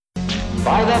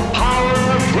by the power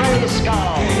of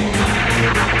Grayskull.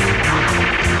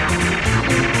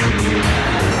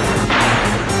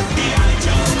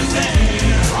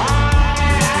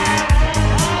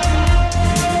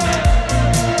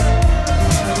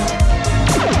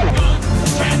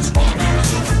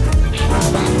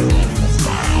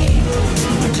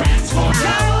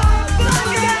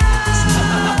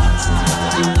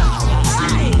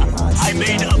 I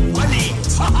made a money.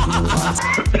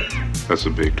 That's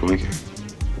a big Twinkie.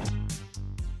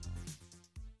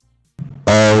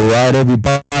 All right,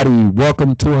 everybody.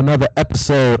 Welcome to another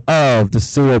episode of the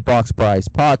Cereal Box Price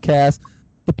Podcast.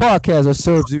 The podcast that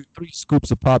serves you 3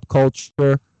 scoops of pop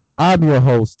culture. I'm your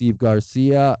host, Steve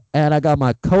Garcia, and I got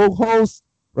my co-host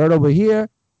right over here,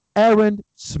 Aaron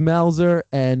Smelzer.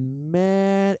 And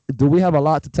man, do we have a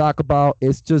lot to talk about.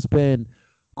 It's just been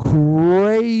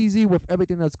crazy with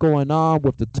everything that's going on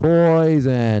with the toys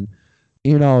and,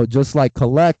 you know, just like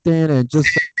collecting and just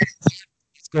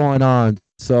what's going on.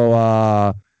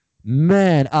 So,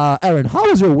 man, Aaron, how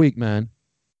was your week, man?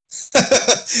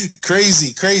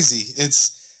 Crazy.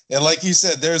 And like you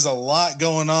said, there's a lot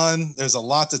going on. There's a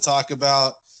lot to talk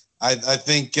about. I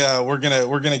think we're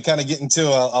gonna kind of get into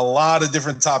a lot of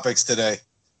different topics today.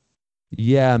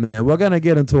 Yeah, man, we're gonna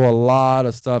get into a lot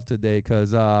of stuff today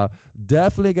because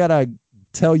definitely gotta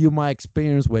tell you my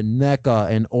experience with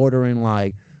NECA and ordering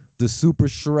like the Super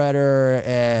Shredder,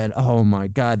 and oh my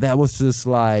god, that was just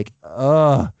like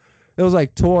it was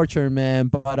like torture, man.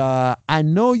 But I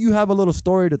know you have a little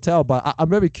story to tell, but I'm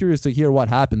very curious to hear what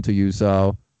happened to you.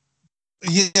 So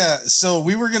yeah, so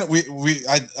we were gonna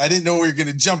I didn't know we were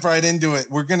gonna jump right into it.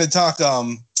 We're gonna talk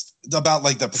about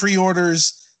like the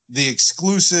pre-orders, the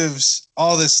exclusives,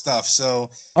 all this stuff. So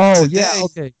today,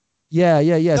 okay, yeah.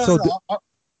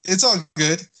 It's all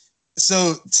good.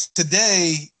 So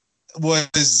today was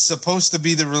supposed to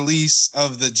be the release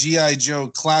of the G.I. Joe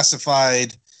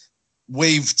Classified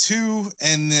Wave 2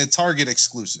 and the Target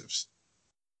exclusives.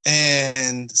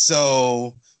 And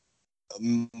so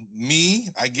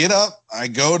I get up, I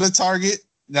go to Target.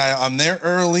 Now I'm there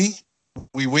early.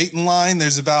 We wait in line.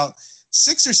 There's about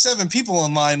 6 or 7 people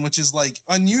in line, which is like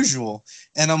unusual.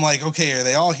 And I'm like, okay, are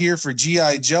they all here for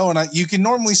G.I. Joe? And you can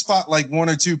normally spot like 1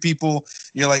 or 2 people.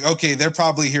 You're like, okay, they're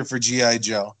probably here for G.I.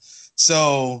 Joe.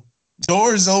 So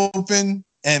doors open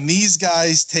and these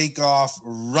guys take off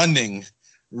running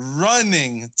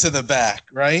to the back,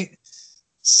 right?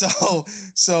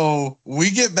 So we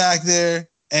get back there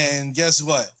and guess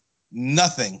what?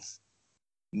 Nothing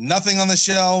on the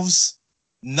shelves.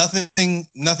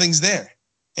 Nothing's there.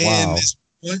 And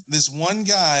wow. This one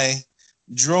guy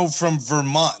drove from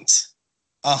Vermont,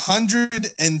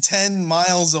 110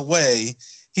 miles away.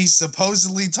 He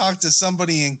supposedly talked to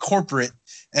somebody in corporate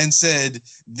and said,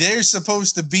 they're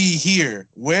supposed to be here.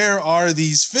 Where are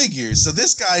these figures? So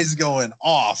this guy's going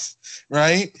off,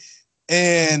 right?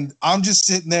 And I'm just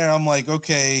sitting there. I'm like,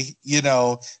 okay, you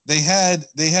know, they had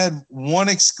one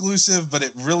exclusive, but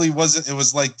it really wasn't. It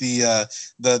was like the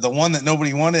one that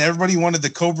nobody wanted. Everybody wanted the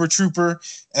Cobra Trooper.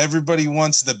 Everybody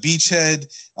wants the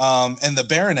Beachhead and the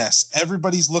Baroness.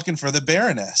 Everybody's looking for the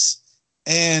Baroness.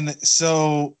 And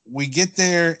so we get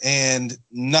there and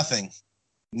nothing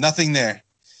there.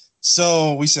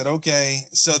 So we said, okay.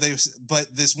 But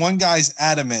this one guy's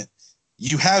adamant.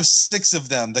 You have 6 of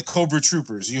them, the Cobra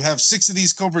Troopers. You have 6 of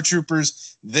these Cobra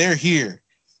Troopers. They're here.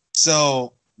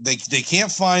 So they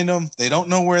can't find them. They don't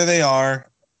know where they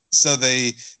are. So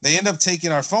they end up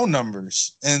taking our phone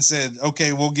numbers and said,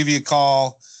 okay, we'll give you a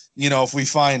call, you know, if we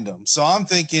find them. So I'm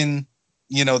thinking,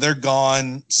 you know, they're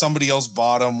gone. Somebody else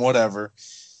bought them, whatever.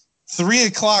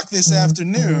 3:00 this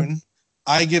afternoon,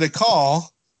 I get a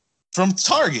call from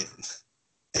Target.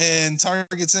 And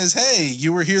Target says, hey,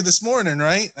 you were here this morning,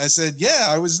 right? I said, yeah,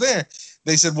 I was there.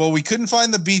 They said, well, we couldn't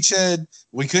find the Beachhead.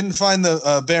 We couldn't find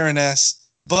the Baroness,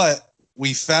 but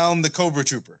we found the Cobra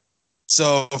Trooper.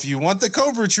 So if you want the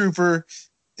Cobra Trooper,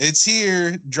 it's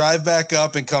here. Drive back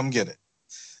up and come get it.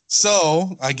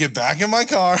 So I get back in my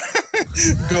car,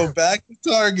 go back to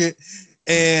Target,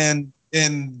 and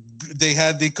they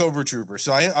had the Cobra Trooper.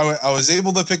 So I was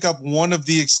able to pick up one of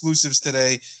the exclusives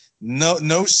today.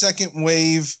 No second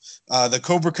wave. The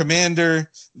Cobra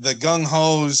Commander, the Gung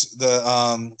Ho's,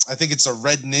 I think it's a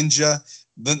Red Ninja.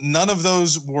 None of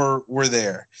those were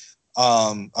there.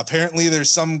 Apparently,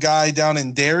 there's some guy down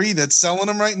in Derry that's selling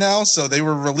them right now, so they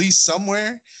were released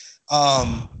somewhere.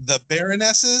 The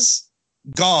Baronesses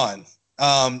gone.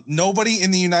 Nobody in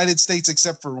the United States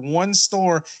except for one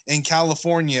store in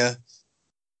California.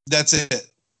 That's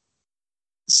it.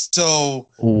 So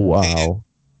wow.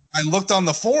 I looked on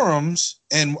the forums,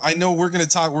 and I know we're going to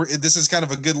talk. This is kind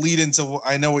of a good lead into.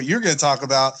 I know what you're going to talk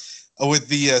about. with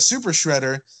the Super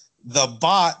Shredder, the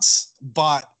bots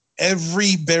bought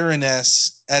every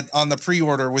Baroness on the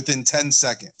pre-order within 10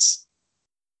 seconds.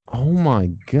 Oh my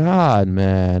God,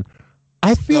 man.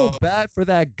 I feel bad for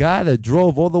that guy that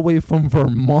drove all the way from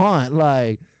Vermont.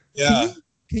 Like, Yeah.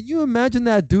 Can you imagine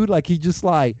that dude? Like,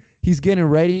 he's getting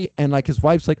ready, and like his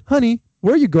wife's like, "Honey,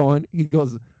 where are you going?" He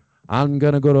goes, "I'm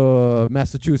gonna go to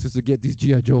Massachusetts to get these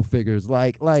G.I. Joe figures."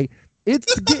 Like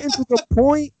it's getting to the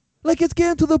point. Like, it's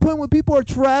getting to the point where people are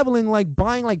traveling, like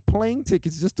buying like plane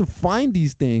tickets just to find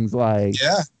these things. Like,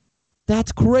 Yeah.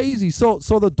 that's crazy. So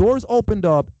the doors opened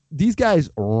up. These guys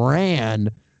ran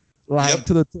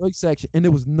to the toy section, and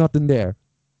there was nothing there.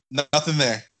 Nothing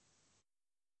there.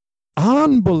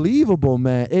 Unbelievable,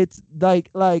 man. It's like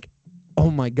oh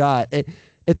my God.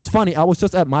 It's funny. I was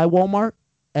just at my Walmart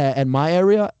at my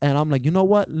area, and I'm like, you know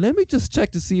what? Let me just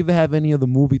check to see if they have any of the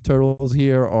movie Turtles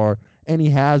here or any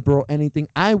Hasbro, anything.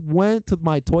 I went to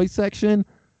my toy section,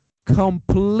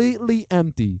 completely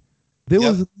empty. There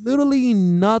was literally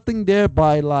nothing there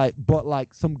but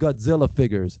some Godzilla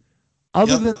figures.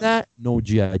 Other than that, no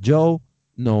G.I. Joe,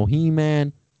 no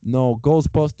He-Man, no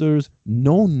Ghostbusters,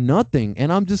 no nothing.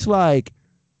 And I'm just like,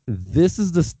 this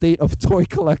is the state of toy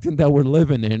collecting that we're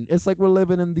living in. It's like we're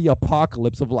living in the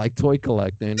apocalypse of like toy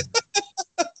collecting.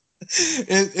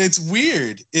 It's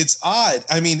weird. It's odd.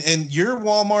 I mean, and your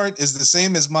Walmart is the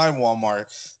same as my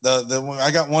Walmart.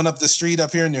 I got one up the street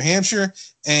up here in New Hampshire,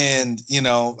 and you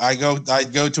know, I go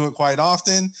to it quite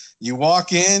often. You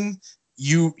walk in,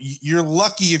 you're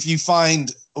lucky if you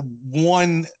find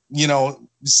one, you know,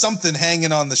 something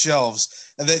hanging on the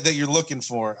shelves that you're looking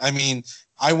for. I mean,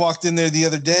 I walked in there the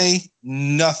other day,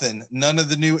 nothing, none of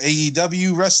the new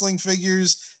AEW wrestling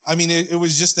figures. I mean, it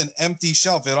was just an empty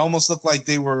shelf. It almost looked like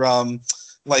they were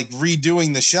like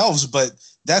redoing the shelves, but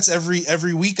that's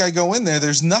every week I go in there,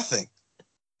 there's nothing.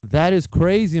 That is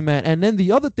crazy, man. And then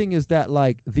the other thing is that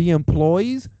like the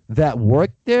employees that work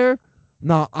there,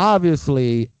 now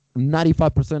obviously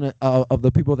 95% of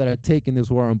the people that are taking this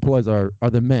who are employees are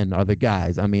the men, are the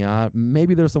guys. I mean,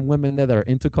 maybe there's some women there that are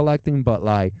into collecting, but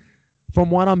like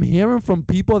from what I'm hearing from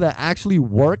people that actually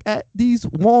work at these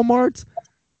Walmarts,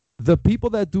 the people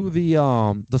that do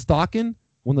the stocking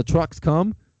when the trucks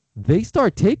come, they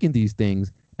start taking these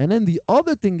things. And then the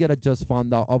other thing that I just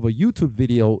found out of a YouTube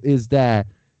video is that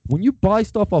when you buy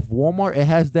stuff off Walmart, it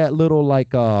has that little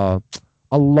like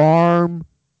alarm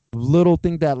little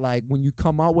thing that like when you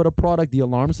come out with a product, the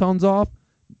alarm sounds off.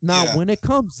 Now, when it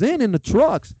comes in the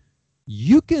trucks,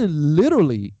 you can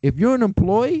literally, if you're an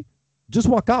employee, just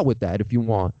walk out with that if you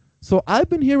want. So I've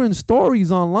been hearing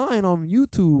stories online on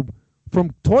YouTube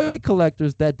from toy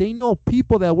collectors that they know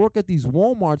people that work at these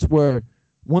Walmarts where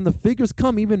when the figures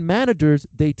come, even managers,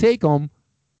 they take them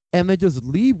and they just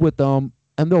leave with them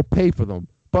and they'll pay for them.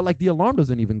 But like the alarm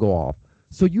doesn't even go off.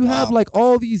 So you have like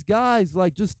all these guys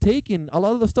like just taking a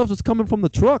lot of the stuff that's coming from the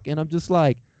truck. And I'm just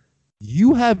like,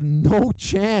 you have no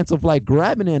chance of like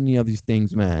grabbing any of these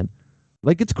things, man.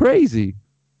 Like, it's crazy.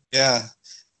 Yeah.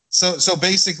 So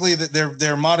basically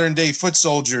they're modern day foot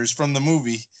soldiers from the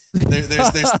movie. They're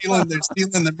stealing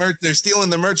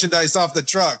the merchandise off the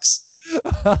trucks.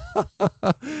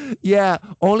 Yeah,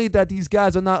 only that these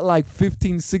guys are not like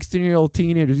 15, 16-year-old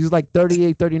teenagers. These like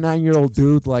 38, 39-year-old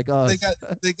dudes like us.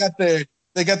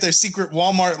 They got their secret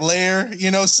Walmart lair,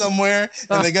 you know, somewhere,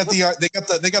 and they got the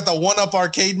 1-Up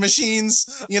arcade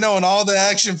machines, you know, and all the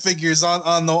action figures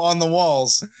on the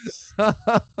walls.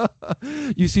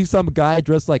 You see some guy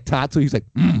dressed like Tatsu, he's like,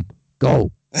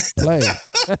 go play.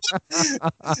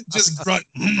 Just grunt.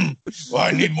 Well,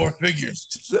 I need more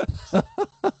figures.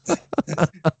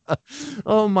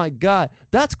 Oh my God,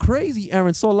 that's crazy,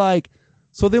 Aaron.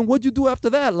 So then what'd you do after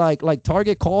that? Like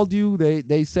Target called you,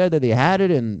 they said that they had it,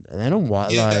 and I don't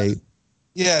want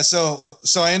So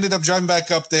I ended up driving back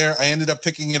up there. I ended up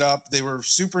picking it up. They were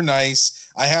super nice.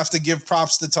 I have to give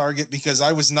props to Target because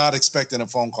I was not expecting a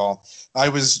phone call. I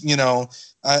was, you know,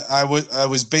 I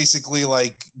was basically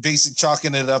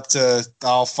chalking it up to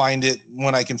I'll find it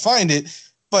when I can find it.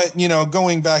 But, you know,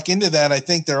 going back into that, I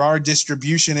think there are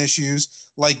distribution issues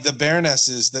like the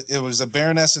Baronesses. That it was a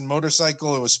Baroness and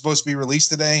motorcycle. It was supposed to be released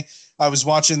today. I was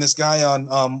watching this guy on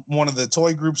one of the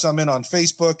toy groups I'm in on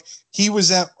Facebook. He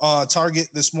was at Target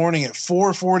this morning at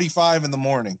 4:45 in the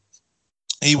morning.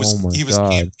 He was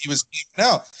camping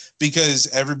out because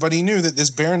everybody knew that this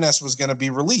Baroness was going to be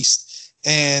released.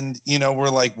 And, you know, we're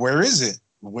like, where is it?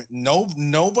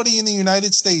 Nobody in the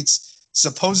United States.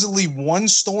 Supposedly one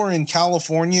store in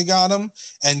California got them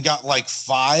and got like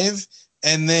 5.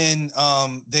 And then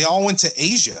they all went to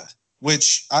Asia,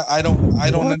 which I don't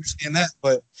understand that.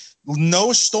 But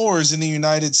No stores in the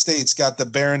United States got the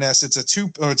Baroness. It's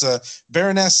a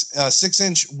Baroness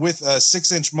 6-inch with a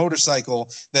 6-inch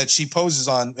motorcycle that she poses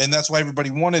on, and that's why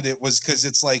everybody wanted it, was because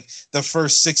it's like the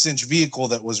first 6-inch vehicle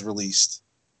that was released.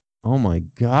 Oh my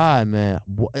God, man!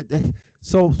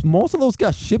 So most of those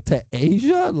got shipped to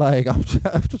Asia. Like I'm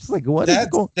just like, what is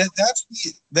going?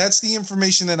 That's the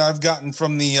information that I've gotten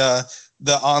from the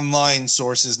online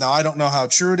sources. Now I don't know how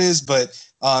true it is, but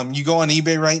you go on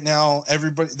eBay right now.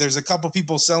 There's a couple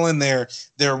people selling their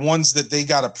ones that they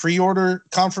got a pre-order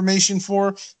confirmation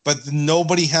for, but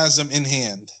nobody has them in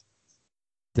hand.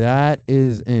 That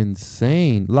is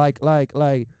insane. Like,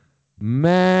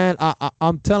 man,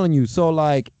 I'm telling you. So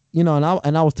like, you know,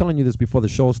 and I was telling you this before the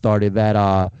show started, that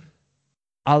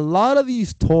a lot of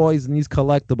these toys and these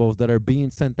collectibles that are being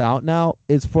sent out now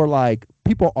is for like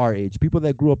people our age, people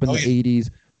that grew up in the 80s,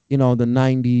 you know, the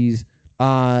 90s.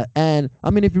 And I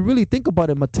mean, if you really think about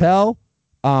it, Mattel,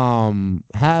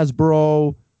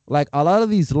 Hasbro, like a lot of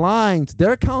these lines,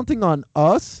 they're counting on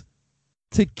us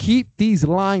to keep these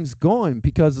lines going,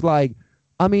 because like,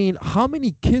 I mean, how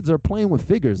many kids are playing with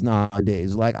figures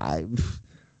nowadays? Like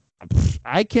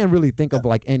I can't really think of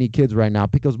like any kids right now,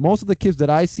 because most of the kids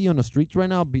that I see on the streets right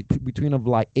now, between of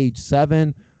like age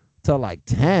 7 to like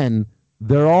 10,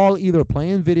 they're all either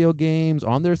playing video games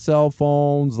on their cell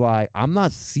phones. Like I'm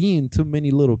not seeing too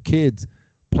many little kids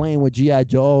playing with G.I.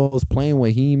 Joes, playing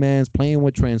with He-Mans, playing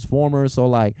with Transformers. So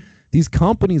like these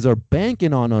companies are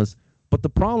banking on us. But the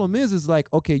problem is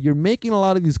like, okay, you're making a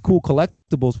lot of these cool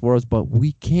collectibles for us, but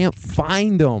we can't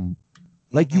find them.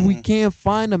 Like we can't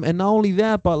find them. And not only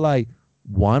that, but like,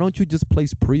 why don't you just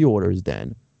place pre-orders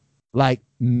then? Like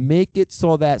make it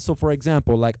so that, so for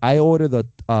example, like I ordered the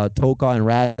Toka and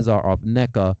Razar of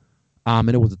NECA, and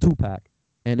it was a 2-pack,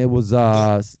 and it was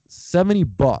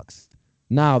 $70.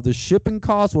 Now the shipping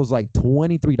cost was like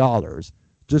 $23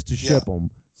 just to ship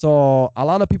them. So a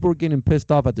lot of people were getting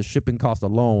pissed off at the shipping cost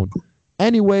alone.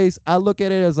 Anyways, I look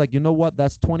at it as like, you know what?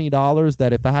 That's $20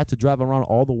 that if I had to drive around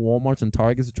all the Walmarts and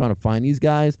Targets trying to find these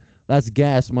guys, that's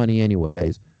gas money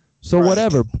anyways. So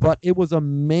whatever. But it was a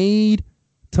made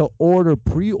to order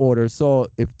pre-order. So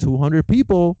if 200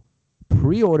 people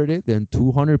pre-ordered it, then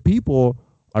 200 people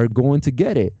are going to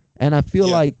get it. And I feel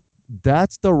like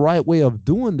that's the right way of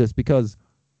doing this, because,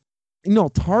 you know,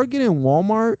 Target and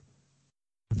Walmart,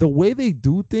 the way they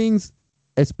do things,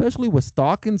 especially with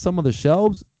stocking some of the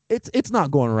shelves, it's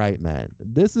not going right, man.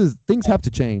 Things have to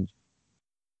change.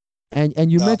 And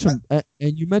you mentioned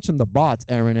the bots,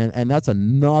 Aaron, and that's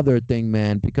another thing,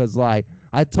 man, because like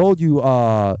I told you,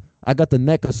 I got the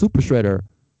NECA Super Shredder,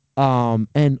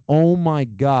 and oh my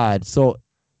God, so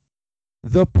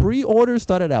the pre-order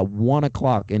started at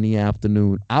 1:00 in the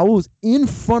afternoon. I was in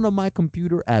front of my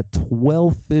computer at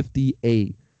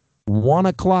 12:58.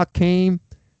 1:00 came,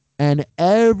 and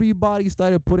everybody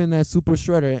started putting that Super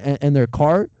Shredder in their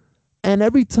cart. And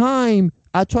every time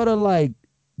I try to like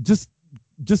just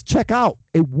check out,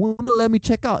 it wouldn't let me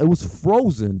check out. It was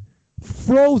frozen.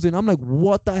 I'm like,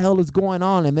 what the hell is going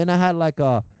on? And then I had like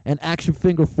an Action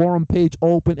Finger forum page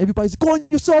open. Everybody's go on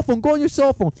your cell phone.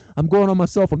 I'm going on my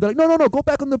cell phone. They're like, no, go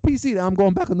back on the PC. I'm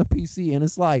going back on the PC. And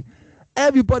it's like,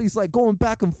 everybody's like going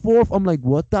back and forth. I'm like,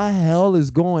 what the hell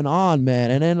is going on, man?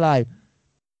 And then like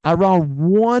around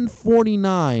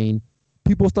 1:49,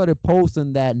 people started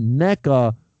posting that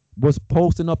NECA was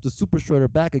posting up the Super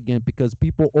Shredder back again because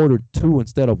people ordered 2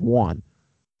 instead of 1.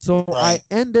 So I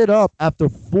ended up, after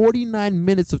 49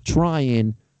 minutes of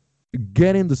trying,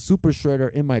 getting the Super Shredder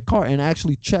in my car and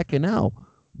actually checking out.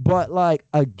 But like,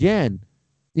 again,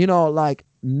 you know, like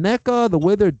NECA, the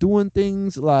way they're doing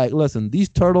things, like, listen, these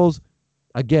turtles,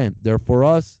 again, they're for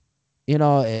us. You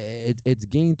know, it's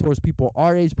geared towards people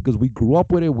our age because we grew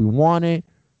up with it, we want it,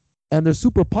 and they're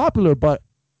super popular. But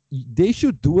they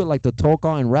should do it like the Toka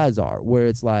and Razar, where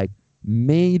it's like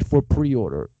made for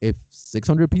pre-order. If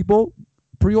 600 people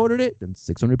pre-ordered it, then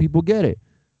 600 people get it.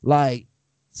 Like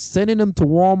sending them to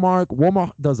Walmart.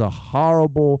 Walmart does a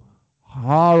horrible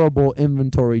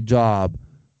inventory job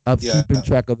of keeping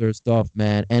track of their stuff,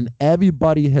 man. And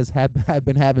everybody has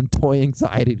been having toy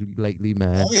anxiety lately,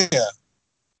 man. Oh yeah.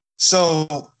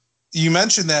 So you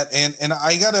mentioned that, and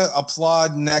I gotta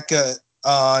applaud NECA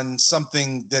on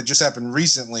something that just happened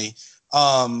recently.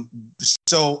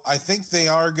 So I think they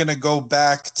are going to go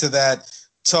back to that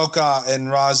Toka and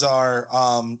Razar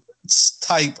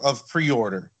type of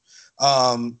pre-order.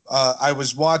 I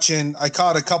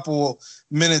caught a couple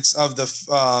minutes of the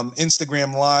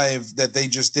Instagram live that they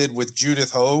just did with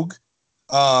Judith Hogue,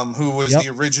 who was the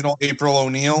original April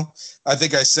O'Neil. I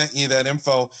think I sent you that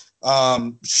info.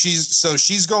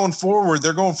 She's going forward.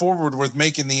 They're going forward with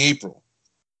making the April.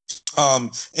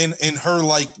 in her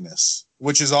likeness,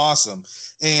 which is awesome.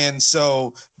 And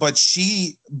so, but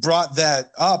she brought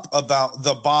that up about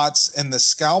the bots and the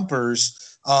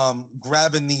scalpers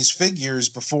grabbing these figures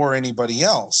before anybody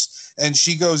else. And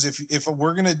she goes, if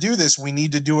we're going to do this, we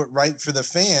need to do it right for the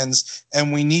fans,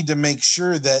 and we need to make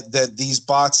sure that these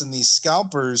bots and these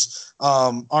scalpers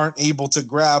aren't able to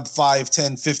grab 5,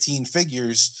 10, 15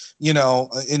 figures. You know,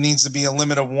 it needs to be a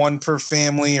limit of one per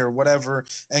family or whatever,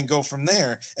 and go from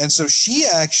there. And so she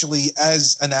actually,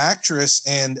 as an actress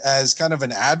and as kind of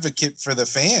an advocate for the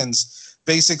fans,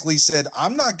 basically said,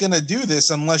 I'm not going to do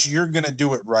this unless you're going to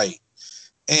do it right.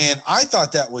 And I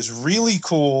thought that was really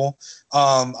cool.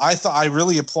 I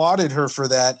really applauded her for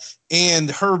that.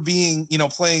 And her being, you know,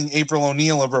 playing April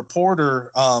O'Neil, a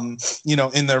reporter, you know,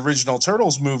 in the original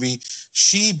Turtles movie,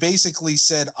 she basically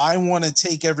said, I want to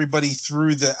take everybody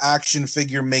through the action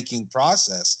figure making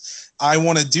process. I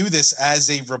want to do this as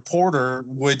a reporter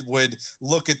would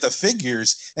look at the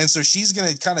figures. And so she's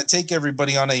going to kind of take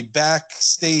everybody on a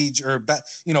backstage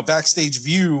backstage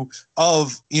view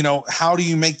of, you know, how do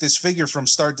you make this figure from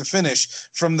start to finish,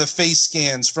 from the face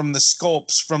scans, from the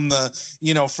sculpts, from the,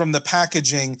 you know, from the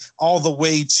packaging all the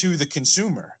way to the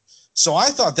consumer. So I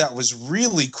thought that was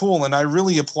really cool, and I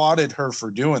really applauded her for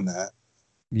doing that.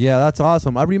 Yeah, that's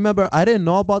awesome. I remember I didn't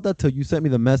know about that till you sent me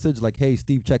the message like, hey,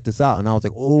 Steve, check this out. And I was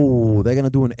like, oh, they're going to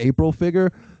do an April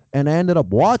figure. And I ended up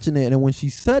watching it. And when she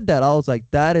said that, I was like,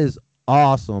 that is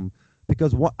awesome.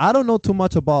 Because I don't know too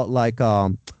much about like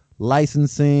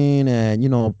licensing and, you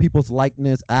know, people's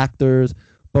likeness, actors.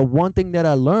 But one thing that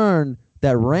I learned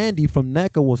that Randy from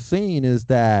NECA was saying is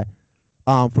that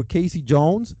for Casey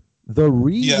Jones, the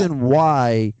reason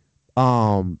why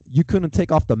you couldn't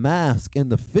take off the mask in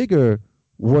the figure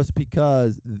was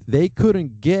because they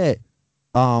couldn't get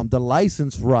the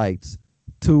license rights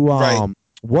to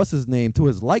what's his name, to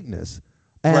his likeness.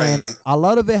 And a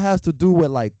lot of it has to do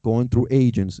with like going through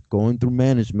agents, going through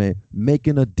management,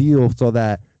 making a deal so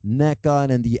that NECA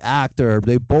and the actor,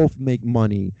 they both make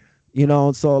money, you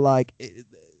know. So like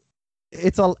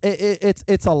it's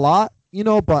a lot, you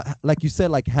know. But like you said,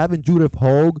 like having Judith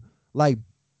Hogue like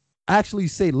actually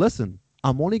say, listen,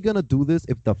 I'm only gonna do this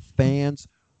if the fans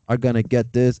are going to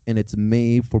get this and it's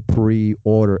made for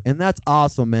pre-order. And that's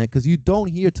awesome, man, because you don't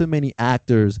hear too many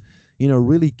actors, you know,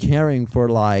 really caring for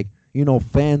like, you know,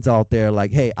 fans out there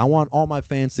like, hey, I want all my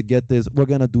fans to get this. We're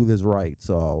going to do this right.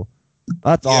 So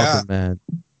that's awesome, man.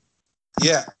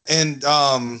 Yeah. And,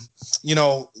 you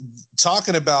know,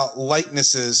 talking about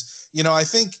likenesses, you know, I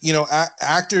think, you know,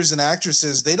 actors and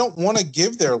actresses, they don't want to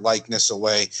give their likeness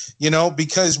away, you know,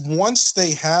 because once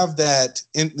they have that,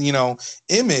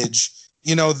 image,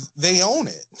 you know, they own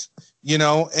it, you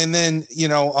know. And then, you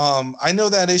know, I know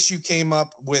that issue came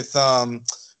up with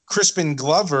Crispin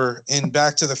Glover in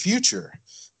Back to the Future.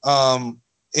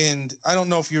 And I don't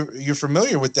know if you're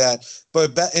familiar with that,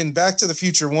 but in Back to the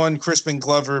Future 1, Crispin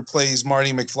Glover plays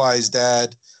Marty McFly's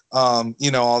dad, you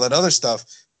know, all that other stuff.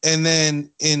 And then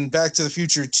in Back to the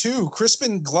Future 2,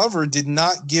 Crispin Glover did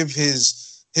not give his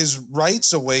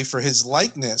rights away for his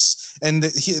likeness. And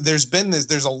you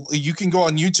can go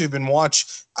on YouTube and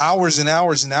watch hours and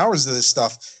hours and hours of this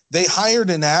stuff. They hired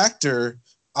an actor,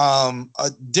 a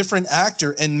different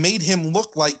actor, and made him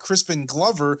look like Crispin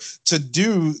Glover to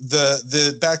do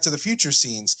the Back to the Future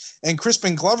scenes. And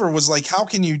Crispin Glover was like, how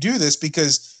can you do this?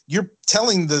 Because you're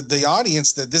telling the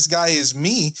audience that this guy is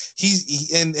me.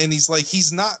 He's like,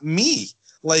 he's not me.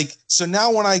 Like, so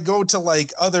now when I go to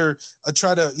like other,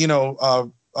 try to, you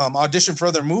know, audition for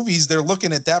other movies, they're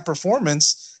looking at that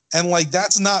performance and like,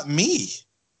 that's not me,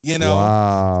 you know.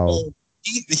 Wow. So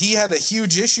he had a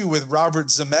huge issue with Robert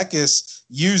Zemeckis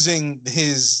using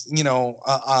his, you know,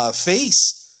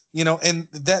 face, you know, and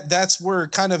that's where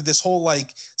kind of this whole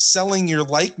like selling your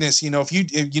likeness, you know, if you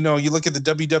look at the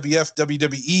WWF,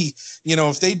 WWE, you know,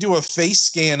 if they do a face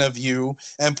scan of you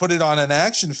and put it on an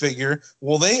action figure,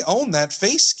 well, they own that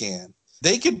face scan.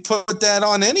 They could put that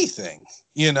on anything,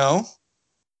 you know.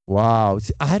 Wow.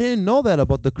 See, I didn't know that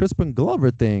about the Crispin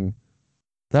Glover thing.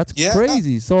 That's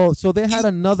crazy. So they had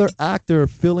another actor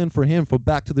fill in for him for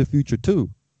Back to the Future 2.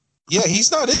 Yeah,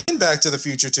 he's not in Back to the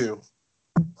Future 2.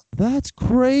 That's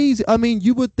crazy. I mean,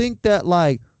 you would think that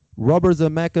like Robert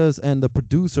Zemeckis and the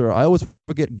producer, I always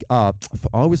forget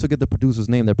the producer's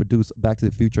name that produced Back to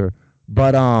the Future.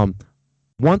 But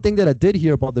one thing that I did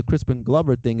hear about the Crispin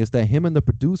Glover thing is that him and the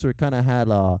producer kind of had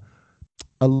a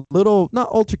little, not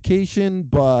altercation,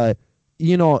 but,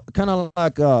 you know, kind of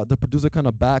like the producer kind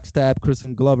of backstabbed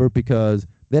Crispin Glover because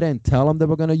they didn't tell him they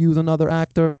were going to use another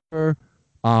actor.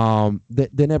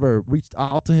 They never reached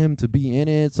out to him to be in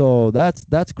it. So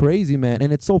that's crazy, man.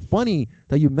 And it's so funny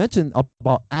that you mentioned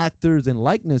about actors and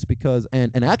likeness because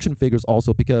and action figures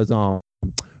also because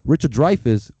Richard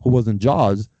Dreyfuss, who was in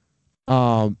Jaws,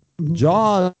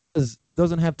 Jaws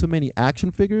doesn't have too many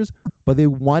action figures, but they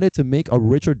wanted to make a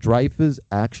Richard Dreyfuss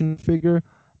action figure,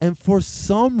 and for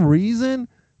some reason,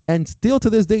 and still to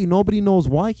this day, nobody knows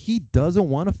why he doesn't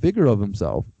want a figure of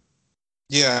himself.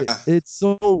 Yeah. It's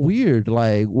so weird.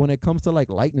 Like when it comes to like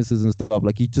likenesses and stuff,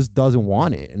 like he just doesn't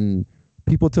want it, and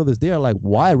people till this day are like,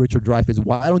 "Why, Richard Dreyfuss?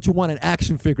 Why don't you want an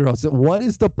action figure of yourself? What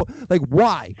is the like?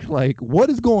 Why? Like what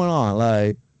is going on?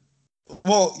 Like."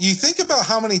 Well, you think about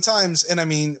how many times, and I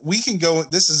mean, we can go,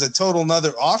 this is a total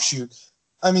nother offshoot.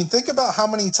 I mean, think about how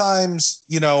many times,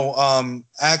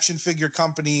 action figure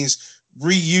companies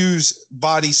reuse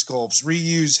body sculpts,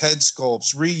 reuse head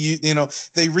sculpts,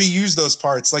 they reuse those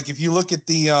parts. Like if you look at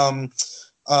the,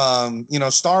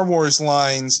 Star Wars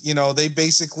lines, they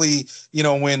basically,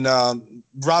 when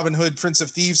Robin Hood, Prince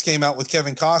of Thieves came out with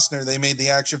Kevin Costner, they made the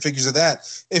action figures of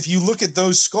that. If you look at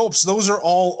those sculpts, those are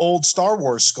all old Star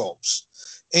Wars sculpts.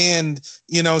 And,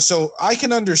 so I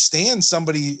can understand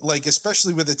somebody like,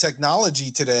 especially with the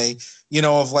technology today,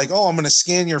 of like, oh, I'm going to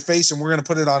scan your face and we're going to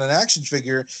put it on an action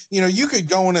figure. You could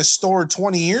go in a store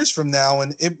 20 years from now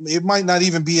and it might not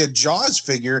even be a Jaws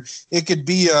figure. It could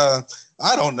be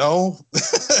I don't know.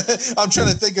 I'm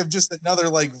trying to think of just another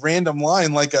like random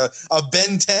line, like a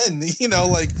Ben 10,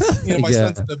 my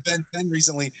son's in a Ben 10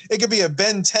 recently. It could be a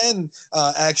Ben 10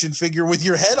 action figure with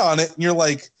your head on it. And you're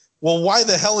like, well, why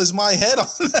the hell is my head on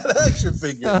that action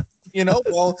figure?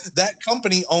 Well, that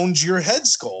company owns your head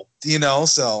sculpt,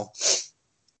 so.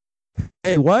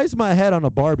 Hey, why is my head on a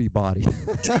Barbie body?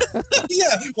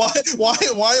 Yeah. Why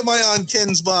am I on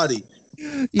Ken's body?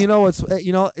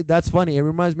 That's funny. It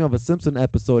reminds me of a Simpson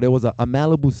episode. It was a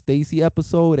Malibu Stacy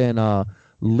episode, and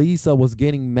Lisa was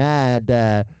getting mad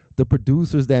that the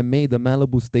producers that made the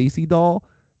Malibu Stacy doll,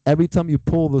 every time you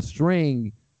pull the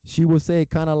string, she would say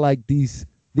kind of like these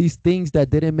things that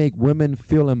didn't make women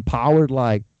feel empowered,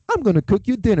 like, I'm gonna cook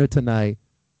you dinner tonight.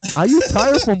 Are you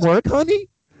tired from work, honey?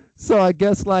 So I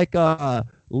guess like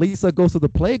Lisa goes to the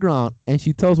playground and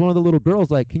she tells one of the little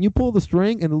girls, like, can you pull the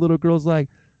string? And the little girl's like,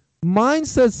 mine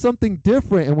says something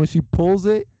different. And when she pulls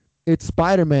it, it's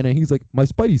Spider-Man. And he's like, my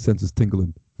Spidey sense is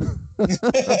tingling.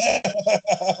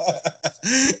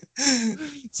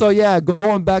 So yeah,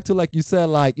 going back to like you said,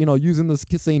 like, using the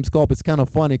same sculpt, it's kind of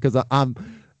funny because I'm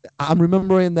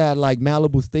remembering that like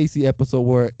Malibu Stacy episode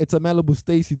where it's a Malibu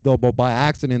Stacy though, but by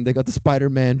accident they got the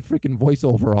Spider-Man freaking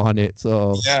voiceover on it.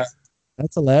 So yeah,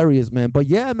 that's hilarious, man. But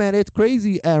yeah, man, it's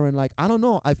crazy, Aaron. Like, I don't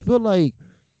know. I feel like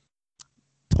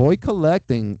toy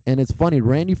collecting, and it's funny,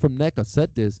 Randy from NECA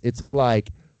said this. It's like,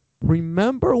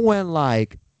 remember when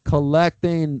like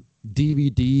collecting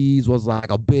DVDs was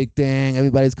like a big thing?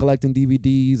 Everybody's collecting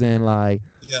DVDs and like,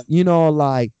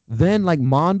 like then like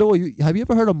Mondo. Have you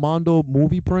ever heard of Mondo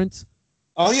movie prints?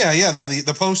 Oh yeah,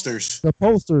 the posters. The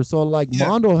posters. So like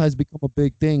Mondo has become a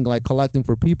big thing, like collecting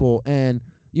for people, and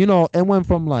it went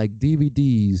from like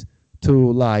DVDs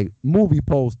to like movie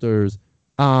posters.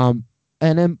 And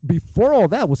then before all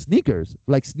that was sneakers.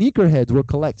 Like sneakerheads were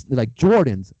collecting like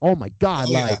Jordans. Oh my God!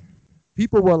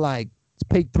 People were like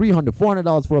paid $300,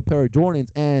 $400 for a pair of Jordans,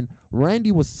 and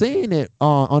Randy was saying it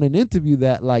on an interview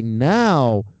that like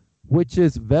now, which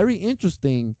is very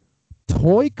interesting,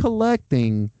 toy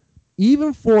collecting,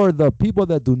 even for the people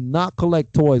that do not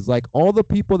collect toys, like all the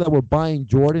people that were buying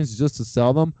Jordans just to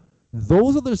sell them,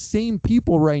 those are the same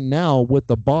people right now with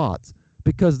the bots,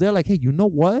 because they're like, hey, you know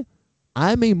what?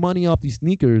 I made money off these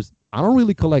sneakers. I don't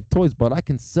really collect toys, but I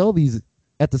can sell these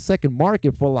at the second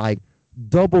market for like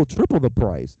double, triple the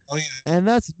price. Oh, yeah. And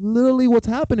that's literally what's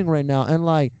happening right now. And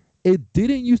like, it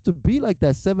didn't used to be like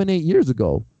that 7-8 years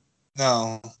ago.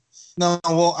 No.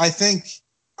 Well, I think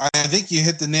you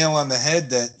hit the nail on the head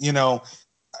that,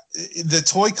 the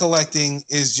toy collecting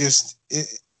is just,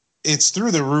 it's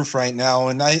through the roof right now.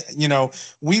 And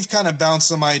we've kind of bounced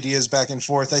some ideas back and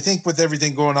forth. I think with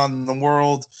everything going on in the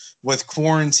world, with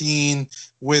quarantine,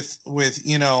 with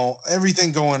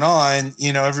everything going on,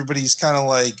 everybody's kind of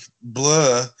like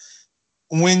blah.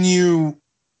 When you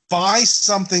buy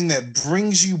something that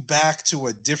brings you back to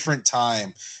a different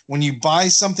time, when you buy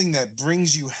something that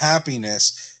brings you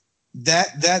happiness,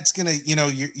 that's gonna,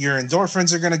 your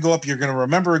endorphins are gonna go up. You're gonna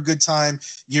remember a good time.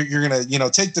 You're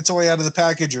gonna, take the toy out of the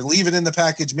package or leave it in the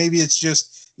package. Maybe it's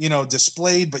just,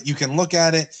 displayed, but you can look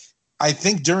at it. I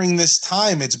think during this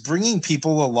time, it's bringing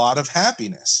people a lot of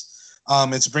happiness.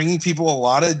 It's bringing people a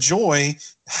lot of joy,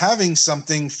 having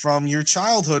something from your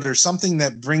childhood or something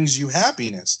that brings you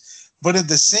happiness. but at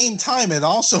the same time, it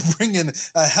also bringing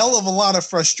a hell of a lot of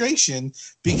frustration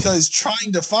because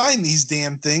trying to find these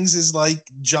damn things is like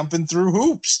jumping through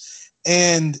hoops.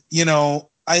 And, you know,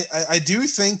 I do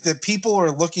think that people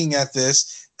are looking at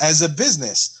this as a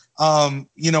business.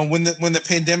 You know, when the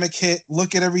pandemic hit,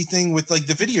 look at everything with like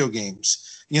the video games.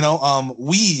 You know,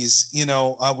 Wii's, you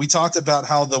know, we talked about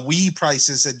how the Wii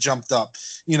prices had jumped up.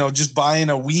 You know, just buying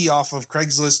a Wii off of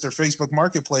Craigslist or Facebook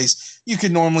Marketplace, you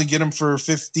could normally get them for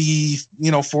 $50,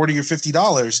 you know, $40 or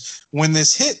 $50. When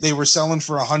this hit, they were selling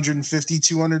for $150,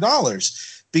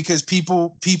 $200 because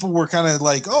people were kind of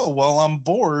like, oh, well, I'm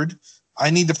bored. I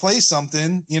need to play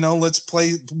something, you know, let's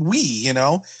play Wii, you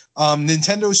know.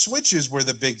 Nintendo Switches were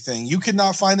the big thing. You could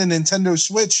not find a Nintendo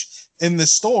Switch in the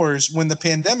stores when the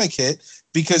pandemic hit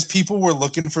because people were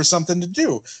looking for something to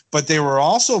do. But there were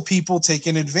also people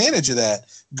taking advantage of that,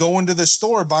 going to the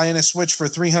store, buying a Switch for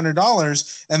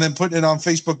 $300 and then putting it on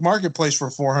Facebook Marketplace for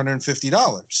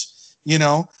 $450. You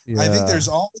know, I think there's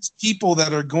always people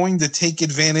that are going to take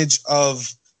advantage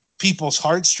of people's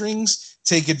heartstrings,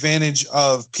 take advantage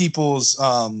of people's,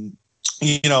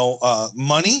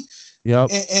 money.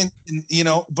 Yep. And, you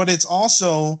know, but it's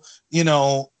also, you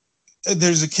know,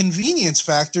 there's a convenience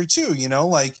factor too, you know,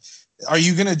 like, are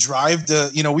you going to drive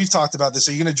you know, we've talked about this.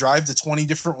 Are you going to drive to 20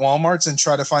 different Walmarts and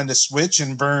try to find a Switch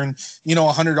and burn, you know,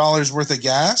 $100 worth of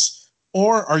gas?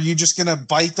 Or are you just going to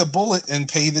bite the bullet and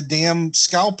pay the damn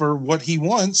scalper what he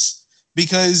wants?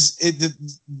 Because you're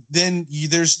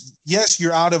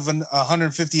out of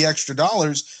 $150 extra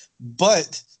dollars,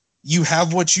 but you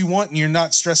have what you want and you're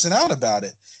not stressing out about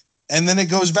it. And then it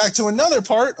goes back to another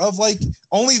part of like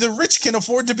only the rich can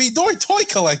afford to be toy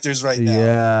collectors right now.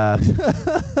 Yeah.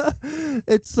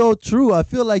 It's so true. I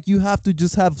feel like you have to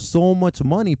just have so much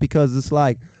money because it's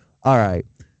like, all right.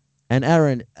 And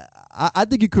Aaron, I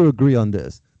think you could agree on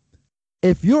this.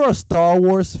 If you're a Star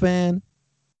Wars fan,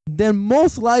 then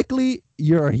most likely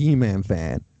you're a He-Man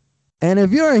fan. And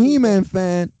if you're a He-Man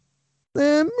fan,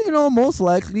 then, you know, most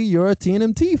likely you're a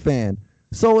TNMT fan.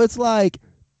 So it's like,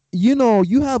 you know,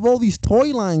 you have all these toy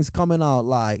lines coming out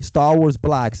like Star Wars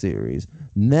Black Series,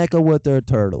 NECA with their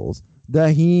turtles,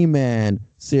 the He-Man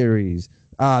series,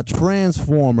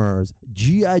 Transformers,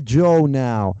 G.I. Joe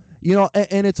now. You know,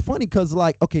 and it's funny because,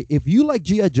 like, okay, if you like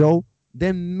G.I. Joe,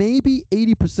 then maybe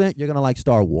 80% you're going to like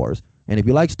Star Wars. And if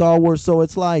you like Star Wars, so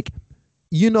it's like,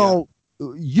 you know,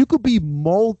 you could be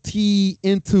multi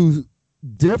into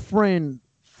different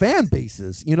fan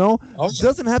bases, you know. It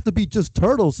doesn't have to be just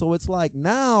turtles. So it's like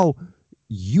now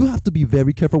you have to be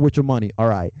very careful with your money. All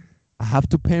right, I have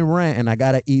to pay rent and I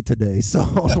gotta eat today. So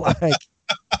like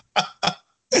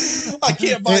I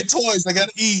can't buy toys, I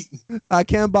gotta eat. I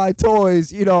can't buy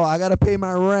toys, you know, I gotta pay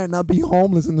my rent, not be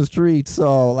homeless in the streets.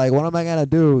 So like what am I gonna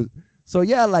do? So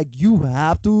yeah, like you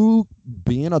have to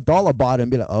be in a dollar bot and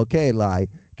be like, okay,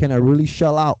 like, can I really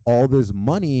shell out all this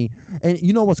money? And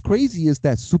you know what's crazy is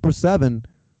that Super 7,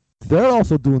 they're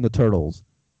also doing the Turtles.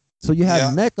 So you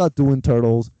have NECA doing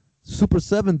Turtles, Super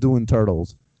 7 doing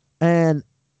Turtles. And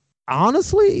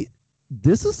honestly,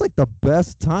 this is like the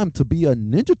best time to be a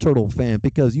Ninja Turtle fan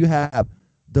because you have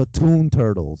the Toon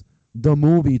Turtles, the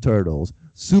movie Turtles,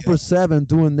 Super 7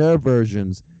 doing their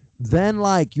versions. Then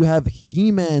like you have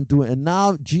He-Man doing, and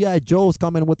now G.I. Joe's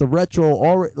coming with the retro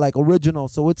or like original.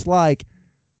 So it's like,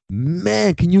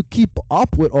 man, can you keep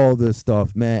up with all this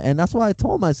stuff, man? And that's why I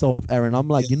told myself, Aaron, I'm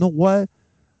like, you know what?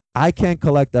 I can't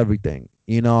collect everything.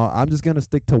 You know, I'm just gonna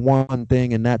stick to one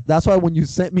thing, and that's why when you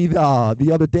sent me the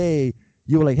other day,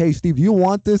 you were like, hey, Steve, you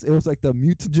want this? It was like the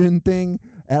mutagen thing,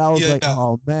 and I was like,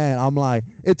 oh man, I'm like,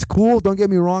 it's cool. Don't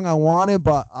get me wrong, I want it,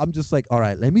 but I'm just like, all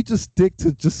right, let me just stick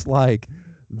to just like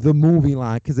the movie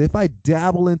line, because if I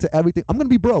dabble into everything, I'm gonna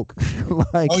be broke.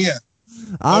 Like,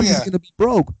 I'm just gonna be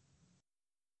broke.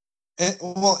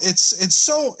 Well, it's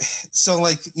so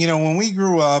like, you know, when we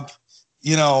grew up,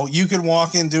 you know, you could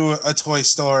walk into a toy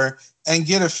store and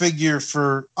get a figure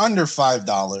for under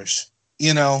 $5,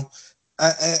 you know,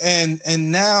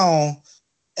 and now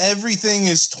everything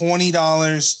is $20,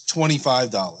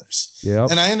 $25. Yeah.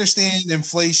 And I understand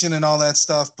inflation and all that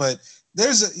stuff, but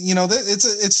there's a, you know,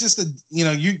 it's just a, you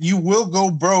know, you will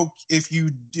go broke if you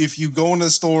go into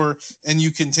the store and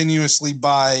you continuously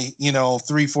buy, you know,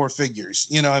 3-4 figures.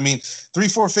 You know, I mean,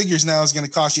 3-4 figures now is going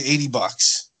to cost you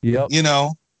 $80. Yep. You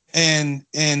know, and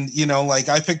you know, like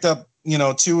I picked up, you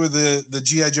know, 2 of the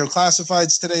G.I. Joe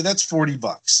classifieds today. That's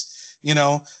 $40. You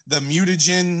know, the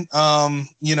mutagen,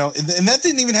 you know, and that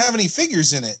didn't even have any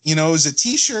figures in it. You know, it was a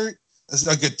T-shirt,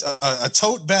 a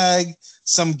tote bag,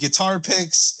 some guitar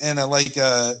picks, and a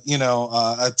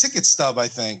ticket stub, I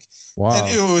think. Wow. And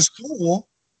it was cool,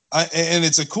 And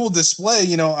it's a cool display.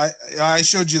 You know, I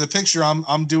showed you the picture.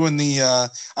 I'm doing the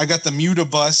I got the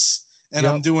Mutabus, and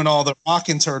I'm doing all the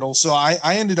Rockin' Turtles. So I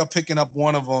ended up picking up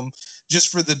one of them just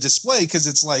for the display because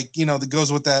it's like, you know, that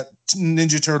goes with that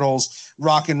Ninja Turtles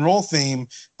rock and roll theme.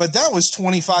 But that was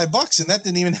 $25, and that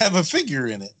didn't even have a figure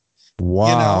in it. Wow,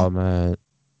 you know? man.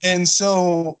 And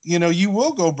so, you know, you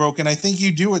will go broke. And I think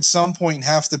you do at some point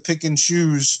have to pick and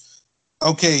choose.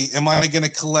 Okay, am I going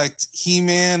to collect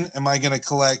He-Man? Am I going to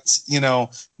collect, you know,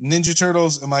 Ninja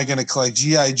Turtles? Am I going to collect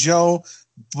G.I. Joe?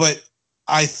 But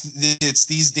it's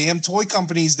these damn toy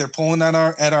companies. They're pulling at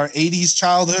our 80s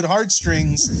childhood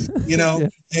heartstrings, you know,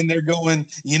 and they're going,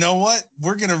 you know what?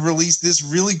 We're going to release this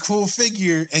really cool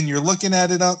figure, and you're looking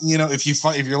at it up, you know, if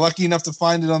you're lucky enough to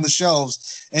find it on the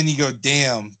shelves, and you go,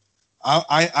 damn.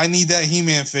 I need that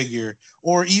He-Man figure,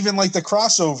 or even like the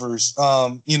crossovers,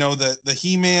 you know, the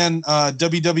He-Man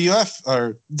WWF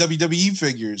or WWE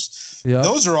figures. Yeah.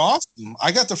 Those are awesome.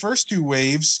 I got the first 2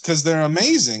 waves because they're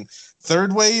amazing.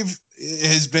 Third wave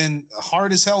has been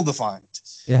hard as hell to find.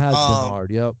 It has been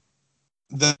hard. Yep.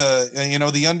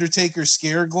 The Undertaker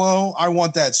Scare Glow. I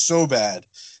want that so bad.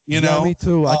 You know, me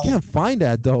too. I can't find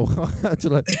that though.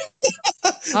 Actually,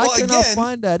 I cannot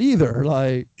find that either.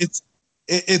 Like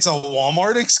it's a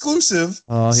Walmart exclusive.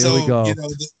 Oh, here we go. You know,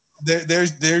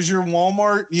 there's your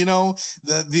Walmart. You know,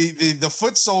 the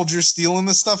foot soldiers stealing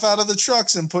the stuff out of the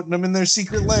trucks and putting them in their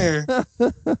secret lair.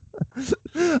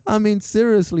 I mean,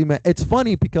 seriously, man. It's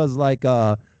funny because like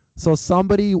so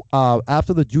somebody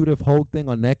after the Judith Hogue thing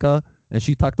on NECA, and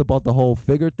she talked about the whole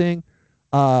figure thing.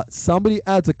 Somebody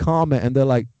adds a comment and they're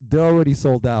like, they're already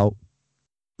sold out.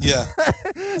 Yeah.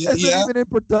 It's not even in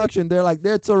production. They're like,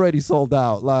 it's already sold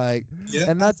out. Like,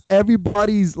 and that's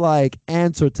everybody's like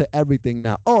answer to everything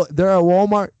now. Oh, they're at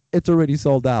Walmart. It's already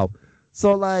sold out.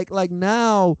 So like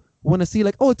now when I see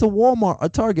like, oh, it's a Walmart, a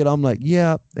Target, I'm like,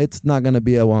 yeah, it's not going to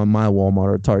be on my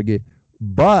Walmart or Target.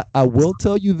 But I will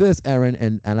tell you this, Aaron,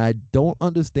 and I don't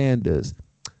understand this.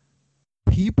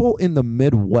 People in the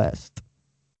Midwest,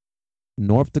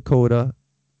 North Dakota,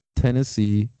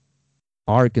 Tennessee,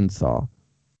 Arkansas,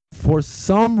 for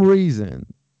some reason,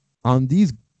 on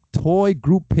these toy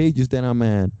group pages that I'm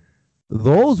in,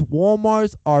 those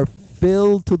Walmarts are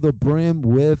filled to the brim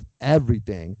with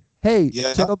everything. Hey,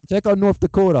 check out North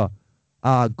Dakota,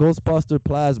 Ghostbuster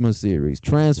Plasma Series,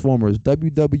 Transformers,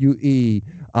 WWE,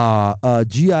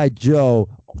 G.I. Joe,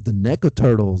 the NECA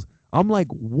Turtles. I'm like,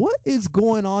 what is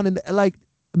going on? And like,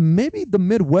 maybe the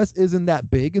Midwest isn't that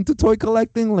big into toy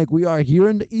collecting like we are here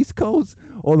in the East Coast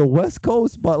or the West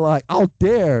Coast, but like out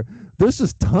there, there's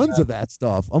just tons of that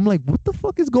stuff. I'm like, what the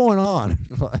fuck is going on?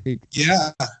 Like,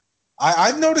 yeah,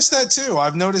 I've noticed that too.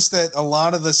 I've noticed that a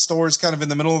lot of the stores kind of in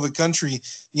the middle of the country,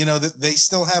 you know, that they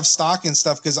still have stock and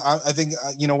stuff because I think,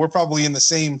 you know, we're probably in the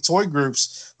same toy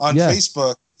groups on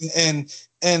Facebook,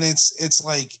 and it's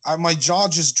like my jaw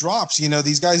just drops. You know,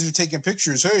 these guys are taking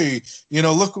pictures. Hey, you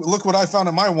know, look what I found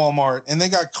at my Walmart, and they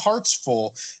got carts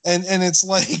full. And it's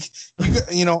like,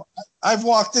 you know, I've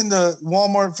walked into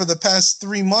Walmart for the past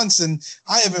 3 months and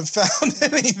I haven't found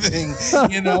anything.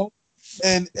 You know,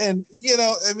 and you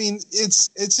know, I mean, it's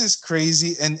just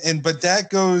crazy. And but that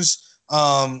goes.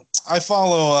 I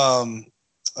follow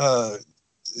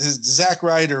Zack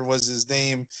Ryder was his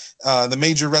name, the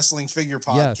Major Wrestling Figure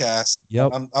Podcast.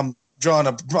 Yep. I'm drawing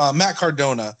a Matt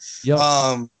Cardona. Yep.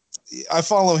 I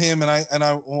follow him, and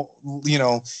I you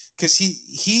know, because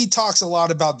he talks a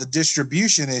lot about the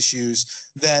distribution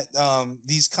issues that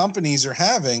these companies are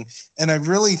having, and I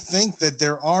really think that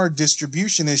there are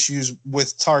distribution issues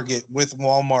with Target, with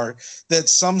Walmart, that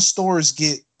some stores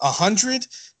get 100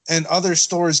 and other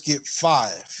stores get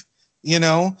 5. You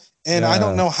know. And I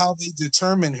don't know how they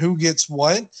determine who gets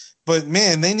what, but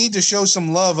man, they need to show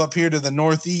some love up here to the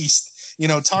Northeast. You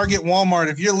know, Target,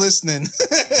 Walmart, if you're listening,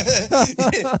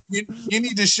 you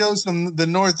need to show the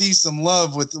Northeast some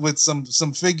love with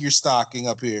some figure stocking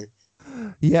up here.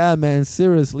 Yeah, man,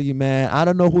 seriously, man. I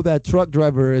don't know who that truck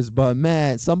driver is, but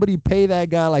man, somebody pay that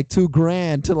guy like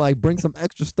 $2,000 to like bring some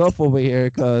extra stuff over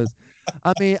here. Cause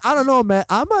I mean, I don't know, man.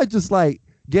 I might just like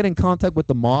get in contact with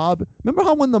the mob. Remember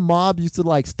how when the mob used to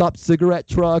like stop cigarette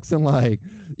trucks and like,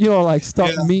 you know, like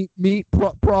stop meat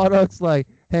products? Like,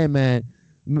 hey man,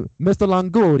 Mr.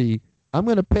 Languri, I'm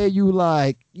gonna pay you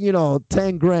like, you know,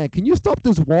 $10,000. Can you stop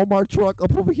this Walmart truck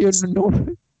up over here in the north?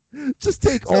 Just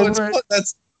take over.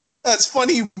 That's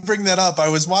funny you bring that up. I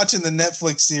was watching the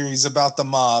Netflix series about the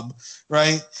mob,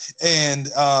 right? And,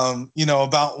 you know,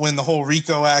 about when the whole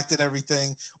RICO Act and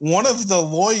everything. One of the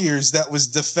lawyers that was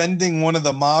defending one of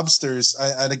the mobsters,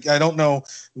 I don't know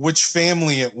which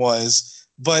family it was,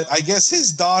 but I guess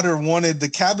his daughter wanted the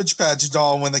Cabbage Patch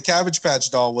doll when the Cabbage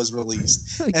Patch doll was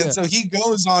released. Yeah. And so he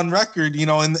goes on record, in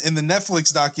the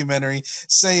Netflix documentary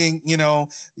saying,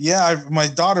 my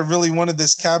daughter really wanted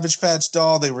this Cabbage Patch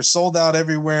doll. They were sold out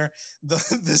everywhere.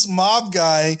 This mob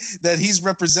guy that he's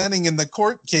representing in the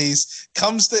court case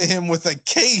comes to him with a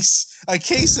case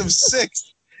of 6.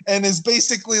 And is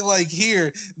basically like,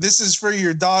 here, this is for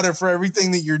your daughter for everything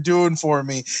that you're doing for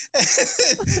me. And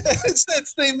it's that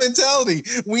same mentality.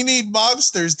 We need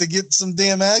mobsters to get some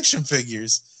damn action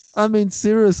figures. I mean,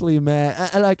 seriously, man.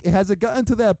 Has it gotten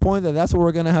to that point that that's what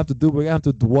we're gonna have to do? We're gonna have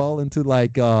to dwell into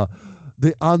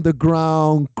the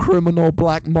underground criminal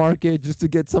black market just to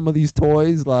get some of these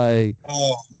toys? Like,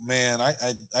 oh man,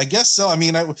 I guess so. I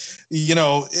mean,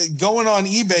 going on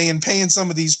eBay and paying some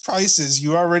of these prices,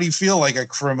 you already feel like a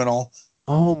criminal.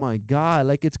 Oh my God,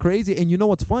 like it's crazy. And you know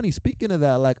what's funny? Speaking of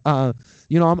that, like, I'm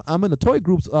in the toy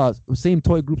groups, same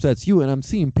toy groups as you, and I'm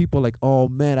seeing people like, oh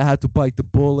man, I had to bite the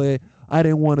bullet. I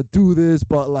didn't want to do this,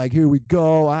 but like, here we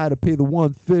go. I had to pay the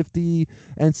 $150,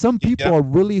 and some people are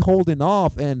really holding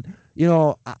off. And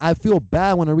I feel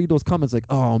bad when I read those comments like,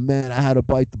 oh man, I had to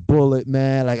bite the bullet,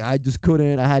 man. Like I just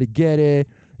couldn't. I had to get it.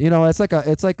 It's like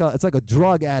a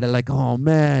drug addict. Like, oh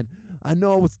man, I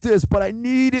know it's this, but I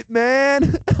need it,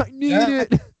 man. I need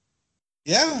it.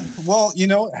 Yeah. Well,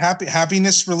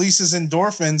 happiness releases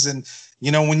endorphins, and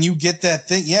when you get that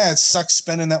thing, it sucks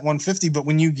spending that $150, but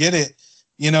when you get it,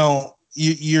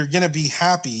 you're going to be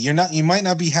happy. You might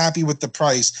not be happy with the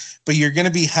price, but you're going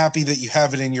to be happy that you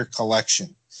have it in your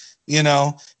collection. And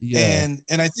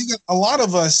I think a lot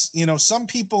of us, some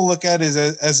people look at it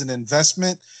as an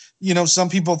investment. Some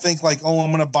people think like, oh,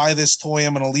 I'm going to buy this toy,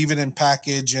 I'm going to leave it in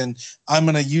package, and I'm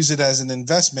going to use it as an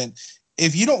investment.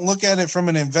 If you don't look at it from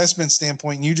an investment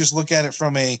standpoint, and you just look at it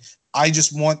from I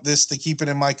just want this to keep it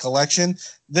in my collection,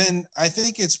 then I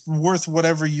think it's worth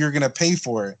whatever you're going to pay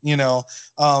for it,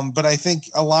 but I think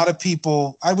a lot of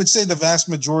people, I would say the vast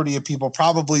majority of people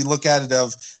probably look at it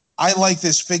of, I like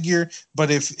this figure,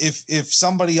 but if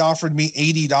somebody offered me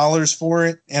 $80 for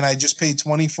it and I just paid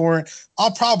 $20 for it,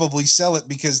 I'll probably sell it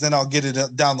because then I'll get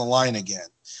it down the line again.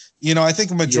 I think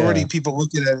a majority of people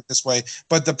look at it this way,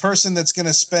 but the person that's going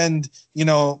to spend,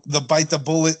 the bite the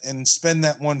bullet and spend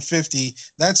that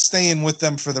 $150, that's staying with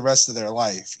them for the rest of their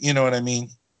life. You know what I mean?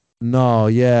 No,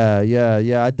 yeah.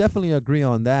 I definitely agree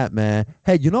on that, man.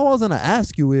 Hey, what I was going to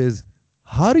ask you is,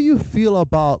 how do you feel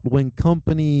about when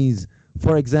companies,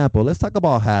 for example, let's talk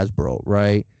about Hasbro,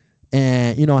 right?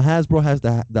 And, Hasbro has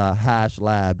the Hash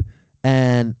Lab.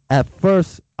 And at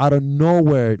first, out of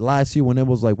nowhere, last year when it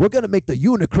was like, we're going to make the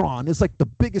Unicron. It's like the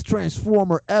biggest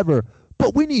Transformer ever.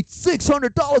 But we need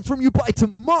 $600 from you by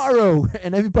tomorrow.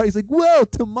 And everybody's like, well,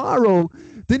 tomorrow?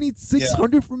 They need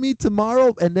 $600 from me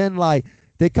tomorrow? And then, like,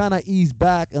 they kind of ease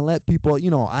back and let people,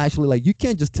 actually, like, you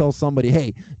can't just tell somebody,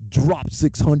 hey, drop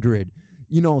 600,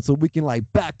 so we can, like,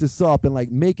 back this up and, like,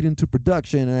 make it into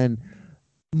production. And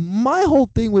my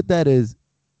whole thing with that is,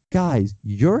 guys,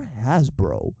 you're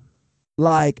Hasbro.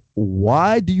 Like,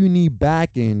 why do you need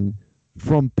backing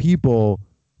from people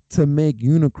to make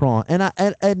Unicron?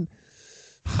 And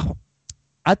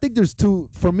I think there's two.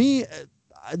 For me,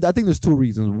 I think there's two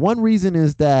reasons. One reason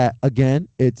is that, again,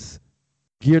 it's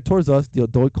geared towards us, the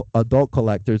adult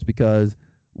collectors, because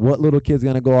what little kid's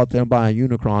gonna go out there and buy a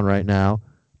Unicron right now?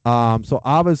 So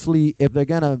obviously, if they're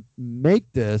gonna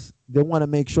make this, they want to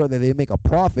make sure that they make a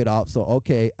profit out. So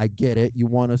okay, I get it. You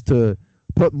want us to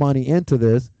put money into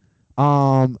this.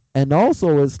 And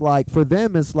also it's like, for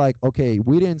them, it's like, okay,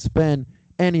 we didn't spend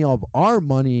any of our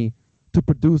money to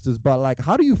produce this, but like,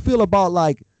 how do you feel about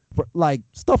like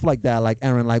stuff like that? Like,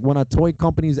 Aaron, like when a toy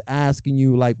company's asking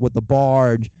you, like with the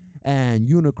Barge and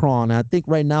Unicron, I think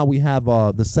right now we have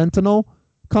the Sentinel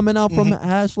coming out from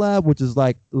Hash Lab, which is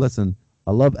like, listen,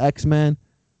 I love X-Men.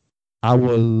 I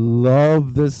would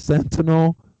love this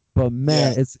Sentinel, but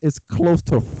man, it's close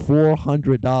to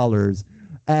 $400.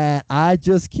 And I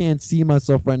just can't see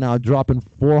myself right now dropping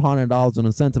 $400 on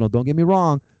a Sentinel. Don't get me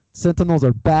wrong. Sentinels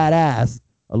are badass.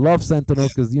 I love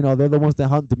Sentinels because, they're the ones that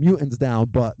hunt the mutants down.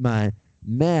 But,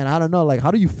 man, I don't know. Like,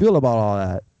 how do you feel about all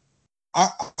that?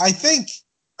 I think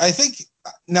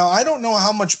now, I don't know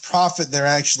how much profit they're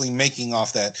actually making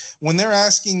off that. When they're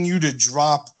asking you to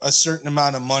drop a certain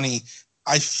amount of money,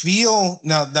 I feel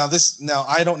now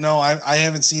I don't know. I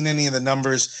haven't seen any of the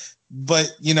numbers.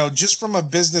 But, just from a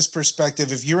business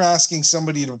perspective, if you're asking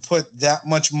somebody to put that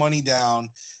much money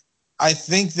down, I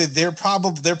think that their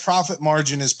profit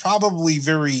margin is probably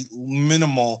very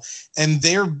minimal, and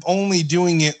they're only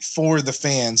doing it for the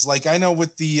fans. Like, I know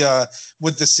with the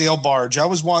sail barge,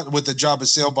 with the Jabba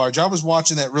sail barge, I was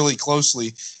watching that really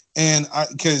closely, And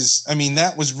because I mean,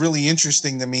 that was really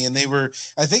interesting to me. And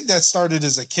I think that started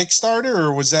as a Kickstarter,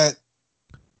 or was that?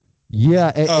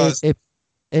 Yeah,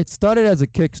 it started as a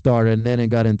Kickstarter and then it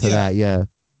got into that. Yeah.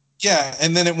 Yeah,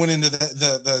 and then it went into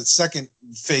the second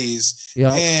phase.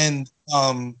 Yeah. And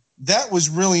that was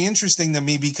really interesting to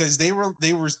me because they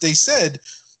said,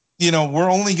 we're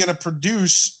only going to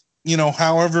produce,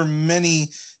 however many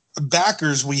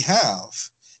backers we have.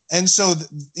 And so,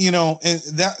 and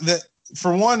that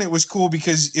for one, it was cool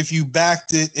because if you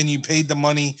backed it and you paid the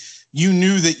money, you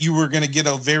knew that you were going to get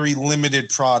a very limited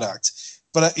product.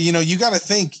 But, you got to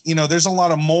think, there's a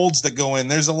lot of molds that go in.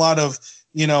 There's a lot of,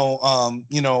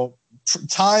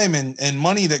 time and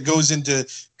money that goes into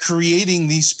creating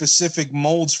these specific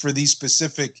molds for these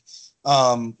specific,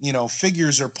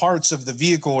 figures or parts of the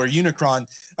vehicle or Unicron.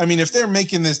 I mean, if they're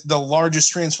making the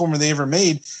largest Transformer they ever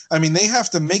made, I mean, they have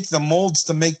to make the molds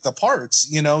to make the parts,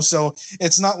 so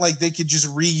it's not like they could just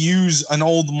reuse an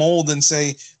old mold and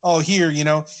say, oh, here,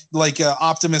 like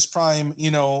Optimus Prime,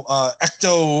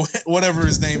 Ecto, whatever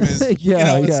his name is.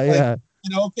 Yeah.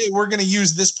 Okay, we're going to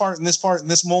use this part and this part and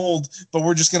this mold, but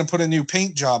we're just going to put a new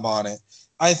paint job on it.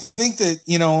 I think that,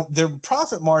 their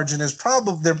profit margin is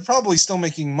they're probably still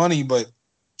making money, but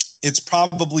it's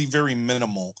probably very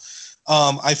minimal.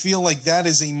 I feel like that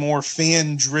is a more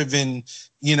fan-driven,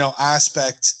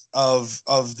 aspect of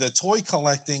the toy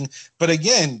collecting. But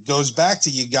again, goes back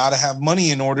to you got to have money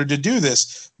in order to do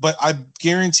this. But I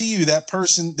guarantee you that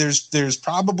person, there's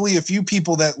probably a few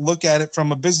people that look at it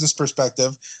from a business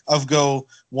perspective of go,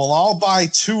 well, I'll buy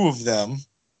 2 of them,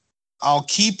 I'll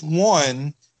keep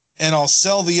one, and I'll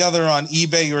sell the other on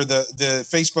eBay or the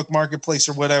Facebook Marketplace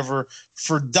or whatever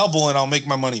for double, and I'll make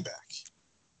my money back.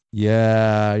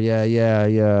 Yeah.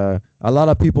 A lot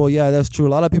of people, that's true. A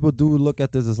lot of people do look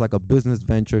at this as like a business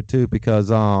venture too, because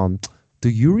do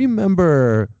you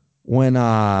remember when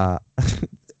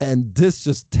and this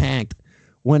just tanked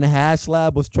when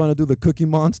HasLab was trying to do the Cookie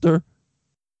Monster,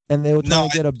 and they were trying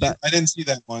to get a back. I didn't see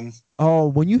that one. Oh,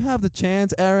 when you have the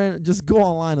chance, Aaron, just go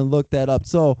online and look that up.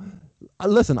 So,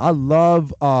 listen, I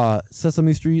love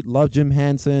Sesame Street, love Jim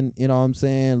Henson. You know what I'm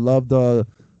saying? Love the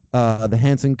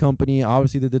Henson Company.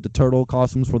 Obviously, they did the turtle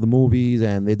costumes for the movies,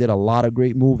 and they did a lot of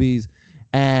great movies.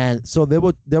 And so they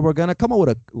were gonna come up with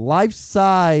a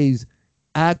life-size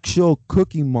actual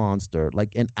Cookie Monster,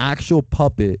 like an actual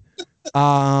puppet.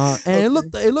 And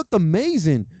it looked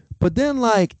amazing. But then,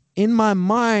 like, in my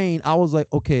mind, I was like,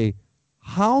 okay,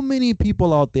 how many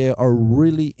people out there are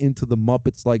really into the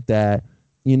Muppets like that,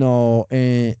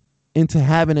 and into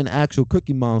having an actual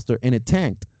Cookie Monster, and it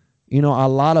tanked. A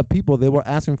lot of people, they were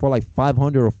asking for like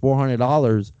 $500 or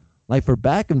 $400, like for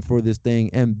backing for this thing,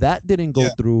 and that didn't go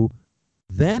through.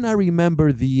 Then I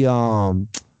remember the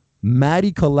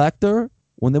Matty Collector,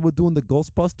 when they were doing the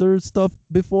Ghostbusters stuff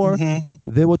before,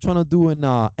 they were trying to do an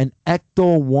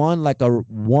Ecto 1, like a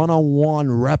one-on-one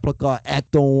replica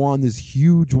Ecto 1, this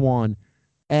huge one,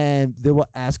 and they were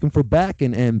asking for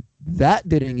backing, and that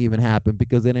didn't even happen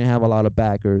because they didn't have a lot of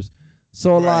backers.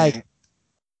 So like,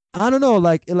 I don't know,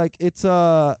 like it's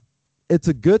a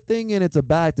good thing and it's a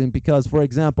bad thing, because, for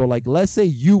example, like, let's say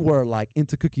you were like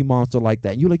into Cookie Monster like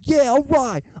that, and you're like, yeah, all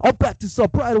right, I'll back this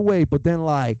up right away, but then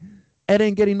like it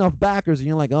didn't get enough backers, and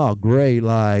you're like, oh great,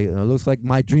 like it looks like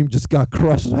my dream just got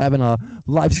crushed having a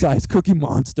life-size Cookie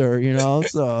Monster,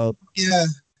 so yeah.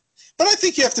 But I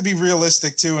think you have to be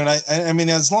realistic too, and I mean,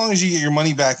 as long as you get your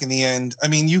money back in the end, I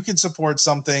mean, you could support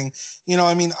something,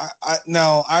 I mean,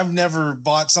 now I've never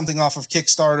bought something off of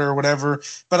Kickstarter or whatever,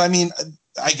 but I mean,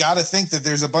 I got to think that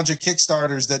there's a bunch of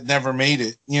Kickstarters that never made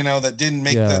it, that didn't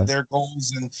make their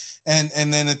goals, and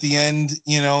then at the end,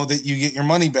 that you get your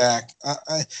money back.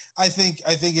 I think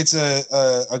it's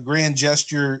a grand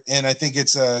gesture, and I think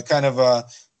it's a kind of a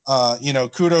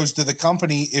kudos to the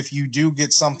company if you do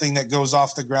get something that goes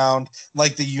off the ground,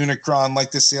 like the Unicron,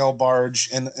 like the sail barge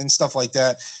and stuff like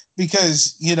that,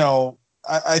 because,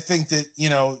 I think that,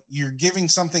 you're giving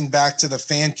something back to the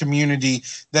fan community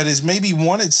that has maybe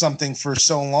wanted something for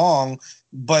so long,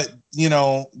 but,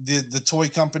 the toy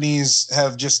companies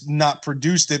have just not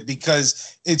produced it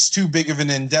because it's too big of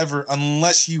an endeavor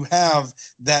unless you have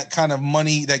that kind of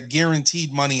money, that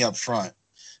guaranteed money up front,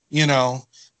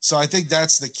 So I think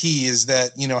that's the key, is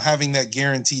that, having that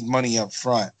guaranteed money up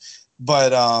front.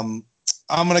 But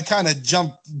I'm going to kind of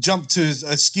jump to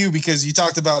askew because you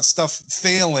talked about stuff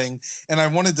failing, and I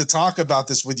wanted to talk about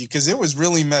this with you because it was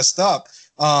really messed up.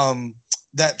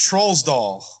 That Trolls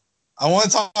doll. I want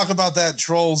to talk about that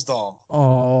Trolls doll.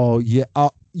 Oh, yeah.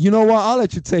 You know what? I'll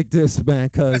let you take this, man,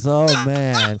 because, oh,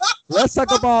 man. Let's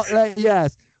talk about,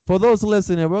 yes, for those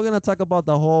listening, we're going to talk about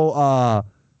the whole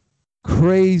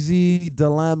crazy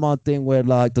dilemma thing with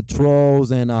like the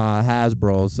trolls and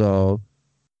Hasbro. So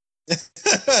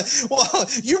Well,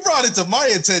 you brought it to my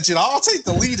attention. I'll take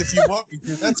the lead if you want me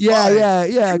to. That's yeah,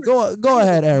 fine. yeah. Go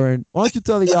ahead, Aaron. Why don't you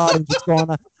tell the audience what's going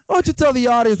on? Why don't you tell the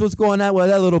audience what's going on with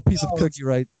that little piece of cookie,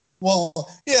 right? Well,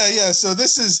 yeah.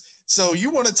 So you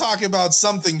want to talk about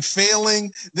something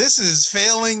failing? This is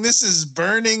failing. This is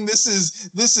burning. This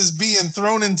is being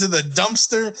thrown into the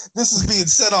dumpster. This is being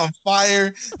set on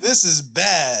fire. This is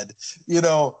bad.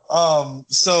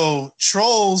 So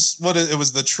Trolls. It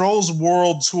was the Trolls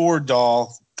World Tour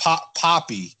doll,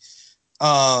 Poppy.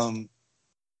 All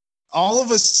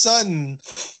of a sudden,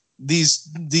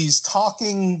 these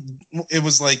talking, it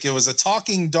was a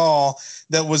talking doll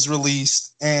that was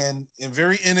released, and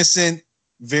very innocent,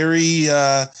 very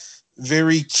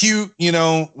very cute,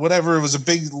 whatever. It was a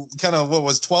big kind of,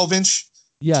 12-inch,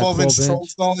 Yeah, 12-inch 12 troll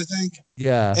inch. doll, I think.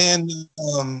 Yeah. And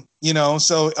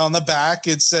so on the back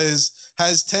it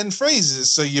has 10 phrases,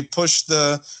 so you push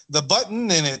the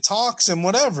button and it talks and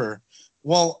whatever.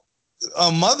 Well,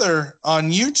 a mother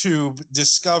on YouTube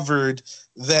discovered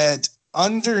that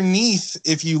underneath,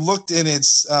 if you looked in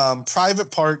its private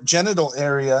part, genital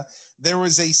area, there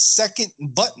was a second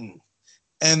button,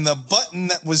 and the button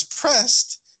that was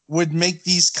pressed would make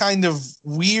these kind of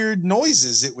weird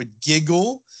noises. It would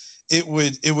giggle. It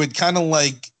would kind of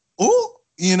like, oh,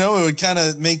 it would kind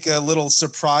of make a little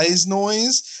surprise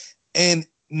noise. And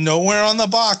nowhere on the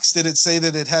box did it say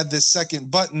that it had this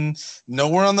second button.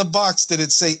 Nowhere on the box did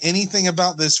it say anything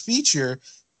about this feature.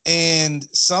 And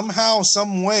somehow,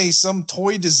 some way, some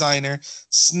toy designer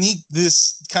sneaked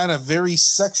this kind of very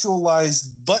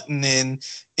sexualized button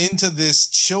into this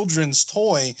children's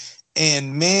toy.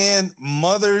 And man,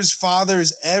 mothers,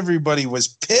 fathers, everybody was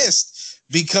pissed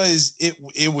because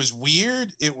it was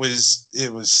weird. It was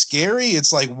scary.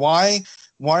 It's like, why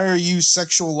are you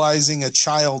sexualizing a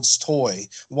child's toy?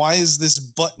 Why is this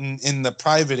button in the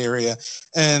private area?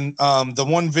 And the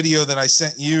one video that I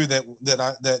sent you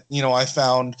that I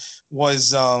found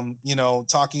was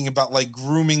talking about like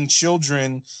grooming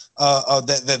children,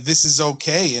 that this is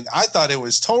okay. And I thought it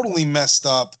was totally messed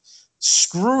up,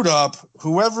 screwed up.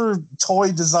 Whoever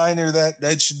toy designer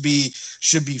that should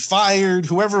be fired.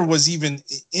 Whoever was even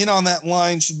in on that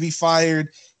line should be fired.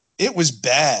 It was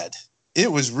bad.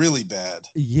 It was really bad.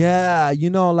 Yeah,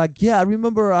 I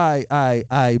remember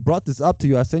I brought this up to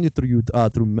you. I sent it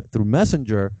through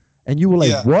Messenger, and you were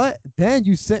like, Yeah. "What?" Then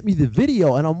you sent me the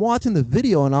video, and I'm watching the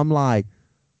video, and I'm like,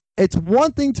 it's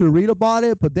one thing to read about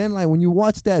it, but then like when you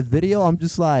watch that video, I'm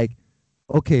just like,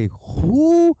 okay,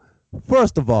 who?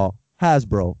 First of all,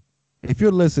 Hasbro, if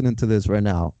you're listening to this right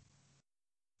now,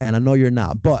 and I know you're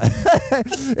not, but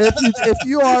if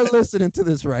you are listening to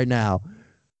this right now,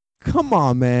 come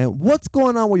on, man. What's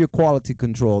going on with your quality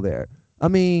control there? I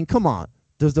mean, come on.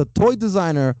 There's the toy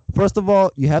designer. First of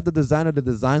all, you have the designer that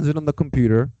designs it on the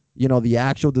computer, the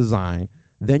actual design.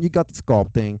 Then you got the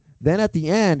sculpting. Then at the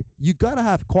end, you got to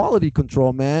have quality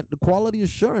control, man. The quality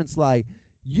assurance. Like,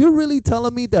 you're really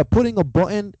telling me that putting a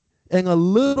button in a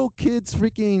little kid's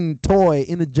freaking toy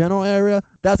in the general area,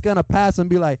 that's going to pass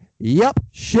and be like, yep,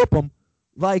 ship them.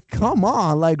 Like, come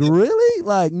on. Like, really?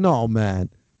 Like, no, man.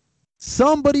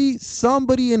 Somebody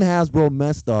in Hasbro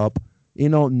messed up.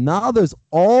 Now there's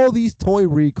all these toy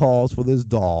recalls for this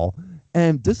doll.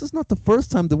 And this is not the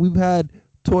first time that we've had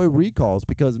toy recalls,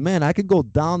 because, man, I could go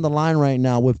down the line right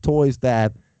now with toys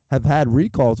that have had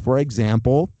recalls. For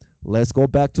example, let's go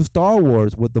back to Star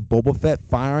Wars with the Boba Fett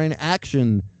firing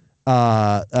action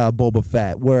Boba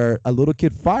Fett, where a little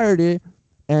kid fired it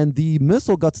and the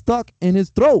missile got stuck in his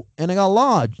throat and it got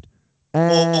lodged.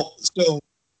 And So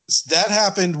that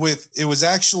happened it was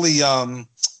actually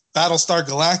Battlestar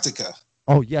Galactica.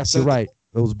 oh yes, So you're right.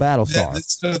 It was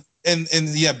Battlestar. And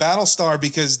Battlestar,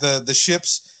 because the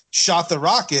ships shot the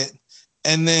rocket,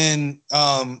 and then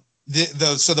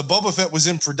the Boba Fett was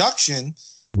in production,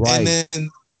 Right. and then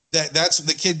that's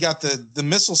the kid got the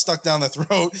missile stuck down the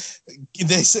throat.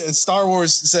 They said, Star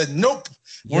Wars said, nope,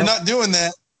 we're Yep. not doing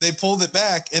that. They pulled it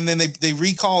back, and then they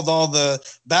recalled all the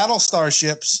Battlestar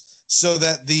ships so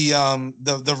that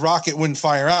the rocket wouldn't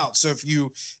fire out. So if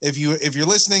you're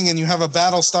listening and you have a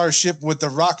Battlestar ship with the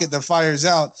rocket that fires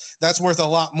out, that's worth a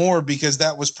lot more, because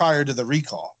that was prior to the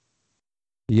recall.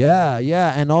 Yeah,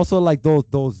 and also like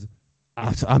those.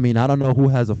 I mean, I don't know who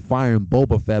has a firing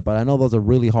Boba Fett, but I know those are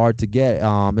really hard to get.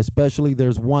 Especially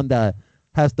there's one that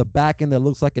has the back end that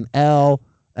looks like an L,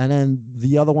 and then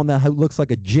the other one that looks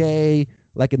like a J,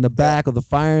 like in the back of the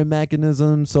firing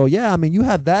mechanism. So yeah, I mean, you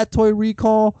have that toy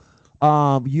recall.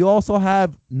 You also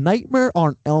have Nightmare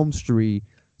on Elm Street.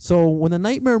 So when the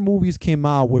Nightmare movies came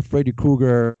out with Freddy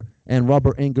Krueger and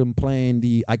Robert Englund playing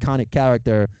the iconic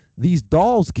character, these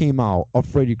dolls came out of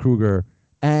Freddy Krueger.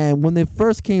 And when they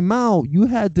first came out, you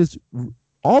had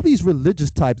all these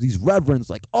religious types, these reverends,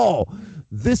 like, oh,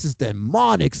 this is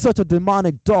demonic, such a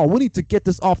demonic doll. We need to get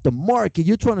this off the market.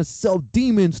 You're trying to sell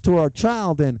demons to our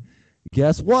child. And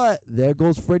guess what? There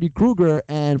goes Freddy Krueger.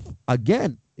 And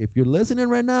again, if you're listening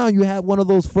right now, you have one of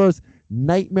those first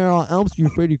Nightmare on Elm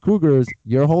Street Freddy Kruegers,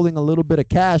 you're holding a little bit of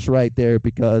cash right there,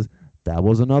 because that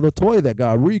was another toy that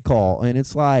got recalled. And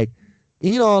it's like,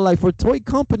 like for toy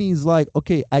companies, like,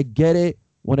 okay, I get it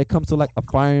when it comes to like a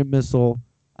firing missile.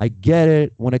 I get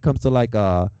it when it comes to like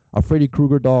a Freddy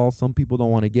Krueger doll. Some people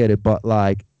don't want to get it, but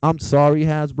like, I'm sorry,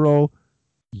 Hasbro,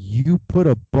 you put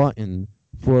a button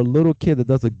for a little kid that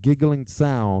does a giggling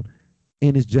sound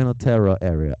in his genitalia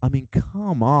area. I mean,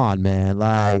 come on, man.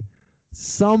 Like,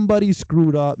 somebody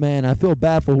screwed up, man. I feel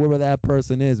bad for whoever that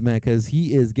person is, man, because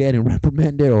he is getting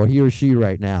reprimanded, or he or she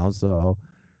right now. So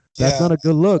that's not a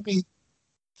good look. I mean,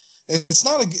 it's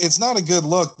not a good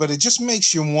look, but it just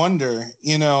makes you wonder,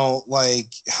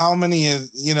 like how many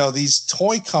of, these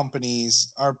toy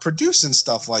companies are producing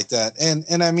stuff like that.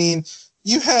 And I mean,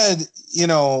 you had,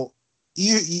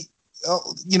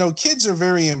 kids are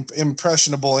very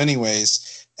impressionable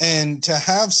anyways. And to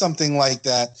have something like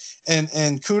that,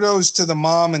 and kudos to the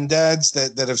mom and dads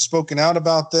that have spoken out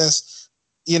about this,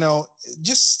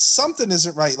 just something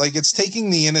isn't right. Like, it's taking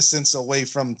the innocence away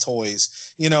from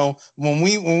toys. When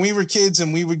we were kids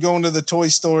and we would go into the toy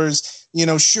stores,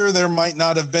 sure, there might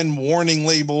not have been warning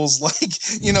labels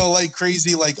like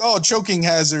crazy, like, oh, choking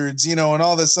hazards, and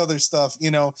all this other stuff,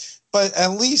 but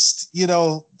at least,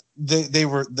 they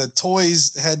were, the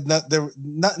toys had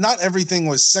not everything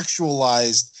was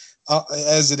sexualized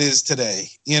as it is today,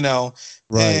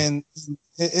 Right. And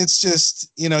it's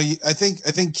just, I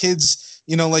think kids,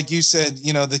 like you said,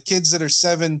 the kids that are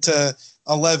 7 to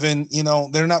 11,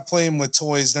 they're not playing with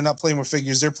toys, they're not playing with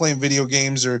figures, they're playing video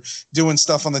games or doing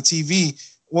stuff on the TV.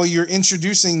 Well, you're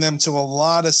introducing them to a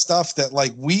lot of stuff that,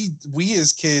 like, we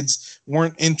as kids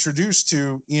weren't introduced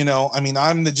to. I mean,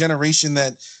 I'm the generation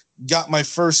that got my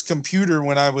first computer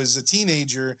when I was a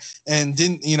teenager and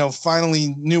didn't,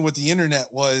 finally knew what the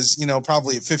internet was,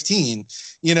 probably at 15,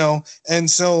 and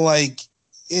so like,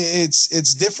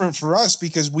 it's different for us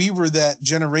because we were that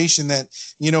generation that,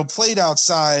 played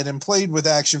outside and played with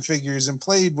action figures and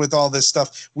played with all this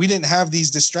stuff. We didn't have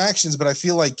these distractions, but I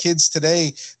feel like kids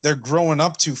today, they're growing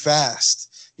up too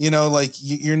fast. Like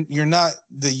you're not,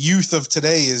 the youth of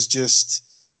today is just,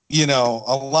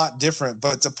 a lot different.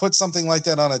 But to put something like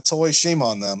that on a toy, shame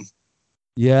on them.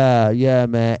 Yeah,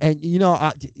 man. And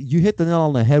you hit the nail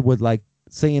on the head with like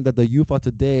saying that the youth of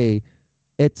today,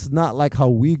 it's not like how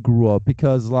we grew up,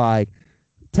 because like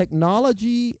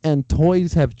technology and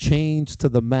toys have changed to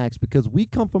the max, because we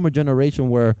come from a generation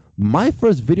where my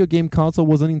first video game console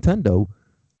was a Nintendo,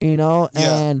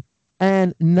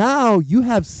 and now you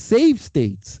have save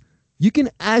states. You can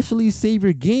actually save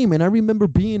your game. And I remember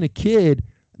being a kid,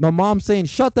 my mom saying,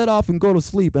 shut that off and go to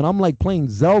sleep. And I'm like playing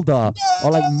Zelda or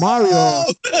like Mario.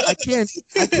 I can't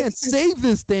save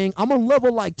this thing. I'm on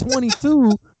level like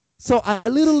 22. So I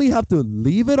literally have to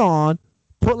leave it on,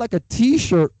 put like a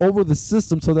t-shirt over the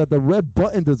system so that the red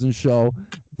button doesn't show,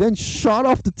 then shut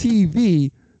off the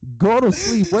TV, go to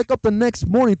sleep, wake up the next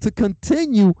morning to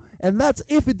continue. And that's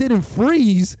if it didn't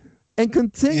freeze, and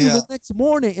continue the next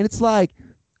morning. And it's like,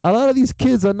 a lot of these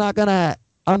kids are not going to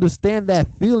understand that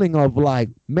feeling of like,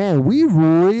 man, we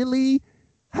really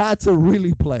had to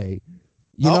really play,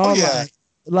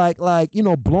 like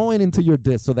blowing into your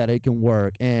disc so that it can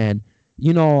work. And,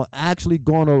 actually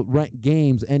going to rent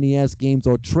games, NES games,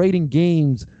 or trading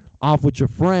games off with your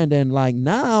friend. And like,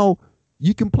 now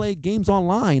you can play games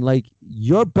online. Like,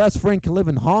 your best friend can live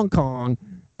in Hong Kong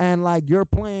and like you're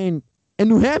playing in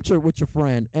New Hampshire with your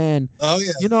friend. And,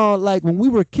 like when we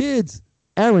were kids,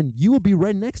 Aaron, you would be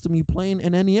right next to me playing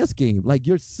an NES game. Like,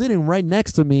 you're sitting right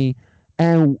next to me,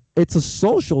 and it's a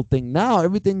social thing. Now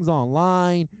everything's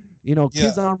online.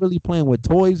 Kids aren't really playing with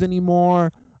toys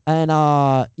anymore. And,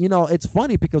 it's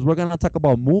funny because we're going to talk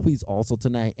about movies also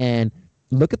tonight, and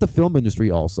look at the film industry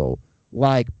also.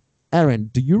 Like, Aaron,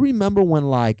 do you remember when,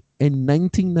 like, in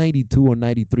 1992 or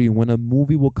 93, when a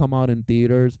movie will come out in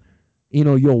theaters,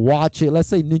 you'll watch it. Let's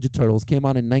say Ninja Turtles came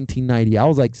out in 1990. I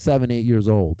was like 7, 8 years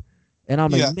old. And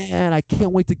I'm like, man, I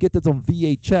can't wait to get this on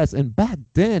VHS. And back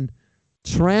then,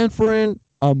 transferring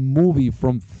a movie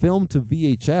from film to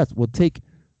VHS would take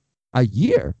a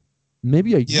year,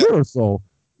 maybe a year or so.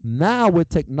 Now with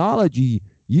technology,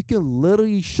 you can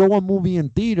literally show a movie in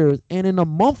theaters, and in a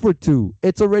month or two,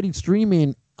 it's already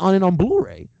streaming on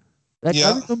Blu-ray. Like,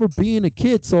 I remember being a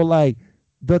kid, so like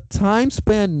the time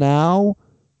span now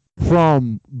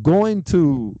from going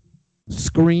to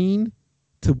screen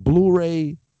to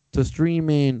Blu-ray to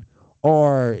streaming,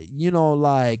 or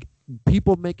like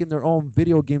people making their own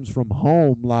video games from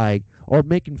home, like, or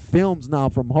making films now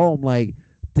from home, like,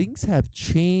 things have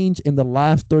changed in the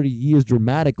last 30 years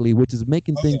dramatically, which is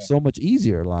making Oh things yeah, so much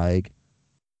easier, like.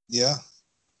 yeah,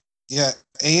 yeah.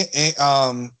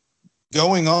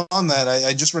 Going on that,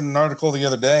 I just read an article the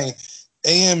other day.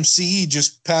 AMC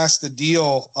just passed a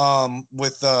deal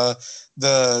with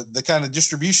the kind of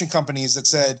distribution companies that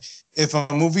said if a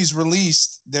movie's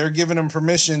released, they're giving them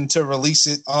permission to release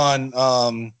it on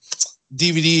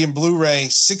DVD and Blu-ray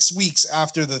 6 weeks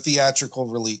after the theatrical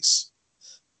release.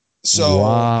 So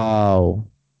Wow,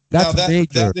 now that's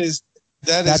major. that is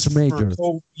That's for major.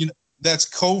 that's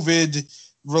COVID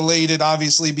related,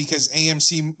 obviously, because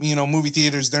AMC, movie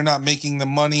theaters, they're not making the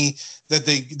money that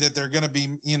they're going to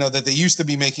be, that they used to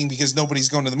be making, because nobody's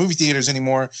going to the movie theaters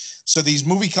anymore. So these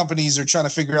movie companies are trying to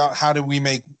figure out, how do we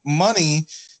make money?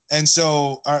 And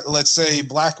so let's say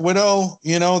Black Widow,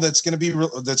 that's going to be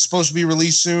that's supposed to be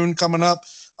released soon, coming up.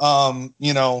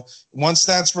 Once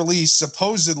that's released,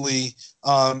 supposedly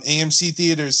AMC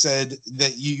theaters said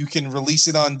that you can release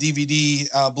it on DVD,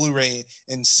 Blu-ray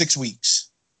in 6 weeks.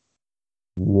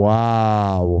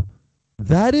 Wow,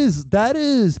 that is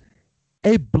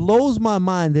it blows my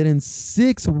mind that in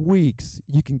 6 weeks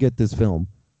you can get this film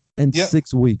in Yep.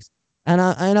 6 weeks. And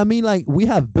I mean, like, we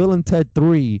have Bill and Ted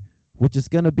 3, which is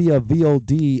gonna be a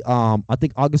VOD. I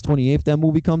think August 28th that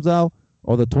movie comes out,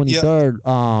 or the Yep.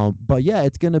 23rd. But yeah,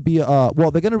 it's gonna be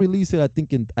well, they're gonna release it, I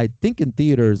think in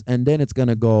theaters, and then it's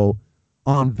gonna go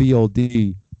on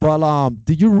VOD. But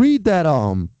did you read that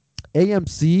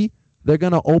AMC, they're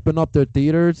gonna open up their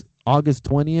theaters August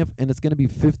 20th, and it's gonna be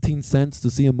 15 cents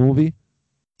to see a movie?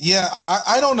 Yeah,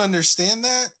 I don't understand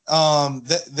that.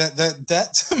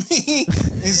 That to me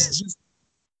is just.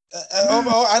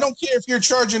 I don't care if you're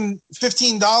charging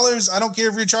 $15. I don't care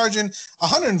if you're charging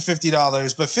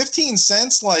 $150, but 15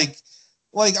 cents, like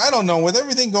I don't know. With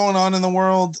everything going on in the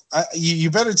world,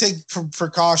 you better take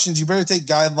precautions. You better take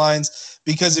guidelines,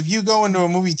 because if you go into a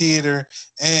movie theater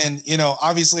and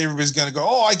obviously everybody's going to go,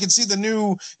 oh, I can see the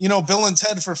new Bill and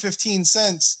Ted for 15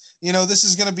 cents. This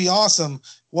is going to be awesome.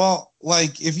 Well,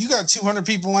 like, if you got 200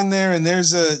 people in there and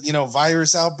there's a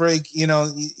virus outbreak,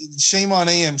 shame on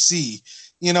AMC.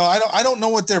 I don't know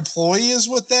what their ploy is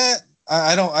with that.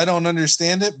 I don't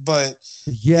understand it, but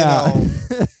Yeah.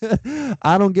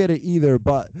 I don't get it either,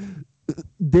 but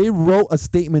they wrote a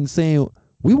statement saying,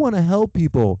 we want to help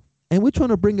people, and we're trying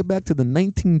to bring it back to the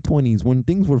 1920s when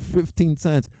things were 15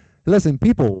 cents. Listen,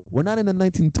 people, we're not in the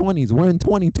 1920s, we're in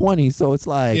 2020. So it's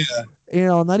like,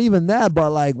 not even that,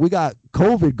 but like, we got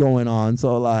COVID going on.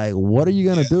 So like, what are you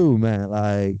gonna do, man?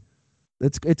 Like,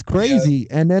 it's crazy.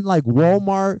 And then, like,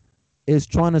 Walmart is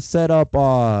trying to set up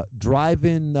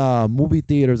drive-in movie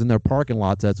theaters in their parking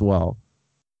lots as well.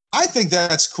 I think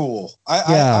that's cool.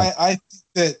 Yeah. I think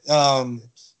that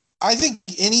I think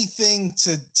anything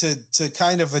to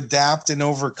kind of adapt and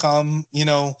overcome,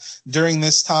 during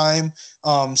this time,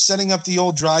 setting up the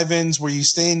old drive-ins where you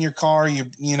stay in your car,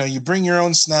 you bring your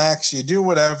own snacks, you do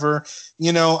whatever.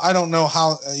 I don't know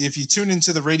how, if you tune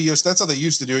into the radio, that's how they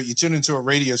used to do it. You tune into a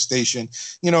radio station.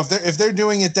 If they're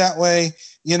doing it that way,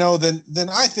 then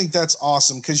I think that's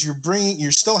awesome, because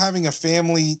you're still having a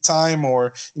family time,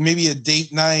 or maybe a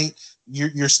date night.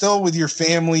 You're still with your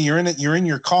family. You're in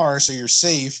your car, so you're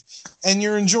safe, and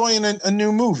you're enjoying a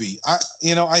new movie.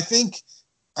 I think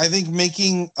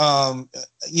making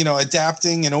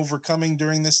adapting and overcoming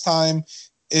during this time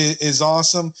is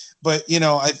awesome. But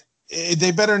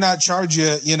they better not charge you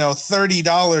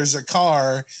 $30 a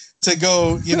car to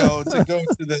go to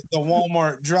the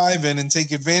Walmart drive-in and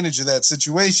take advantage of that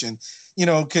situation.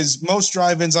 Because most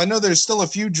drive-ins, I know there's still a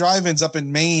few drive-ins up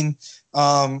in Maine.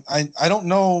 I don't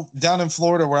know down in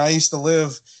Florida where I used to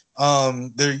live.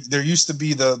 There used to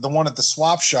be the one at the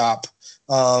swap shop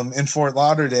in Fort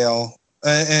Lauderdale,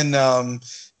 and I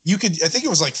think it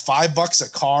was like $5 a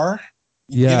car.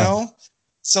 Yeah.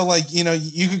 So like,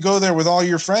 you could go there with all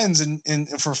your friends and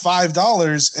for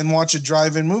 $5 and watch a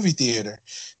drive-in movie theater.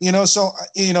 So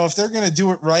if they're going to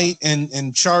do it right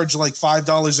and charge like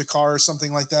 $5 a car or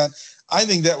something like that, I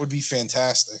think that would be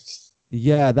fantastic.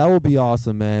 Yeah, that would be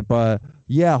awesome, man. But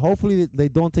yeah, hopefully they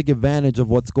don't take advantage of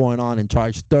what's going on and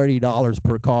charge $30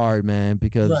 per card, man,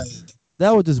 because Right.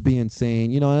 that would just be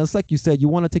insane. And it's like you said, you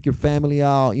want to take your family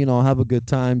out, have a good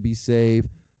time, be safe,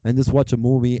 and just watch a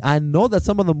movie. I know that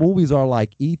some of the movies are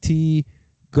like E.T.,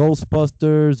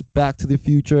 Ghostbusters, Back to the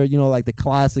Future, like the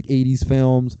classic 80s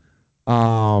films.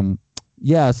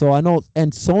 Yeah, so I know,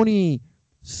 and Sony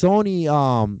Sony,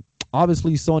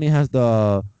 obviously Sony has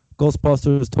the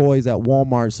Ghostbusters toys at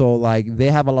Walmart, so like they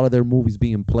have a lot of their movies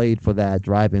being played for that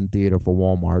drive-in theater for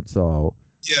Walmart. So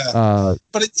Yeah. uh,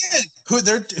 But again,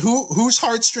 whose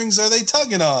heartstrings are they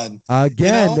tugging on?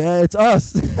 again, You know? it's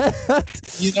us.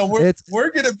 We're It's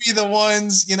we're gonna be the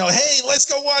ones, hey, let's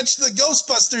go watch the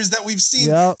Ghostbusters that we've seen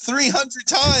Yep. 300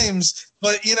 times,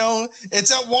 but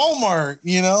it's at Walmart.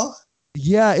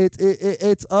 Yeah,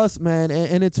 it's us, man,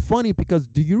 and it's funny because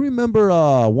do you remember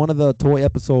one of the toy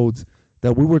episodes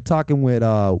that we were talking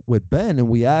with Ben, and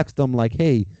we asked him like,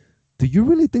 hey, do you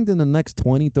really think that in the next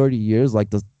 20, 30 years, like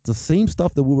the same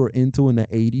stuff that we were into in the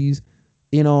 80s,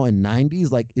 and 90s,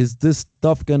 like is this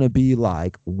stuff gonna be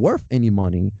like worth any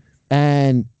money?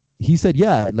 And he said,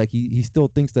 yeah, like he still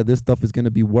thinks that this stuff is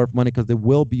gonna be worth money because there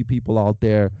will be people out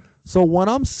there. So what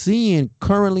I'm seeing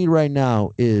currently right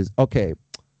now is okay.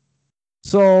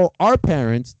 So our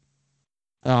parents,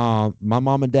 my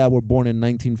mom and dad were born in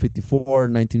 1954,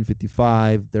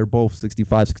 1955. They're both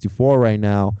 65, 64 right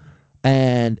now.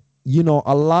 And,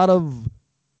 a lot of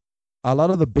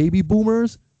the baby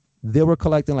boomers, they were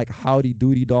collecting like Howdy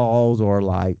Doody dolls or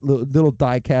like little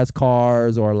die-cast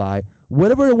cars or like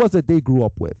whatever it was that they grew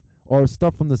up with or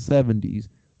stuff from the 70s.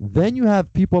 Then you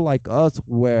have people like us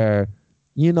where,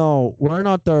 we're in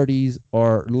our 30s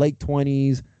or late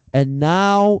 20s, and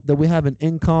now that we have an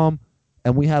income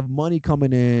and we have money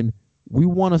coming in, we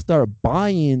want to start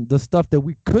buying the stuff that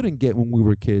we couldn't get when we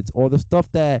were kids or the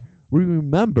stuff that we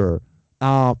remember.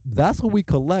 That's what we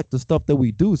collect, the stuff that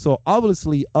we do. So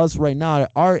obviously us right now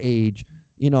at our age,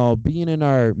 being in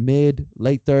our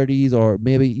late 30s or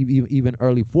maybe even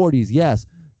early 40s, yes,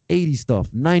 80s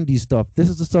stuff, 90s stuff. This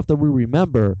is the stuff that we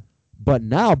remember. But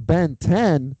now Ben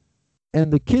 10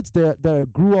 and the kids that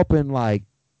grew up in like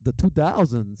the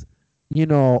 2000s,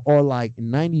 or like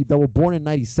 90, that were born in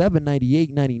 97,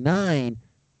 98, 99,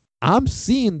 I'm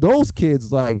seeing those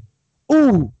kids like,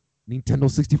 ooh, Nintendo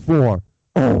 64.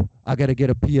 Oh, I got to get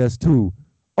a PS2.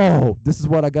 Oh, this is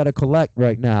what I got to collect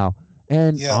right now.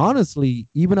 And Yeah. honestly,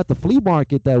 even at the flea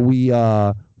market that we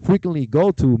frequently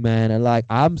go to, man, and like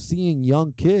I'm seeing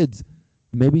young kids,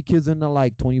 maybe kids in the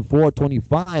like 24,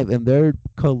 25, and they're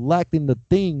collecting the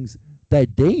things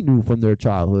that they knew from their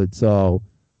childhood. So,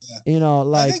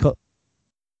 like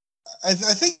I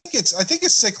think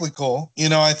it's cyclical.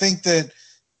 I think that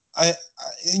I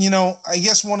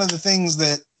guess one of the things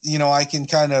that I can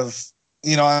kind of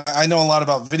I know a lot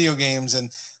about video games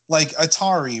and like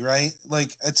Atari, right?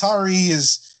 Like Atari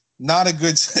is not a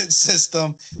good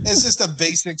system. It's just a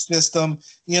basic system,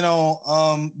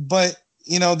 but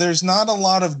there's not a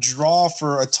lot of draw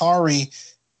for Atari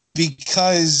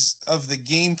because of the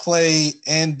gameplay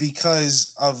and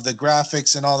because of the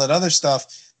graphics and all that other stuff.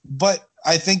 But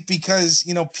I think because,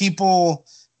 people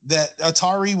that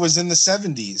Atari was in the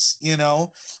 70s,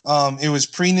 it was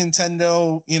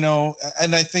pre-Nintendo,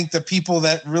 and I think the people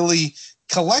that really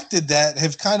collected that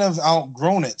have kind of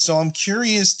outgrown it. So I'm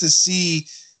curious to see,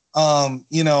 and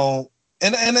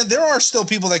there are still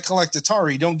people that collect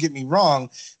Atari, don't get me wrong,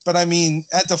 but I mean,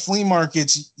 at the flea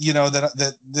markets,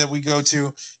 that we go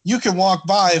to, you can walk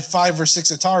by 5 or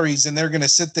 6 Ataris and they're going to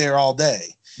sit there all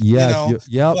day. Yes,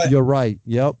 you're right.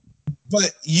 Yep.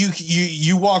 But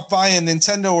you walk by a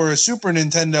Nintendo or a Super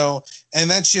Nintendo and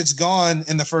that shit's gone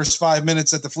in the first 5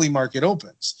 minutes that the flea market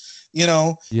opens,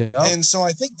 Yeah. And so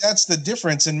I think that's the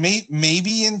difference. And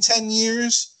maybe in 10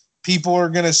 years, people are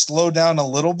going to slow down a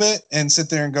little bit and sit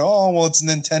there and go, oh, well, it's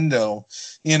Nintendo,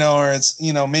 or it's,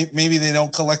 maybe they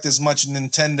don't collect as much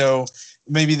Nintendo.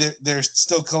 Maybe they're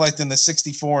still collecting the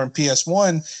 64 and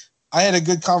PS1. I had a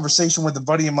good conversation with a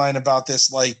buddy of mine about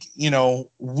this, like,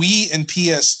 Wii and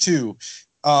PS2,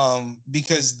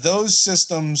 because those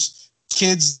systems,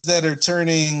 kids that are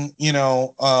turning,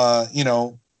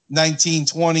 19,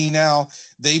 20 now,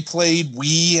 they played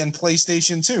Wii and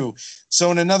PlayStation 2.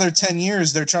 So in another 10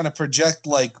 years, they're trying to project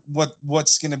like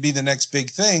what's going to be the next big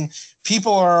thing.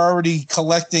 People are already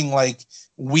collecting like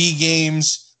Wii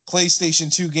games,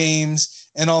 PlayStation 2 games,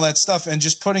 and all that stuff, and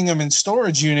just putting them in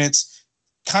storage units,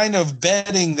 kind of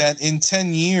betting that in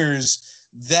 10 years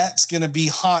that's going to be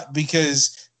hot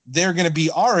because they're going to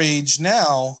be our age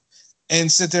now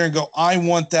and sit there and go, I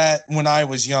want that when I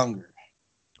was younger.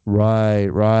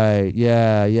 Right.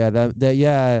 Yeah.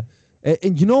 Yeah.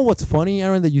 And you know what's funny,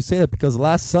 Aaron, that you say that, because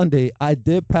last Sunday I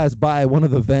did pass by one of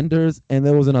the vendors and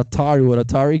there was an Atari with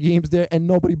Atari games there and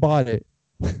nobody bought it.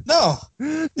 No,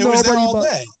 it was there all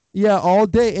day. Yeah, all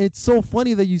day. And it's so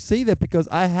funny that you say that because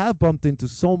I have bumped into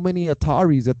so many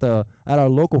Ataris at our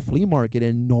local flea market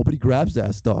and nobody grabs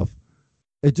that stuff.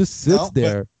 It just sits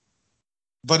there.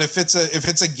 But if it's a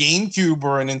GameCube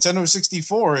or a Nintendo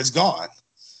 64, it's gone.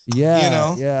 You Yeah,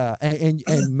 know? yeah, and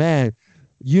man,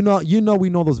 we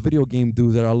know those video game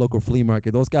dudes at our local flea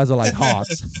market. Those guys are like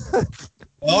hawks.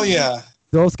 Oh yeah.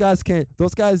 Those guys can't.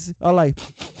 Those guys are like,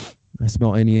 I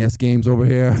smell NES games over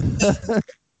here.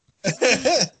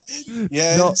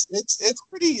 Yeah, No,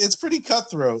 it's pretty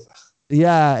cutthroat.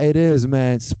 yeah, it is,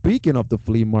 man. Speaking of the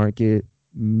flea market,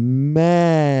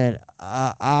 man,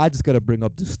 I just gotta bring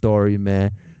up the story,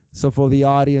 man. So for the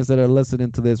audience that are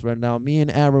listening to this right now, me and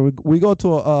Aaron, we go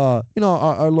to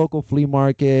our local flea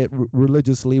market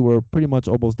religiously. We're pretty much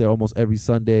almost there almost every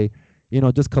Sunday,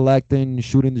 just collecting,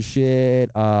 shooting the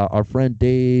shit. Our friend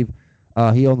Dave,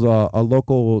 he owns a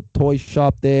local toy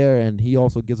shop there, and he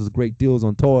also gives us great deals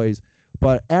on toys.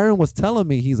 But Aaron was telling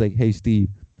me, he's like, "Hey Steve,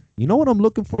 you know what I'm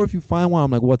looking for if you find one?" I'm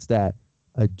like, "What's that?"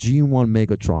 A G1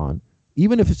 Megatron,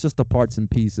 even if it's just the parts and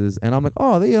pieces. And I'm like,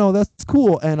 "Oh, that's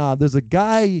cool." And there's a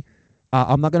guy,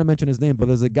 I'm not gonna mention his name, but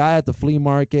there's a guy at the flea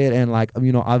market, and like,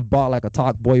 I've bought like a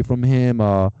Talk Boy from him,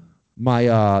 my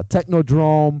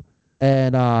Technodrome.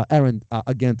 And Aaron,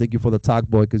 again, thank you for the Talk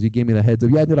Boy because you gave me the heads up.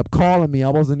 You ended up calling me. I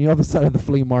was on the other side of the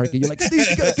flea market. You're like, "Steve,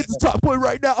 you gotta get this Talk Boy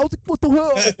right now." I was like, "What the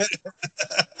hell?"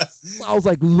 I was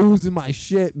like losing my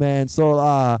shit, man. So,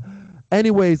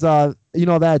 anyways,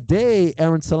 that day,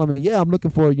 Aaron's telling me, "Yeah, I'm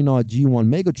looking for a G1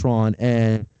 Megatron,"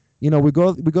 and we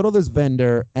go to this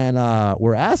vendor, and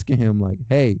we're asking him like,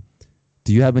 "Hey,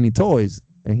 do you have any toys?"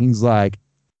 And he's like,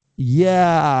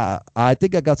 "Yeah, I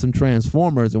think I got some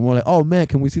Transformers." And we're like, "Oh man,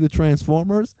 can we see the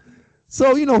Transformers?"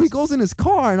 So, he goes in his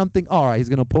car, and I'm thinking, all right, he's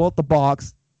gonna pull out the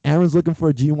box. Aaron's looking for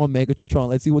a G1 Megatron.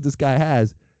 Let's see what this guy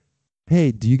has.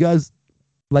 "Hey, do you guys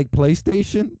like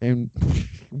PlayStation?" And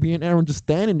me and Aaron just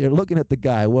standing there looking at the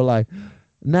guy. We're like,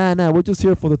 nah, we're just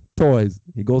here for the toys.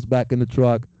 He goes back in the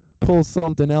truck, pulls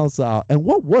something else out. And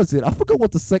what was it? I forgot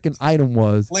what the second item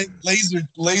was.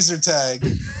 Laser tag.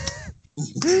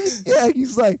 Yeah,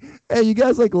 he's like, "Hey, you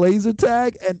guys like laser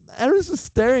tag?" And Aaron's just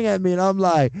staring at me, and I'm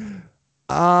like,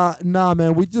 nah,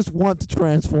 man, we just want the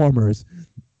Transformers."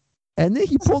 And then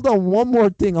he pulled out one more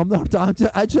thing.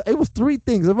 It was three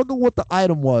things. I forgot what the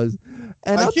item was.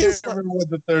 And I I'm can't just remember what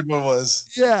the third one was.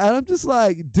 yeah, and I'm just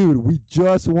like, dude, we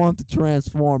just want the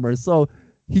Transformers. So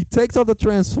he takes out the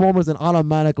Transformers, and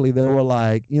automatically they were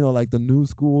like, like the new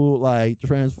school like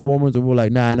Transformers, and we're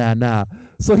like, nah.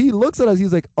 So he looks at us,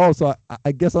 he's like, "Oh, so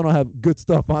I guess I don't have good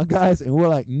stuff, huh, guys?" And we're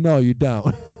like, "No, you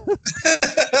don't."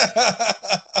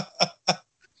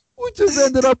 We just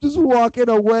ended up just walking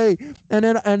away, and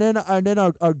then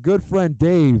our good friend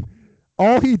Dave,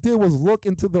 all he did was look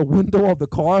into the window of the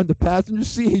car in the passenger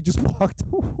seat. He just walked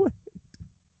away.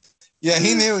 Yeah,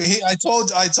 he knew. I told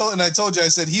you. I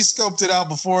said he scoped it out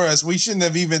before us. We shouldn't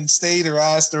have even stayed or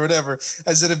asked or whatever.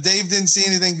 I said if Dave didn't see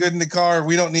anything good in the car,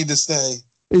 we don't need to stay.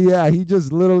 Yeah, he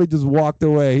just literally just walked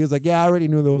away. He was like, "Yeah, I already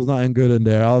knew there was nothing good in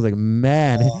there." I was like,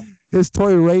 "Man, his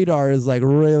toy radar is like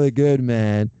really good,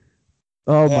 man."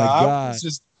 Oh Yeah, my god.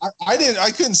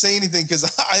 I couldn't say anything because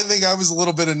I think I was a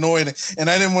little bit annoyed, and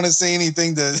I didn't want to say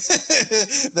anything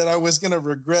that I was gonna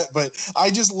regret. But I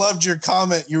just loved your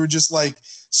comment. You were just like,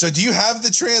 "So do you have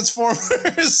the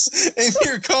Transformers in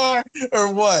your car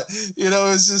or what?"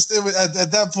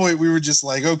 At that point we were just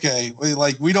like, okay,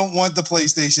 we don't want the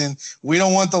PlayStation, we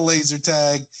don't want the laser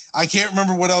tag. I can't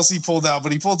remember what else he pulled out,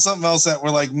 but he pulled something else out. We're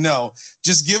like, no,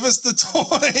 just give us the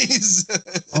toys.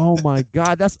 Oh my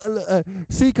god. That's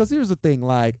see, because here's the thing,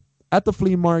 like at the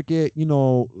flea market,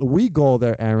 we go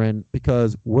there, Aaron,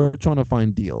 because we're trying to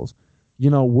find deals.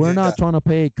 We're not trying to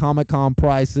pay Comic-Con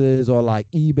prices or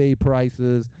like eBay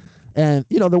prices. And,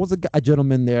 there was a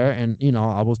gentleman there, and,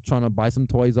 I was trying to buy some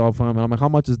toys off him. And I'm like, "How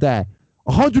much is that?"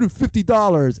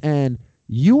 $150. And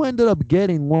you ended up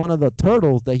getting one of the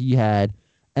turtles that he had.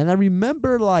 And I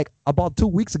remember like about 2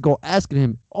 weeks ago asking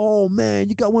him, "Oh man,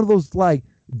 you got one of those like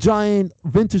giant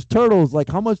vintage turtles. Like,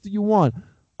 how much do you want?"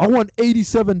 "I want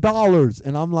 $87.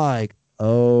 And I'm like,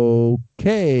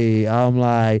 okay. I'm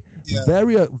like, Yeah.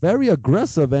 very, very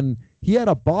aggressive. And he had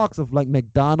a box of like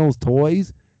McDonald's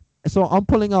toys. So I'm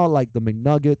pulling out like the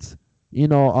McNuggets,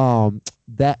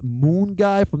 that moon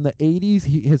guy from the 80s.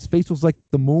 His face was like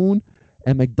the moon,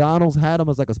 and McDonald's had him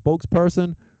as like a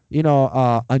spokesperson,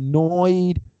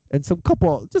 annoyed, and some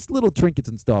couple just little trinkets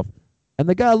and stuff. And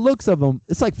the guy looks at him,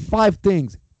 it's like five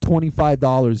things,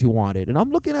 $25 he wanted. And I'm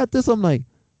looking at this, I'm like,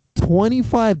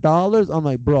 $25? I'm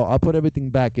like, bro, I'll put everything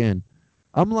back in.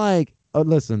 I'm like,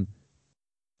 listen,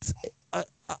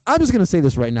 I'm just going to say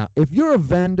this right now. If you're a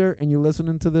vendor and you're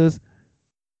listening to this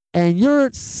and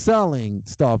you're selling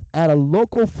stuff at a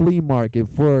local flea market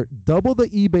for double the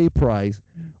eBay price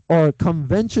or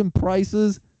convention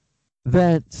prices,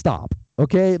 then stop.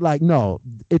 Okay? Like, no,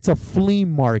 it's a flea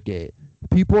market.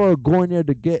 people are going there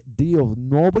to get deals.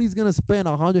 Nobody's gonna spend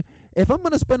 $100. If I'm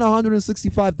gonna spend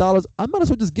 $165, I might as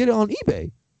well just get it on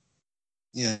eBay.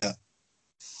 Yeah.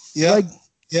 Yeah. Like,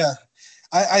 yeah.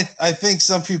 I think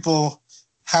some people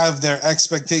have their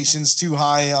expectations too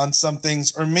high on some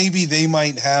things, or maybe they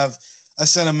might have a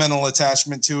sentimental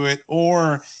attachment to it,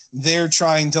 or they're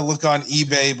trying to look on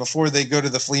eBay before they go to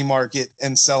the flea market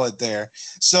and sell it there.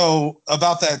 So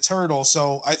about that turtle.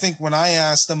 So I think when I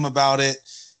asked them about it,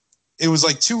 it was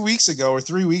like 2 weeks ago or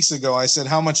 3 weeks ago. I said,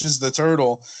 how much is the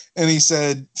turtle? And he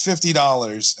said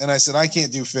 $50. And I said, I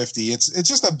can't do 50. It's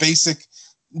just a basic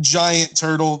giant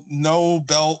turtle, no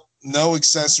belt, no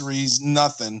accessories,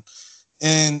 nothing.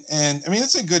 And I mean,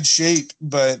 it's in good shape,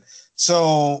 but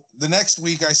so the next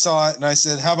week I saw it and I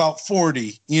said, how about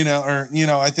 40,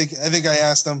 I think I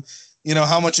asked him,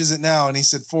 how much is it now? And he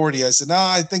said 40. I said, no,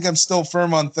 I think I'm still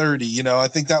firm on 30. I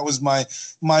think that was my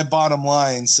bottom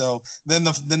line. So then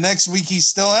the next week he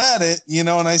still had it, and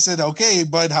I said, okay,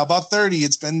 but how about 30?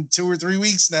 It's been 2 or 3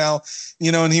 weeks now,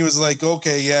 and he was like,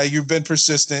 okay, yeah, you've been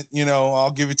persistent,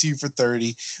 I'll give it to you for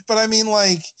 30. But I mean,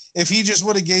 like, if he just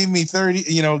would have gave me 30,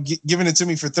 given it to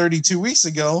me for 32 weeks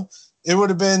ago, it would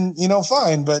have been,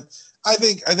 fine. But I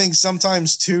think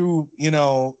sometimes too,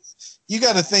 you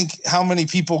got to think how many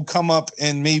people come up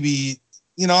and maybe,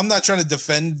 I'm not trying to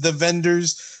defend the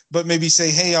vendors, but maybe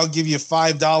say, hey, I'll give you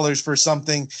 $5 for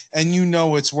something, and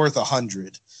it's worth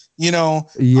 100. Yeah,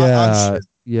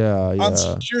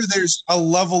 I'm sure there's a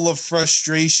level of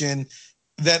frustration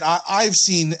that I've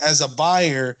seen as a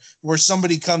buyer where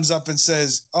somebody comes up and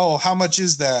says, oh, how much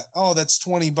is that? Oh, that's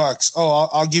 $20. Oh,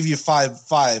 I'll give you five.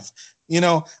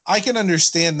 I can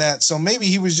understand that. So maybe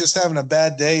he was just having a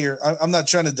bad day, or I'm not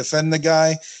trying to defend the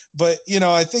guy, but,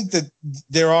 I think that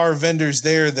there are vendors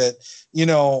there that,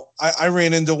 I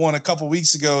ran into one a couple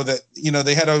weeks ago that,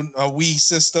 they had a Wii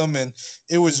system, and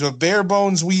it was a bare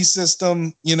bones Wii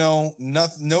system,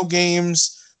 no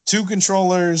games, 2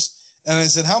 controllers. And I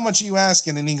said, how much are you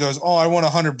asking? And he goes, oh, I want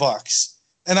 $100.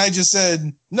 And I just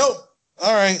said, nope.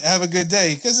 All right, have a good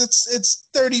day. Cause it's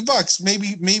 $30,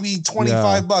 maybe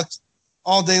 $25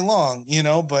 all day long,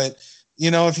 but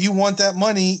if you want that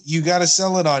money, you got to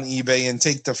sell it on eBay and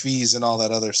take the fees and all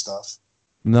that other stuff.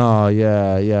 No,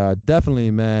 yeah, definitely,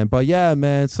 man. But yeah,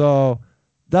 man, so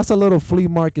that's a little flea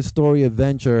market story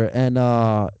adventure. And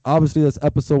obviously this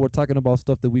episode, we're talking about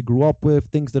stuff that we grew up with,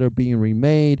 things that are being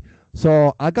remade.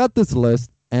 So I got this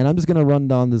list, and I'm just going to run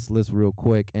down this list real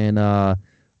quick. And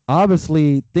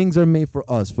obviously things are made for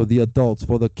us, for the adults,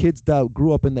 for the kids that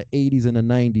grew up in the 80s and the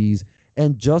 90s.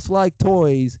 And just like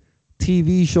toys,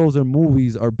 TV shows or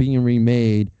movies are being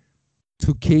remade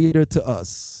to cater to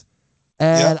us.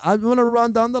 And I'm going to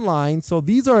run down the line. So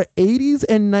these are 80s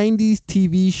and 90s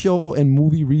TV show and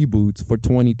movie reboots for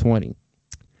 2020.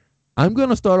 I'm going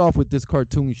to start off with this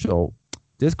cartoon show.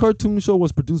 This cartoon show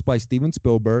was produced by Steven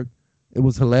Spielberg. It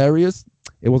was hilarious.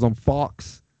 It was on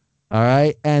Fox. All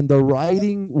right. And the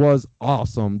writing was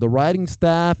awesome. The writing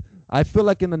staff, I feel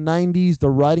like in the 90s, the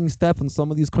writing staff in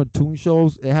some of these cartoon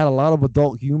shows, it had a lot of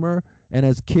adult humor. And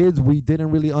as kids, we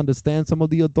didn't really understand some of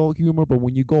the adult humor. But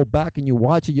when you go back and you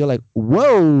watch it, you're like,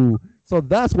 whoa. So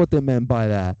that's what they meant by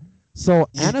that. So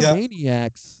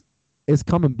Animaniacs is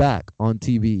coming back on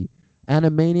TV.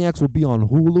 Animaniacs will be on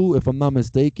Hulu, if I'm not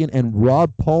mistaken. And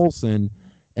Rob Paulsen,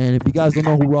 and if you guys don't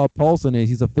know who Rob Paulsen is,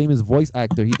 he's a famous voice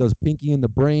actor. He does Pinky and the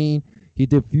Brain. He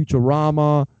did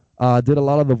Futurama. Did a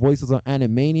lot of the voices on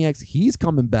Animaniacs. He's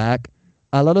coming back.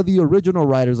 A lot of the original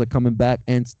writers are coming back,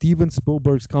 and Steven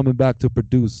Spielberg's coming back to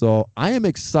produce. So I am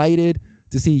excited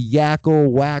to see Yakko,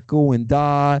 Wacko, and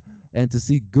Dot, and to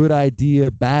see Good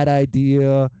Idea, Bad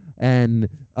Idea, and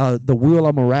the Wheel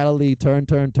of Morality, turn,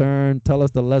 tell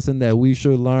us the lesson that we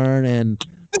should learn. And,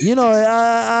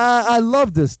 I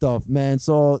love this stuff, man.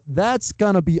 So that's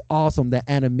going to be awesome that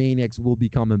Animaniacs will be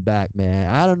coming back, man.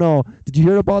 I don't know. Did you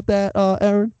hear about that,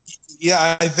 Aaron?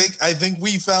 Yeah, I think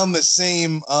we found the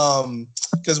same,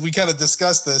 because we kind of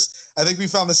discussed this. I think we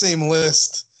found the same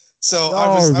list. So I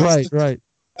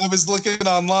was looking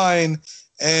online,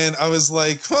 and I was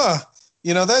like,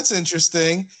 that's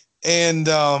interesting. And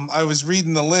I was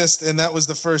reading the list, and that was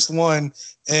the first one.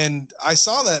 And I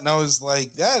saw that, and I was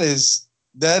like, that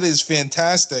is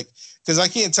fantastic. Because I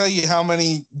can't tell you how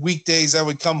many weekdays I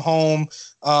would come home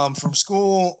from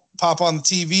school, pop on the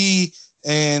TV,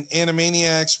 and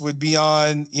Animaniacs would be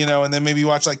on, and then maybe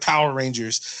watch like Power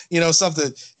Rangers,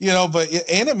 something, but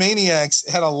Animaniacs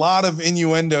had a lot of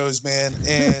innuendos, man.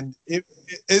 And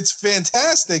it's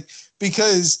fantastic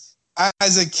because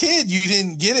as a kid, you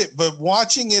didn't get it, but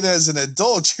watching it as an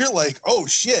adult, you're like, oh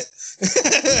shit.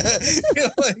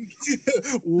 You're like,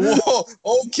 whoa,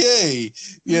 okay.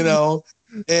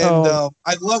 And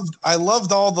I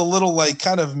loved all the little like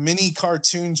kind of mini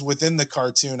cartoons within the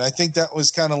cartoon. I think that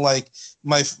was kind of like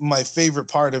my favorite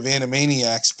part of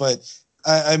Animaniacs. But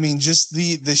I mean, just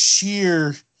the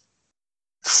sheer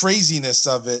craziness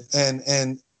of it,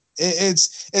 and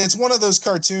it's one of those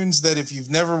cartoons that if you've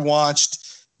never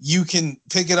watched, you can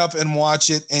pick it up and watch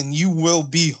it, and you will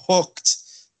be hooked.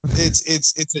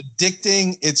 It's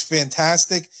addicting. It's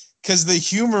fantastic because the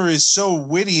humor is so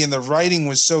witty and the writing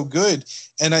was so good.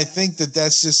 And I think that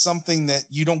that's just something that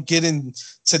you don't get in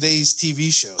today's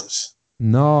TV shows.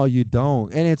 No, you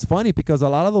don't. And it's funny because a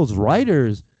lot of those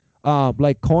writers,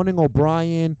 like Conan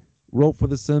O'Brien wrote for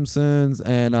The Simpsons,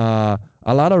 and a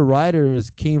lot of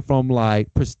writers came from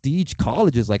like prestige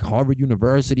colleges like Harvard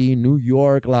University, New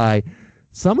York. Like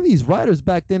some of these writers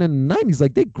back then in the 90s,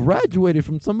 like they graduated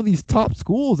from some of these top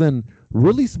schools, and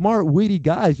really smart, witty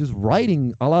guys just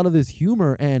writing a lot of this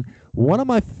humor. And one of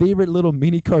my favorite little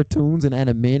mini cartoons in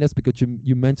Animaniacs, because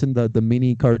you mentioned the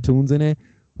mini cartoons in it,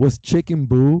 was Chicken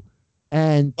Boo.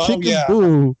 And Chicken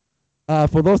Boo,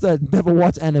 for those that never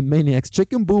watched Animaniacs,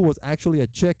 Chicken Boo was actually a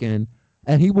chicken,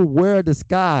 and he would wear a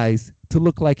disguise to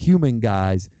look like human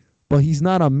guys, but he's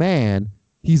not a man,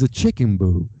 he's a Chicken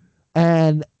Boo.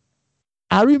 And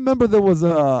I remember there was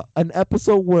an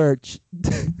episode where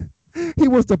he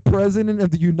was the president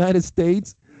of the United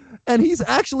States, and he's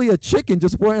actually a chicken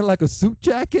just wearing like a suit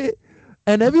jacket,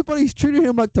 and everybody's treating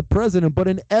him like the president. But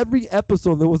in every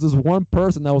episode, there was this one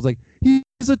person that was like,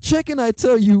 he's a chicken, I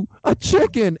tell you, a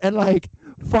chicken. And like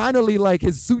finally, like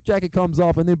his suit jacket comes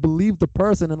off, and they believe the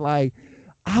person. And like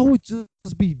I would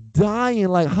just be dying.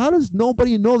 Like, how does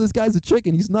nobody know this guy's a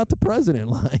chicken? He's not the president.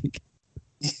 Like.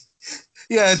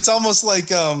 Yeah, it's almost like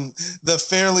the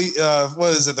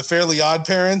Fairly Odd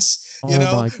Parents, you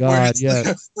know? Oh my God, yeah.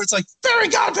 Where it's like Fairy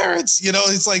Godparents, you know,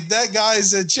 it's like that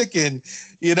guy's a chicken.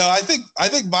 You know, I think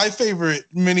my favorite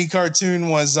mini cartoon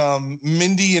was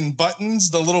Mindy and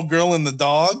Buttons, the little girl and the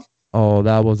dog. Oh,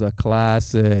 that was a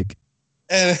classic.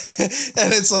 And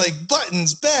it's like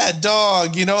Buttons, bad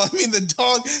dog, you know. I mean, the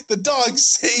dog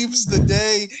saves the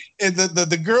day, and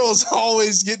the girl's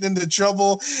always getting into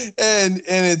trouble, and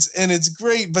it's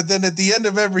great. But then at the end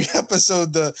of every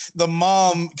episode, the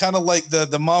mom, kind of like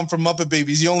the mom from Muppet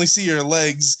Babies, you only see her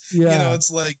legs. Yeah. You know,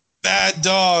 it's like bad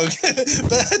dog,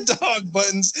 bad dog,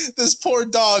 Buttons. This poor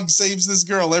dog saves this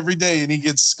girl every day, and he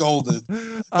gets scolded.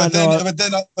 But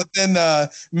then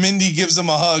Mindy gives him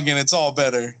a hug, and it's all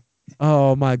better.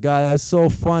 Oh my God, that's so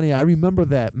funny. I remember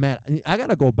that, man. I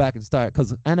gotta go back and start,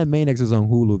 because Animaniacs is on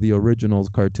Hulu, the originals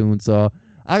cartoon. So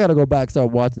I gotta go back and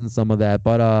start watching some of that.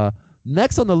 But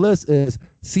next on the list is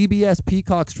CBS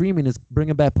Peacock streaming is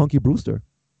bringing back Punky Brewster.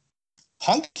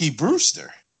 Punky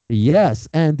Brewster. Yes,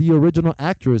 and the original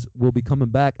actress will be coming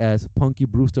back as Punky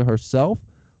Brewster herself.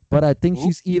 But I think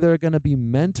she's either gonna be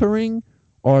mentoring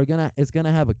or is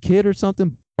gonna have a kid or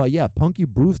something. But yeah, Punky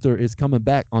Brewster is coming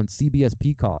back on CBS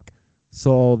Peacock.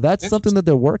 So that's something that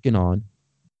they're working on.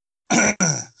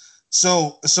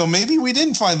 So maybe we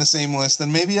didn't find the same list,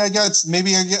 and maybe I got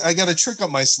a trick up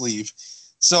my sleeve.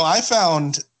 So I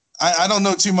found, I don't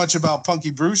know too much about Punky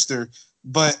Brewster,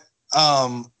 but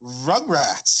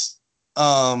Rugrats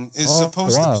is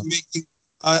supposed to be making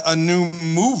a new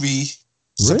movie.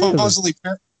 Really? Supposedly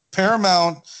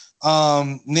Paramount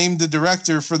named the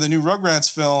director for the new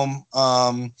Rugrats film.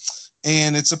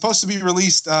 And it's supposed to be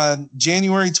released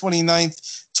January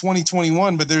 29th,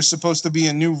 2021, but there's supposed to be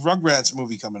a new Rugrats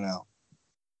movie coming out.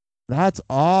 That's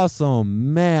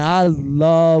awesome, man. I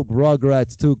loved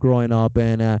Rugrats too growing up,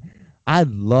 and I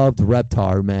loved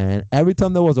Reptar, man. Every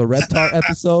time there was a Reptar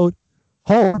episode,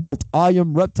 Halt, I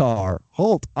am Reptar.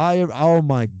 Halt, I am, oh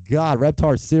my God,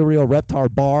 Reptar cereal,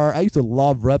 Reptar bar. I used to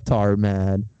love Reptar,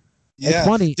 man. Yeah. It's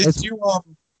funny.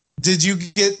 Did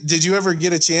you ever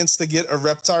get a chance to get a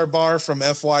Reptar bar from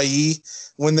FYE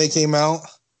when they came out?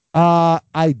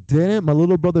 I didn't. My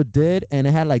little brother did, and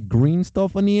it had like green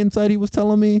stuff on the inside. He was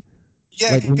telling me.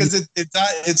 Yeah, like, because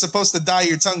it's supposed to dye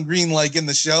your tongue green, like in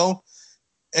the show.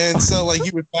 And so like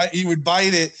he would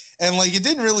bite it, and like it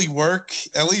didn't really work.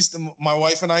 At least my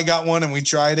wife and I got one, and we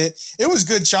tried it. It was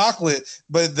good chocolate,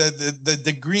 but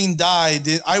the green dye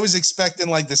did. I was expecting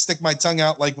like to stick my tongue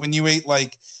out like when you ate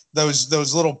like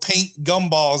those little paint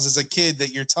gumballs as a kid,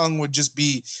 that your tongue would just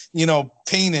be, you know,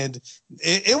 painted.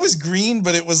 It was green,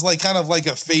 but it was like kind of like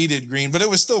a faded green, but it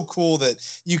was still cool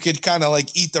that you could kind of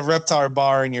like eat the Reptar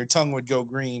bar and your tongue would go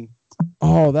green.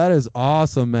 Oh, that is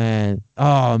awesome, man.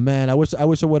 Oh man, I wish I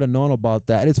would have known about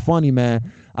that. It's funny,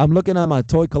 man. I'm looking at my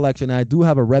toy collection, and I do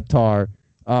have a Reptar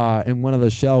in one of the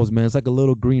shelves, man. It's like a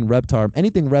little green Reptar.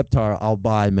 Anything Reptar I'll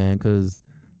buy, man, because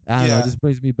I don't know. It Yeah. just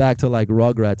brings me back to like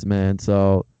Rugrats, man.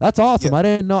 So that's awesome. Yeah.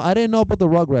 I didn't know about the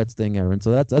Rugrats thing, Aaron.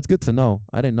 So that's good to know.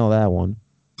 I didn't know that one.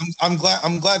 I'm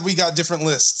glad we got different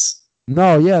lists.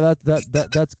 No, yeah,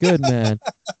 that's good, man.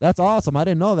 That's awesome. I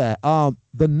didn't know that.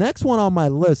 The next one on my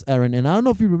list, Aaron, and I don't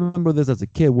know if you remember this as a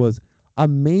kid, was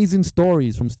Amazing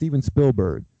Stories from Steven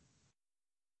Spielberg.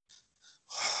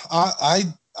 I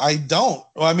don't.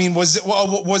 I mean, was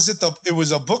it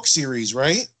was a book series,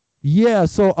 right? Yeah,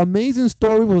 so Amazing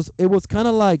Story was kind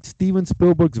of like Steven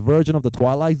Spielberg's version of the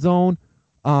Twilight Zone.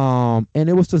 And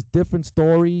it was just different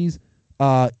stories.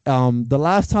 The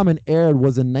last time it aired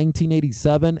was in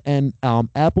 1987, and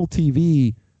Apple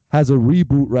TV has a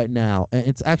reboot right now, and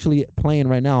it's actually playing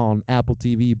right now on Apple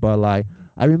TV. But like,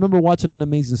 I remember watching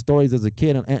Amazing Stories as a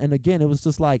kid, and again, it was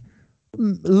just like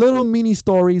little mini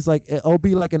stories. Like it'll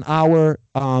be like an hour.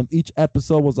 Each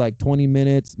episode was like 20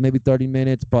 minutes, maybe 30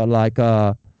 minutes, but like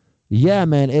yeah,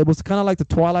 man, it was kind of like the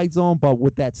Twilight Zone, but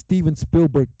with that Steven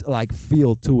Spielberg like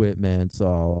feel to it, man.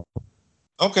 So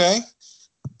Okay,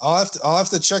 I'll have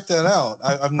to check that out.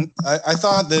 I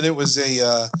thought that it was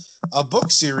a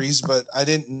book series, but I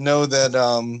didn't know that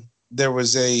there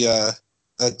was a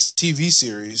TV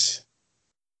series.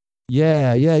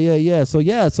 yeah. So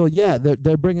yeah,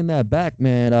 they're bringing that back,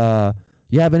 man.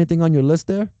 You have anything on your list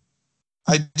there?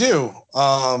 I do.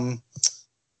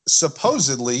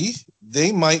 Supposedly,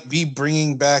 they might be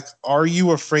bringing back Are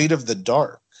You Afraid of the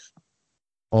Dark?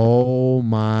 Oh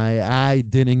my, I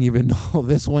didn't even know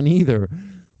this one either.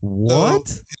 What?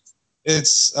 So it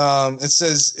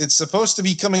says it's supposed to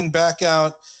be coming back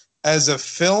out as a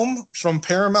film from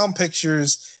Paramount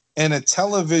Pictures and a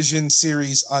television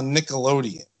series on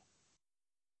Nickelodeon.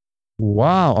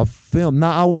 Wow, a film.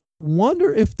 Now I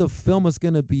wonder if the film is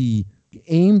gonna be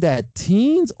aimed at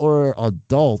teens or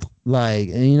adult. Like,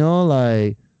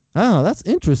 like I don't know. That's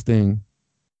interesting.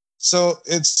 So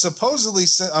it's supposedly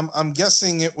I'm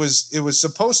guessing it was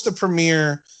supposed to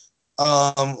premiere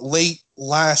late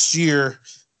last year,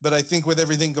 but I think with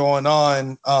everything going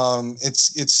on,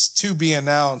 it's to be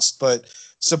announced. But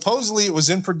supposedly it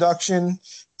was in production,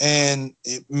 and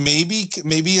maybe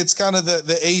it's kind of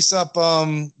the ace up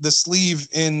the sleeve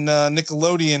in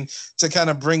Nickelodeon to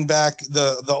kind of bring back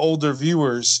the older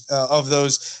viewers of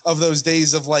those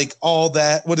days of like all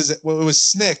that. What is it? Well, it was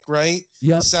Snick, right?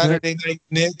 Yeah. Saturday Night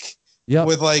Nick. Yeah.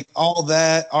 With like all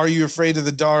that, Are You Afraid of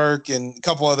the Dark, and a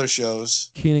couple other shows.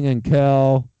 Keenan and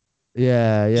Kel.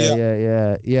 Yeah.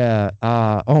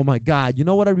 Oh my God. You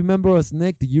know what I remember as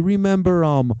Nick? Do you remember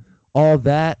all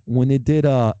that when they did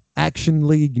Action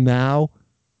League Now?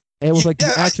 It was like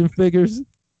the action figures.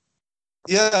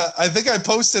 Yeah, I think I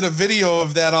posted a video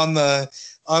of that on the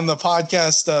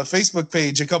podcast Facebook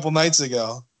page a couple nights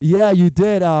ago. Yeah, you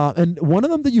did. And one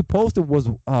of them that you posted was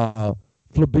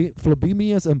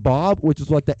Flabemius and Bob, which is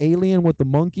like the alien with the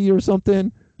monkey or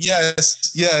something.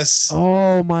 Yes.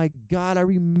 Oh my God, I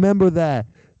remember that.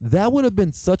 That would have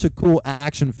been such a cool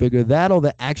action figure. That or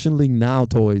the Action League Now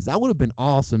toys. That would have been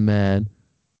awesome, man.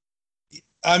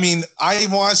 I mean, I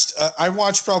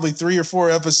watched probably 3 or 4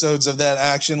 episodes of that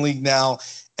Action League Now,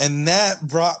 and that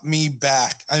brought me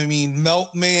back. I mean,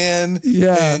 Meltman,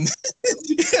 yeah, and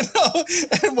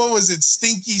and what was it,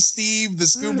 Stinky Steve, the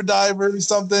scuba diver or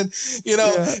something,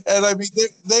 Yeah. And I mean,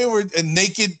 they were a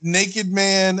naked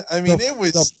man. I mean, it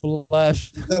was the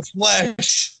flesh.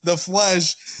 The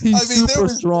flesh. He's I mean, super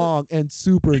strong and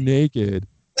super naked.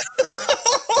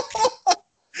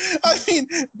 I mean,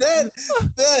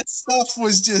 that stuff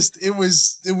was just it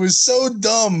was so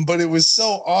dumb, but it was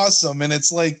so awesome. And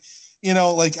it's like,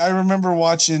 like I remember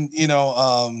watching,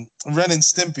 Ren and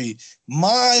Stimpy.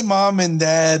 My mom and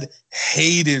dad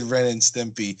hated Ren and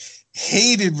Stimpy.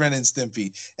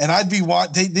 And I'd be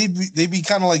they'd be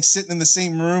kind of like sitting in the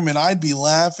same room, and I'd be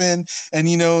laughing, and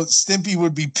Stimpy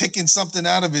would be picking something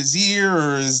out of his ear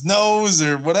or his nose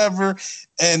or whatever,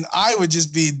 and I would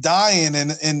just be dying,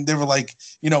 and they were like,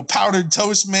 Powdered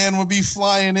Toast Man would be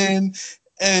flying in,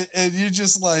 and you're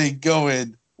just like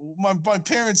going, my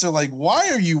parents are like, why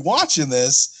are you watching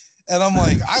this? And I'm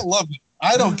like, I love it.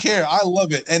 I don't care. I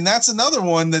love it. And that's another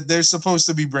one that they're supposed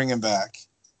to be bringing back.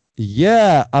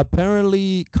 Yeah,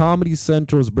 apparently Comedy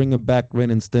Central is bringing back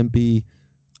Ren and Stimpy.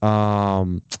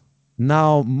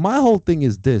 Now, my whole thing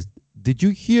is this. Did you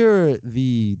hear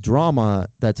the drama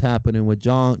that's happening with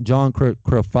John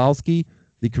Krafowski,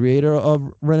 the creator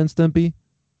of Ren and Stimpy?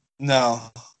 No.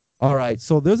 All right,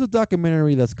 so there's a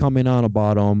documentary that's coming on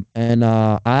about him, and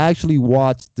I actually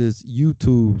watched this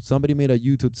YouTube. Somebody made a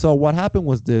YouTube. So what happened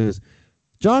was this.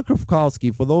 John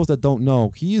Krafowski, for those that don't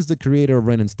know, he is the creator of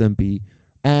Ren and Stimpy.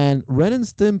 And Ren and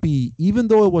Stimpy, even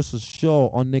though it was a show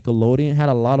on Nickelodeon, had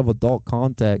a lot of adult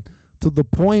content, to the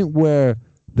point where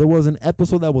there was an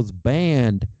episode that was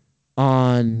banned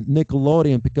on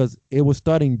Nickelodeon because it was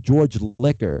starring George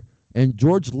Liquor, and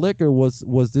George Liquor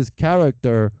was this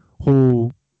character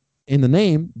who, in the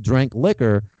name, drank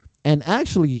liquor. And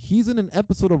actually, he's in an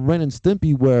episode of Ren and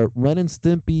Stimpy where Ren and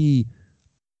Stimpy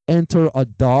enter a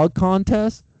dog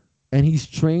contest, and he's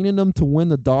training them to win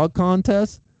the dog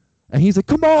contest. And he's like,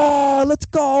 "Come on, let's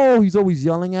go!" He's always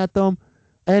yelling at them.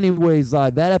 Anyways,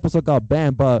 that episode got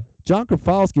banned. But John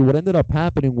Krafowski, what ended up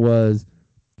happening was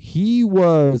he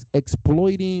was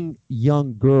exploiting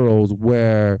young girls,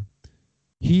 where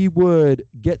he would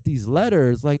get these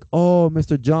letters like, "Oh,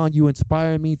 Mr. John, you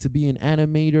inspire me to be an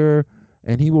animator."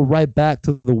 And he will write back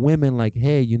to the women like,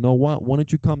 "Hey, you know what? Why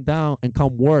don't you come down and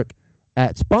come work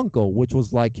at Spunko," which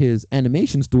was like his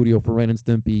animation studio for Ren and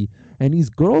Stimpy. And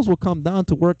these girls will come down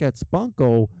to work at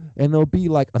Spunko, and they'll be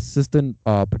like assistant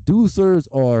producers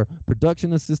or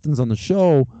production assistants on the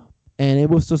show. And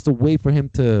it was just a way for him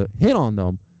to hit on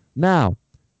them. Now,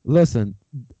 listen,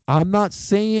 I'm not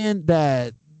saying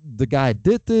that the guy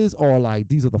did this or like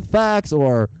these are the facts,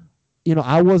 or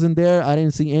I wasn't there. I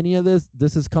didn't see any of this.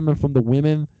 This is coming from the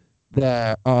women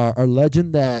that are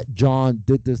alleging that John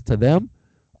did this to them.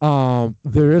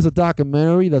 There is a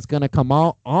documentary that's going to come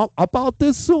out about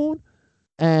this soon,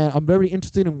 and I'm very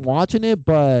interested in watching it.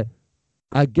 But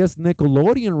I guess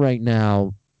Nickelodeon right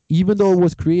now, even though it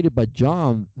was created by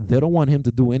John, they don't want him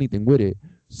to do anything with it.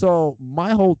 So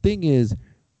my whole thing is,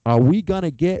 are we going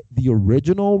to get the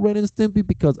original Ren and Stimpy?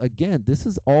 Because, again, this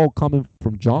is all coming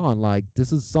from John. Like,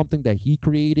 this is something that he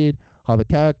created, how the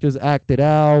characters acted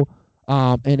out.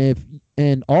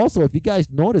 And also, if you guys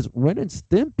notice, Ren and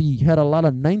Stimpy had a lot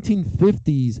of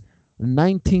 1950s,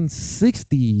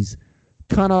 1960s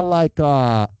kind of like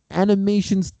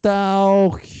animation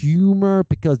style humor,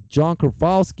 because John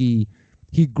Krafowski,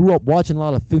 he grew up watching a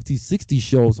lot of 50s, 60s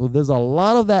shows. So there's a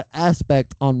lot of that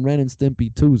aspect on Ren and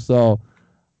Stimpy, too. So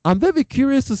I'm very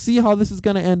curious to see how this is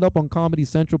going to end up on Comedy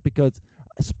Central, because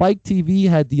Spike TV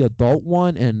had the adult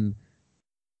one, and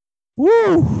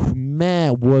woo,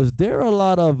 man, was there a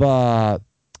lot of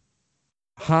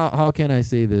how can I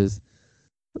say this?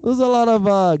 There's a lot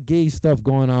of gay stuff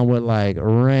going on with like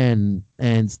Ren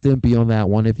and Stimpy on that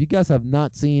one. If you guys have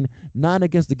not seen, not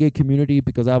against the gay community,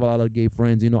 because I have a lot of gay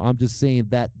friends, I'm just saying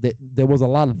that there was a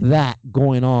lot of that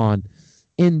going on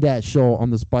in that show on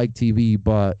the Spike TV.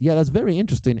 But yeah, that's very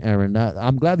interesting, Aaron.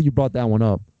 I'm glad that you brought that one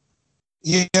up.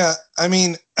 Yeah, I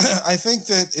mean, I think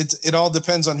that it all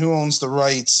depends on who owns the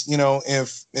rights.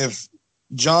 If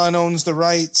John owns the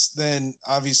rights, then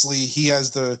obviously he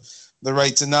has the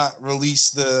right to not release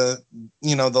the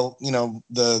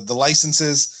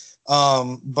licenses.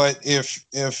 But if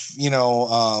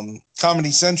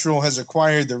Comedy Central has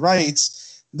acquired the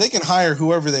rights, they can hire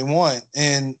whoever they want.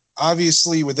 And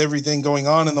obviously, with everything going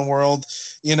on in the world,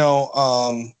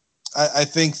 I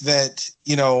think that,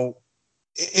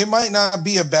 it might not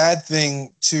be a bad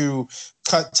thing to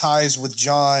cut ties with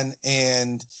John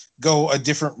and go a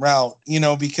different route,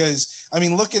 because I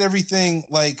mean, look at everything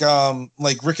like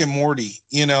Rick and Morty,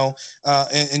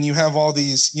 and you have all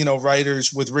these,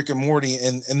 writers with Rick and Morty,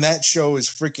 and that show is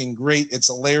freaking great. It's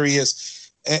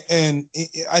hilarious. And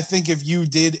I think if you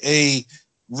did a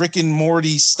Rick and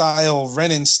Morty style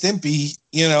Ren and Stimpy,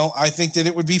 I think that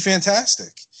it would be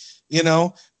fantastic.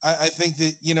 I think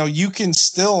that, you can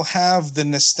still have the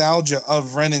nostalgia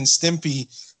of Ren and Stimpy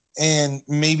and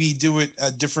maybe do it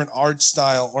a different art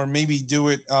style, or maybe do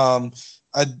it a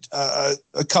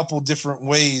couple different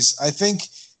ways. I think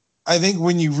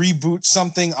when you reboot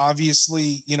something,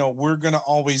 obviously, we're going to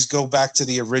always go back to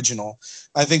the original.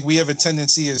 I think we have a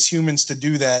tendency as humans to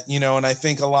do that, and I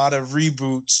think a lot of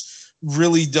reboots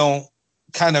really don't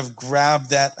kind of grab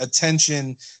that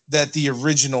attention that the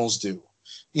originals do.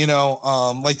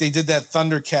 Like they did that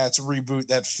Thundercats reboot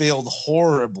that failed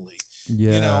horribly.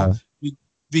 Yeah.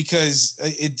 Because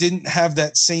it didn't have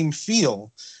that same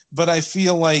feel. But I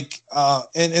feel like,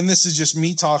 and this is just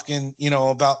me talking,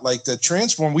 about like the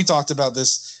Transform. We talked about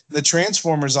this, the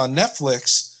Transformers on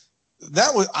Netflix.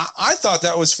 That was, I thought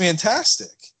that was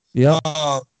fantastic. Yeah.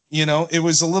 It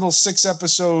was a little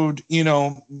 6-episode,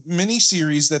 mini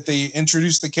series that they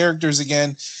introduced the characters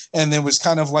again. And it was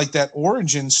kind of like that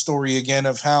origin story again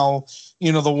of how,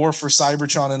 the war for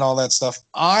Cybertron and all that stuff.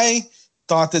 I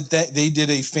thought that they did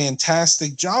a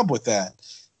fantastic job with that.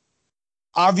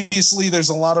 Obviously, there's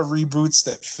a lot of reboots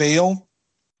that fail.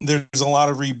 There's a lot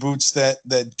of reboots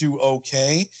that do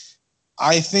okay.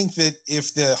 I think that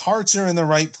if the hearts are in the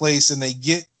right place and they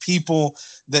get people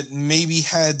that maybe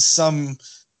had some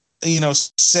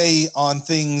say on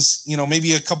things,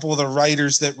 maybe a couple of the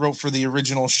writers that wrote for the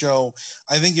original show.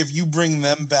 I think if you bring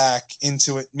them back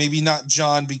into it, maybe not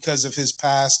John because of his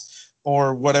past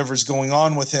or whatever's going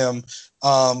on with him.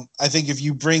 I think if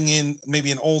you bring in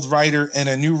maybe an old writer and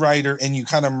a new writer and you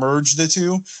kind of merge the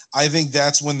two, I think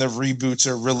that's when the reboots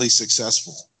are really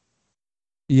successful.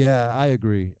 Yeah, I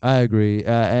agree.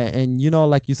 And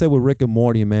like you said with Rick and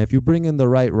Morty, man, if you bring in the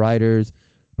right writers,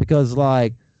 because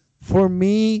like for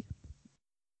me,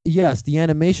 yes, the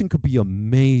animation could be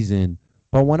amazing,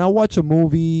 but when I watch a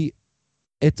movie,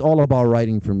 it's all about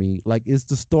writing for me. Like, is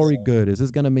the story good? Is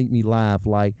this gonna make me laugh?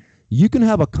 Like, you can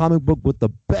have a comic book with the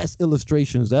best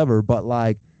illustrations ever, but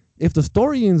like, if the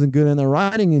story isn't good and the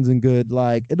writing isn't good,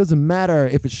 like, it doesn't matter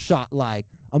if it's shot like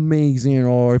amazing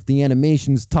or if the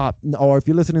animation's top, or if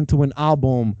you're listening to an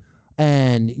album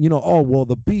and oh well,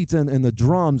 the beats and the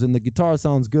drums and the guitar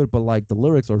sounds good, but like the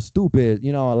lyrics are stupid.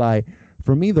 Like,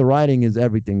 for me, the writing is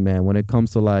everything, man, when it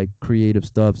comes to like creative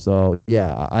stuff. So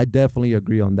yeah, I definitely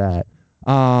agree on that.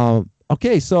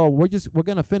 Okay, so we're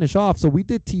gonna finish off. So we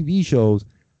did TV shows.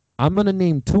 I'm gonna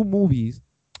name 2 movies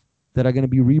that are gonna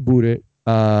be rebooted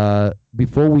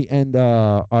before we end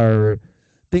our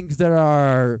things that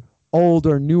are old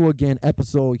or new again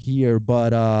episode here.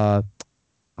 But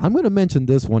I'm gonna mention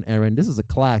this one, Aaron. This is a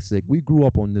classic. We grew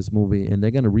up on this movie, and they're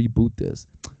gonna reboot this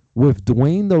with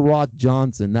Dwayne "The Rock"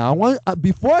 Johnson. Now,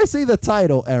 before I say the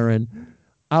title, Aaron,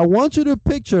 I want you to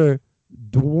picture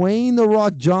Dwayne "The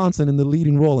Rock" Johnson in the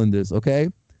leading role in this. Okay.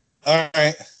 All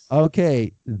right.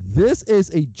 Okay, this is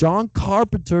a John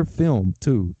Carpenter film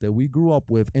too that we grew up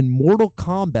with, and Mortal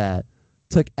Kombat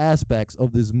took aspects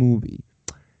of this movie.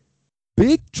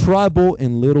 Big Trouble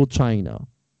in Little China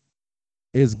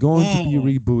is going to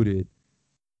be rebooted.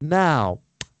 Now,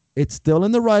 it's still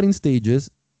in the writing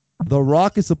stages. The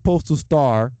Rock is supposed to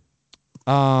star.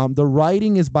 The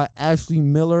writing is by Ashley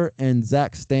Miller and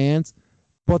Zach Stans.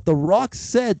 But The Rock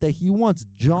said that he wants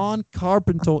John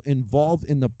Carpenter involved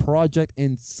in the project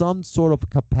in some sort of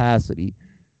capacity.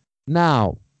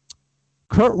 Now,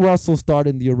 Kurt Russell starred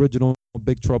in the original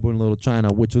Big Trouble in Little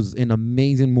China, which was an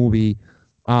amazing movie.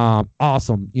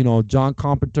 Awesome. John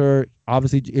Carpenter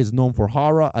obviously is known for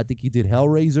horror. I think he did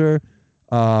Hellraiser.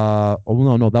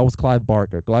 No, that was Clive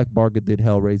Barker. Clive Barker did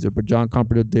Hellraiser, but John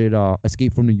Carpenter did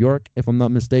Escape from New York, if I'm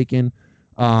not mistaken.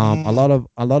 A lot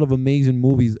of amazing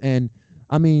movies. And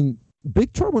I mean,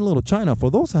 Big Trouble in Little China,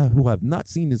 for those who have not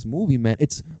seen this movie, man,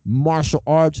 it's martial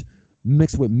arts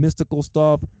mixed with mystical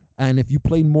stuff. And if you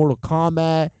played Mortal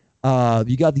Kombat,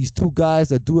 you got these 2 guys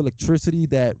that do electricity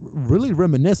that really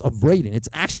reminisce of Raiden. It's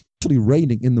actually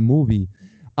Raiden in the movie.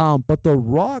 But The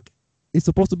Rock is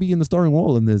supposed to be in the starring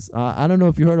role in this. I don't know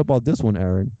if you heard about this one,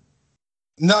 Aaron.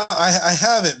 No, I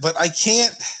haven't, but I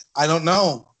can't. I don't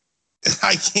know.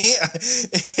 I can't.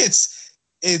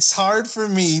 It's hard for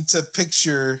me to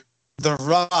picture The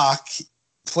Rock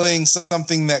playing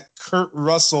something that Kurt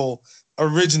Russell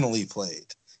originally played.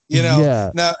 Yeah.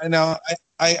 Now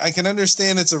I can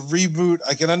understand it's a reboot.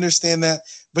 I can understand that,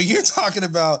 but you're talking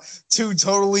about 2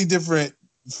 totally different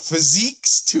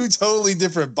physiques, 2 totally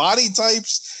different body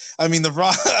types. I mean, The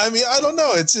Rock. I mean, I don't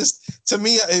know. It's just, to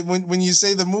me, when you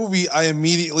say the movie, I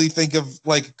immediately think of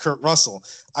like Kurt Russell.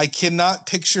 I cannot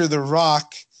picture The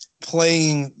Rock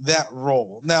playing that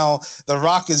role. Now, The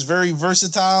Rock is very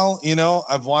versatile.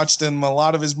 I've watched him a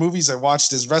lot of his movies. I watched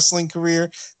his wrestling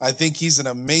career. I think he's an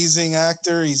amazing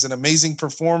actor. He's an amazing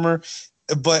performer.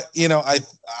 But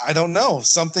I don't know,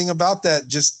 something about that.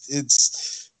 Just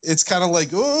it's kind of like,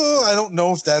 oh, I don't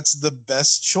know if that's the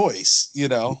best choice.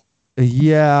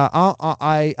 Yeah,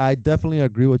 I definitely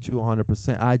agree with you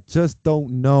 100%. I just don't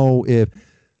know if.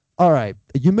 All right,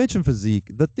 you mentioned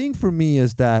physique. The thing for me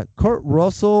is that Kurt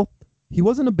Russell, he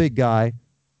wasn't a big guy,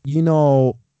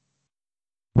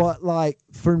 but like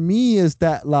for me is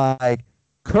that like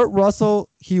Kurt Russell,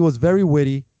 he was very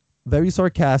witty, very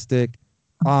sarcastic.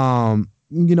 He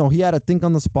had to think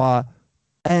on the spot.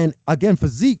 And again,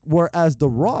 physique, whereas The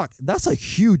Rock, that's a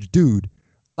huge dude.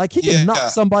 Like he can knock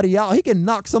somebody out. He can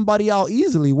knock somebody out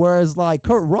easily. Whereas like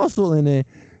Kurt Russell in it,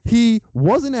 he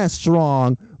wasn't as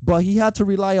strong, but he had to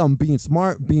rely on being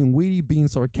smart, being witty, being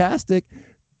sarcastic.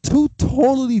 2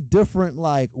 totally different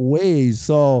like ways.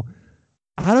 So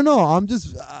I don't know.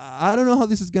 I don't know how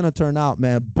this is gonna turn out,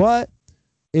 man. But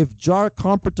if John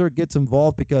Carpenter gets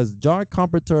involved, because John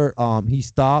Carpenter, he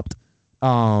stopped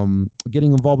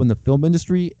getting involved in the film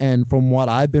industry, and from what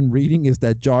I've been reading is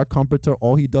that John Carpenter,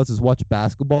 all he does is watch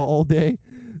basketball all day.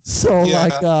 So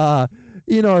like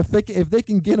if they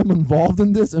can get him involved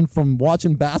in this and from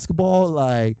watching basketball,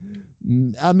 like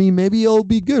I mean, maybe it'll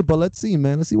be good. But let's see,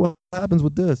 man. Let's see what happens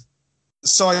with this.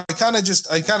 So I kind of just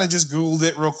Googled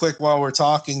it real quick while we're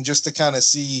talking, just to kind of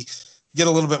get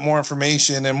a little bit more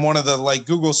information. And one of the like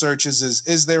Google searches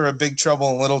is there a Big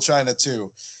Trouble in Little China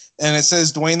 2? And it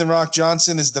says Dwayne The Rock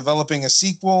Johnson is developing a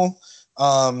sequel to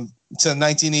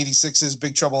 1986's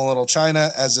Big Trouble in Little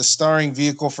China as a starring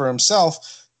vehicle for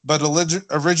himself. But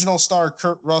original star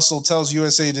Kurt Russell tells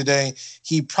USA Today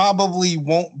he probably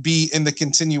won't be in the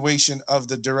continuation of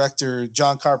the director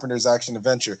John Carpenter's action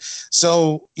adventure.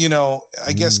 So,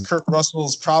 I guess Kurt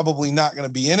Russell's probably not going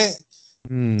to be in it.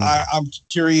 I'm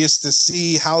curious to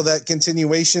see how that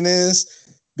continuation is,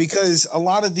 because a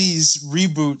lot of these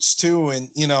reboots too,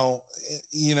 and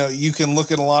you can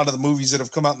look at a lot of the movies that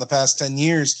have come out in the past 10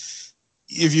 years.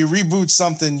 If you reboot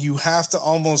something, you have to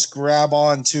almost grab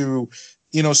on to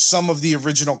some of the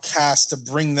original cast to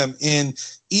bring them in,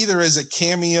 either as a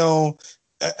cameo.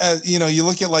 You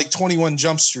look at like 21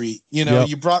 Jump Street, Yep.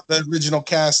 You brought the original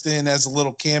cast in as a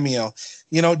little cameo,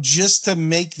 just to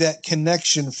make that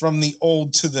connection from the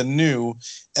old to the new.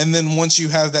 And then once you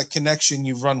have that connection,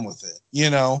 you run with it,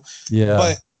 Yeah.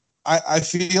 But I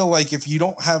feel like if you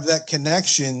don't have that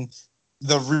connection,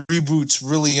 the reboots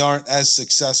really aren't as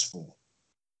successful.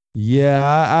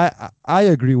 Yeah, I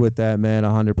agree with that, man,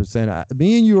 100%.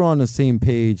 Me and you are on the same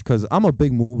page because I'm a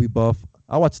big movie buff.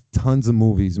 I watch tons of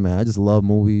movies, man. I just love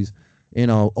movies,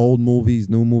 old movies,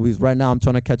 new movies. Right now, I'm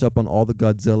trying to catch up on all the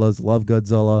Godzillas. Love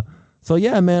Godzilla. So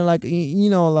yeah, man, like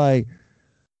like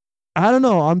I don't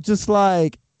know. I'm just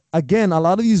like, again, a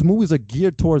lot of these movies are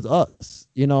geared towards us.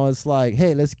 It's like,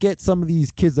 hey, let's get some of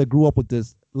these kids that grew up with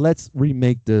this. Let's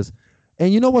remake this.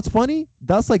 And you know what's funny?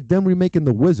 That's like them remaking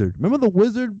The Wizard. Remember The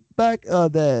Wizard back?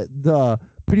 The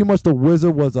pretty much The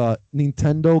Wizard was a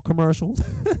Nintendo commercial,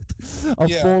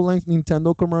 full-length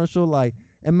Nintendo commercial. Like,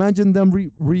 imagine them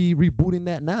rebooting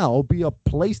that now. It'll be a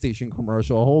PlayStation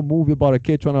commercial, a whole movie about a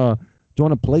kid trying to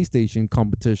join a PlayStation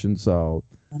competition. So,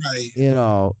 right.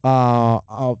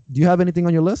 Do you have anything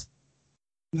on your list?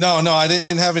 No, I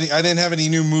didn't have any. I didn't have any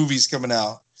new movies coming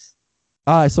out.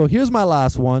 All right, so here's my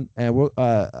last one, and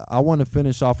I want to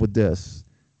finish off with this.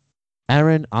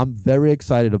 Aaron, I'm very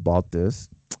excited about this.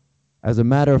 As a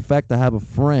matter of fact, I have a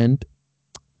friend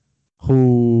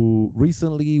who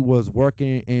recently was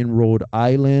working in Rhode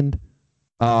Island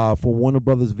for Warner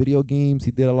Brothers video games.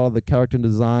 He did a lot of the character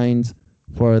designs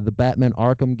for the Batman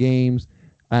Arkham games,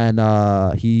 and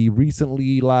he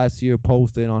recently last year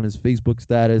posted on his Facebook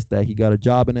status that he got a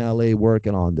job in LA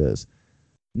working on this.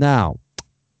 Now,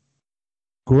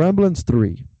 Gremlins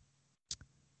 3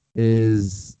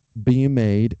 is being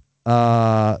made.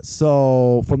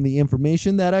 So from the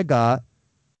information that I got,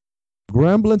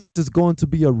 Gremlins is going to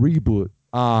be a reboot.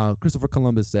 Christopher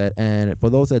Columbus said, and for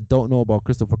those that don't know about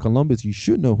Christopher Columbus, you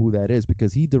should know who that is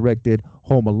because he directed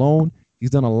Home Alone.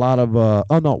 He's done a lot of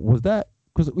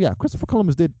Christopher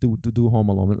Columbus did do Home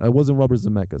Alone. It wasn't Robert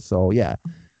Zemeckis. So yeah,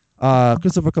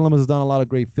 Christopher Columbus has done a lot of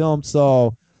great films.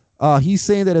 So he's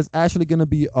saying that it's actually going to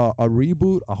be a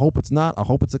reboot. I hope it's not. I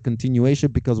hope it's a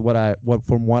continuation because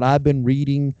from what I've been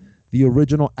reading, the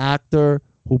original actor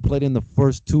who played in the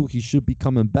first two, he should be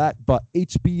coming back. But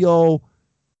HBO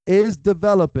is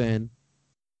developing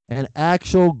an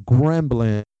actual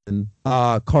Gremlin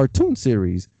cartoon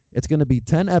series. It's going to be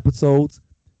 10 episodes.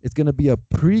 It's going to be a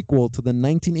prequel to the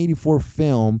 1984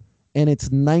 film and its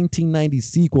 1990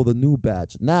 sequel, The New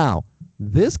Batch. Now,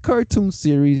 this cartoon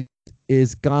series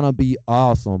is going to be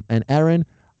awesome. And Aaron,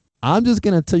 I'm just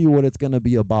going to tell you what it's going to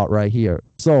be about right here.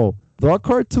 So, the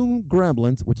cartoon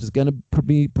Gremlins, which is going to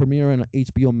be premiering on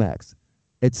HBO Max,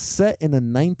 it's set in the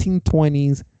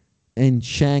 1920s in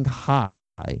Shanghai.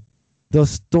 The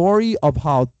story of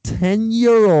how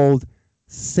 10-year-old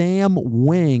Sam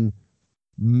Wing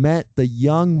met the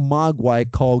young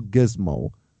Mogwai called Gizmo.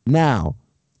 Now,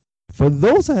 for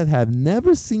those that have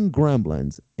never seen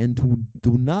Gremlins and who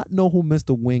do not know who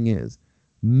Mr. Wing is,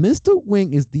 Mr.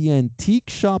 Wing is the antique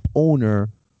shop owner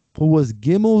who was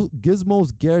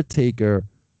Gizmo's caretaker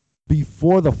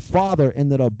before the father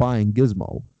ended up buying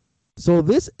Gizmo. So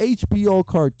this HBO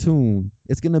cartoon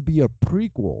is going to be a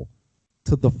prequel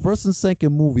to the first and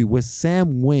second movie with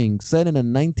Sam Wing set in the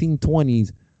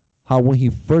 1920s, how when he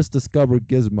first discovered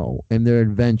Gizmo and their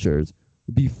adventures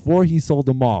before he sold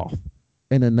them off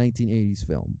in a 1980s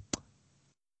film.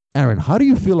 Aaron, how do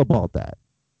you feel about that?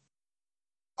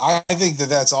 I think that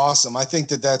that's awesome. I think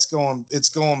that it's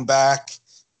going back.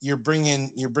 You're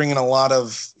bringing a lot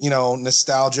of,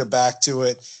 nostalgia back to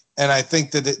it. And I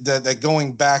think that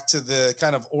going back to the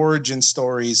kind of origin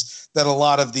stories that a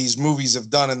lot of these movies have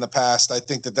done in the past, I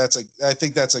think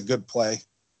that's a good play.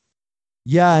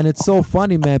 Yeah, and it's so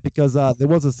funny, man, because there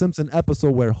was a Simpson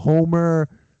episode where Homer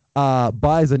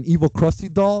buys an evil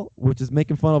Krusty doll, which is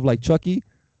making fun of like Chucky,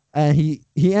 and he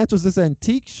enters this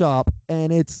antique shop,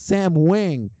 and it's Sam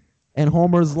Wing, and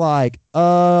Homer's like,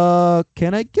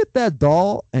 can I get that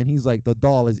doll? And he's like, the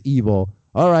doll is evil.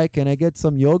 All right, can I get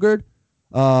some yogurt?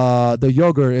 The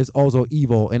yogurt is also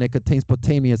evil, and it contains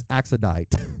Potamius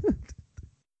Axodite.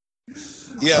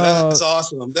 Yeah, that's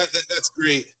awesome. That's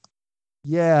great.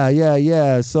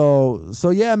 Yeah. So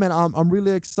yeah, man, I'm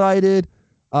really excited.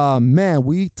 Man,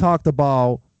 we talked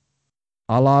about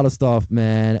a lot of stuff,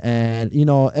 man, and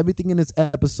everything in this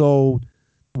episode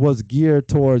was geared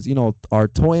towards our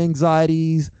toy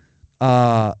anxieties,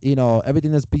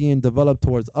 everything that's being developed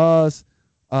towards us,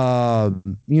 all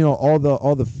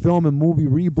the film and movie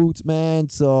reboots, man.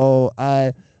 So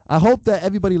I hope that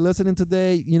everybody listening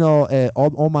today,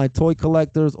 all my toy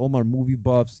collectors, all my movie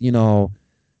buffs,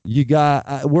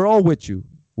 we're all with you.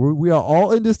 We are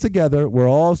all in this together. We're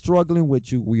all struggling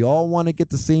with you. We all want to get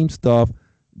the same stuff.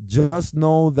 Just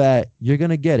know that you're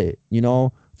gonna get it.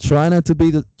 Try not to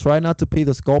pay the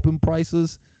sculpting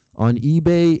prices on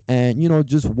eBay, and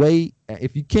just wait.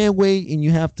 If you can't wait and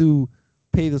you have to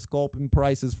pay the sculpting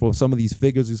prices for some of these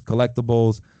figures, these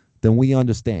collectibles, then we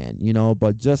understand.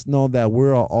 But just know that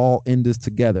we're all in this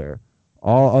together.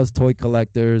 All us toy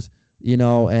collectors.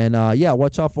 And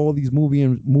watch out for all these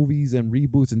movies and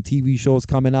reboots and TV shows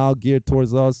coming out geared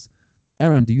towards us.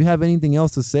 Aaron, do you have anything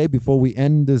else to say before we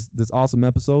end this awesome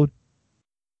episode?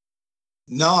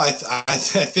 No, I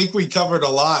think we covered a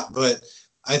lot, but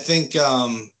I think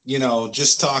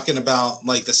just talking about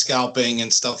like the scalping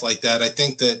and stuff like that, I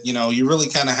think that you really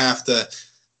kind of have to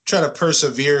try to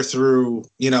persevere through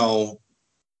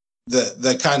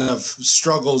the kind of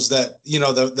struggles that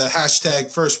the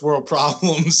hashtag first world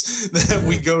problems that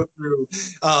we go through,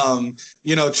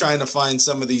 trying to find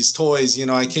some of these toys.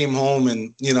 I came home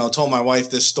and told my wife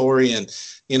this story, and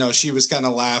she was kind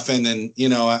of laughing, and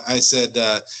I said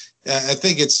I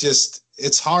think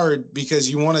it's hard because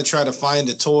you want to try to find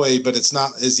a toy, but it's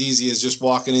not as easy as just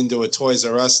walking into a Toys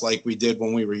R Us like we did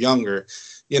when we were younger.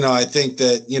 I think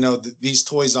that, these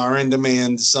toys are in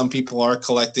demand. Some people are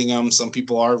collecting them. Some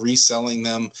people are reselling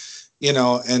them,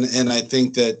 and I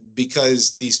think that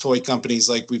because these toy companies,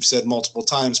 like we've said multiple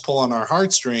times, pull on our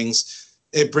heartstrings,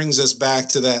 it brings us back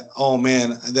to that, oh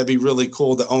man, that'd be really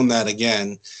cool to own that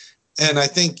again. And I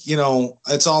think,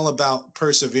 it's all about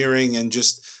persevering and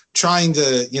just trying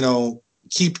to,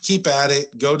 keep at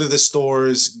it, go to the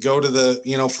stores, go to the,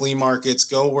 flea markets,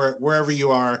 go wherever you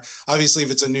are. Obviously,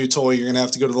 if it's a new toy, you're going to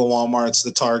have to go to the Walmarts,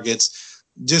 the Targets,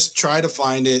 just try to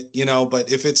find it, but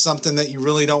if it's something that you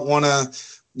really don't want to,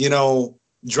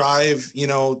 drive,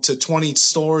 to 20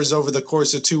 stores over the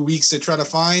course of 2 weeks to try to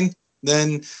find,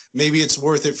 then maybe it's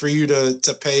worth it for you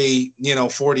to pay,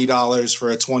 $40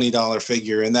 for a $20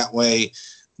 figure. And that way,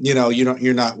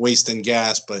 you're not wasting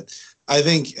gas. But I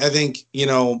think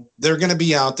they're going to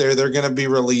be out there. They're going to be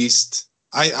released.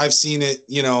 I've seen it,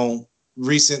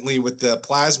 recently with the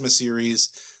Plasma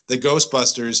series, the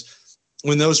Ghostbusters.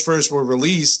 When those first were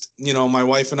released, my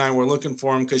wife and I were looking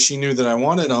for them because she knew that I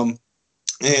wanted them,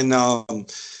 and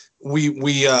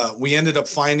we ended up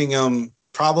finding them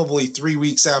probably 3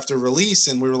 weeks after release,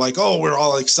 and we were like, oh, we're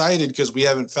all excited because we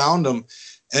haven't found them.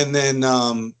 And then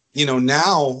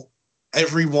now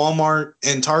every Walmart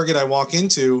and Target I walk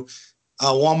into.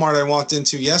 Walmart I walked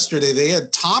into yesterday, they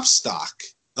had top stock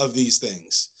of these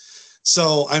things.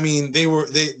 So, I mean, they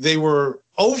were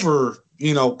over,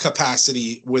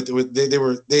 capacity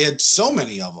they had so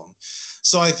many of them.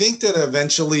 So I think that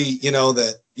eventually,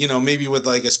 maybe with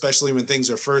like, especially when things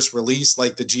are first released,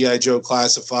 like the G.I. Joe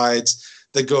classifieds,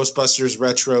 the Ghostbusters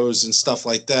retros and stuff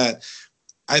like that,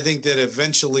 I think that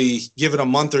eventually give it a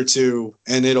month or two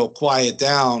and it'll quiet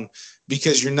down,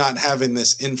 because you're not having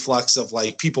this influx of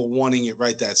like people wanting it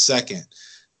right that second.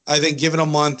 I think give it a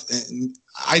month.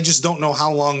 I just don't know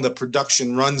how long the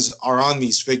production runs are on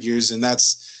these figures, and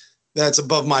that's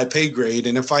above my pay grade.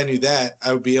 And if I knew that,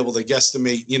 I would be able to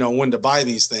guesstimate, when to buy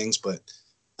these things. But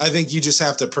I think you just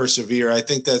have to persevere. I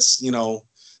think that's,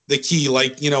 the key.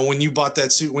 Like, when you bought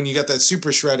that suit, when you got that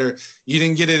Super Shredder, you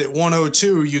didn't get it at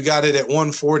 102, you got it at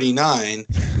 149,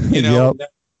 Yep.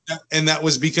 And that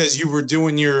was because you were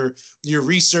doing your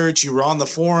research, you were on the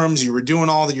forums, you were doing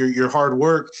all your hard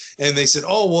work, and they said,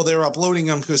 oh, well, they're uploading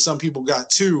them because some people got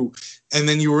two, and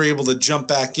then you were able to jump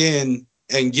back in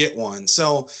and get one.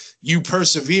 So you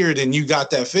persevered and you got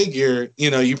that figure,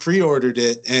 you pre-ordered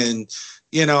it, and,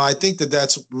 I think that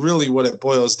that's really what it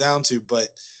boils down to.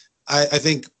 But I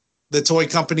think the toy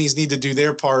companies need to do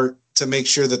their part to make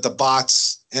sure that the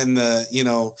bots and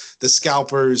the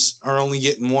scalpers are only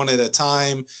getting one at a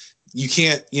time. You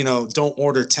can't, don't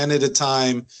order 10 at a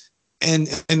time. and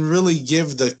really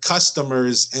give the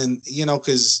customers, and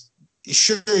because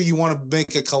sure, you want to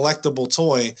make a collectible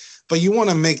toy, but you want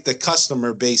to make the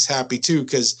customer base happy too,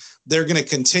 because they're going to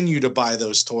continue to buy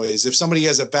those toys. If somebody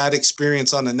has a bad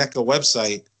experience on the NECA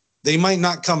website, they might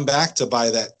not come back to buy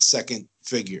that second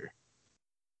figure.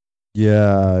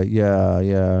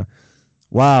 Yeah.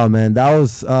 Wow, man, that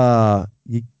was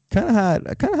you kind of had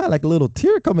like a little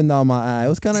tear coming down my eye. It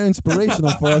was kind of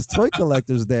inspirational for us toy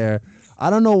collectors there. I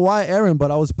don't know why, Aaron,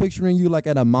 but I was picturing you like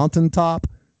at a mountaintop,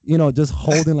 just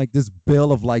holding like this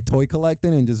bill of like toy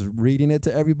collecting and just reading it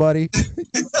to everybody.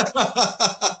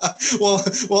 well,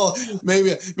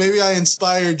 maybe I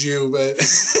inspired you, but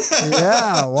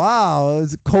yeah, wow,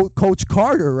 it's Coach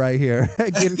Carter right here,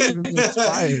 getting me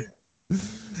inspired.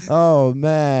 Oh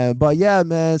man, but yeah,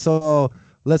 man. So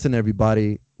listen,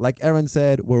 everybody. Like Aaron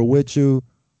said, we're with you.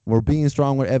 We're being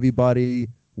strong with everybody.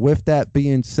 With that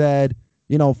being said,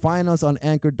 find us on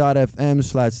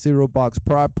anchor.fm/Zero Box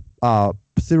Prize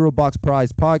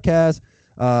Podcast.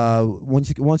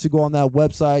 Once you go on that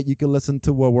website, you can listen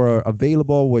to where we're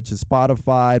available, which is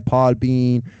Spotify,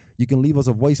 Podbean. You can leave us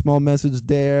a voicemail message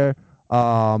there.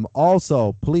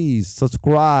 Also, please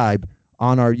subscribe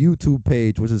on our YouTube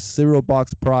page, which is Zero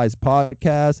Box Prize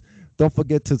Podcast. Don't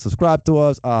forget to subscribe to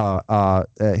us.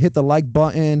 Hit the like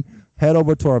button. Head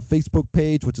over to our Facebook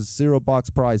page, which is Zero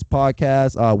Box Prize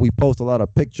Podcast. We post a lot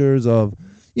of pictures of,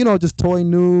 just toy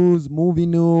news, movie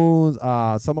news,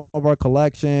 some of our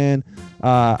collection.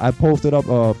 I posted up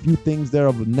a few things there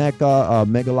of NECA,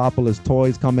 Megalopolis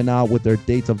toys coming out with their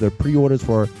dates of their pre-orders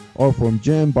for from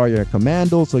Jim, Barrier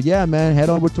Commando. So yeah, man, head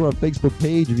over to our Facebook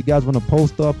page if you guys want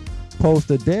to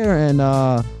post it there. And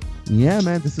yeah,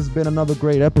 man, this has been another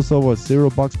great episode of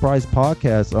Zero Box Prize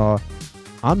Podcast.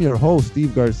 I'm your host,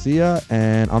 Steve Garcia,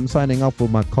 and I'm signing off with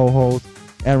my co-host,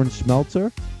 Aaron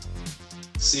Schmelzer.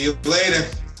 See you later.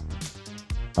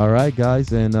 All right,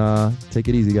 guys, and take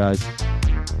it easy, guys.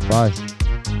 Bye.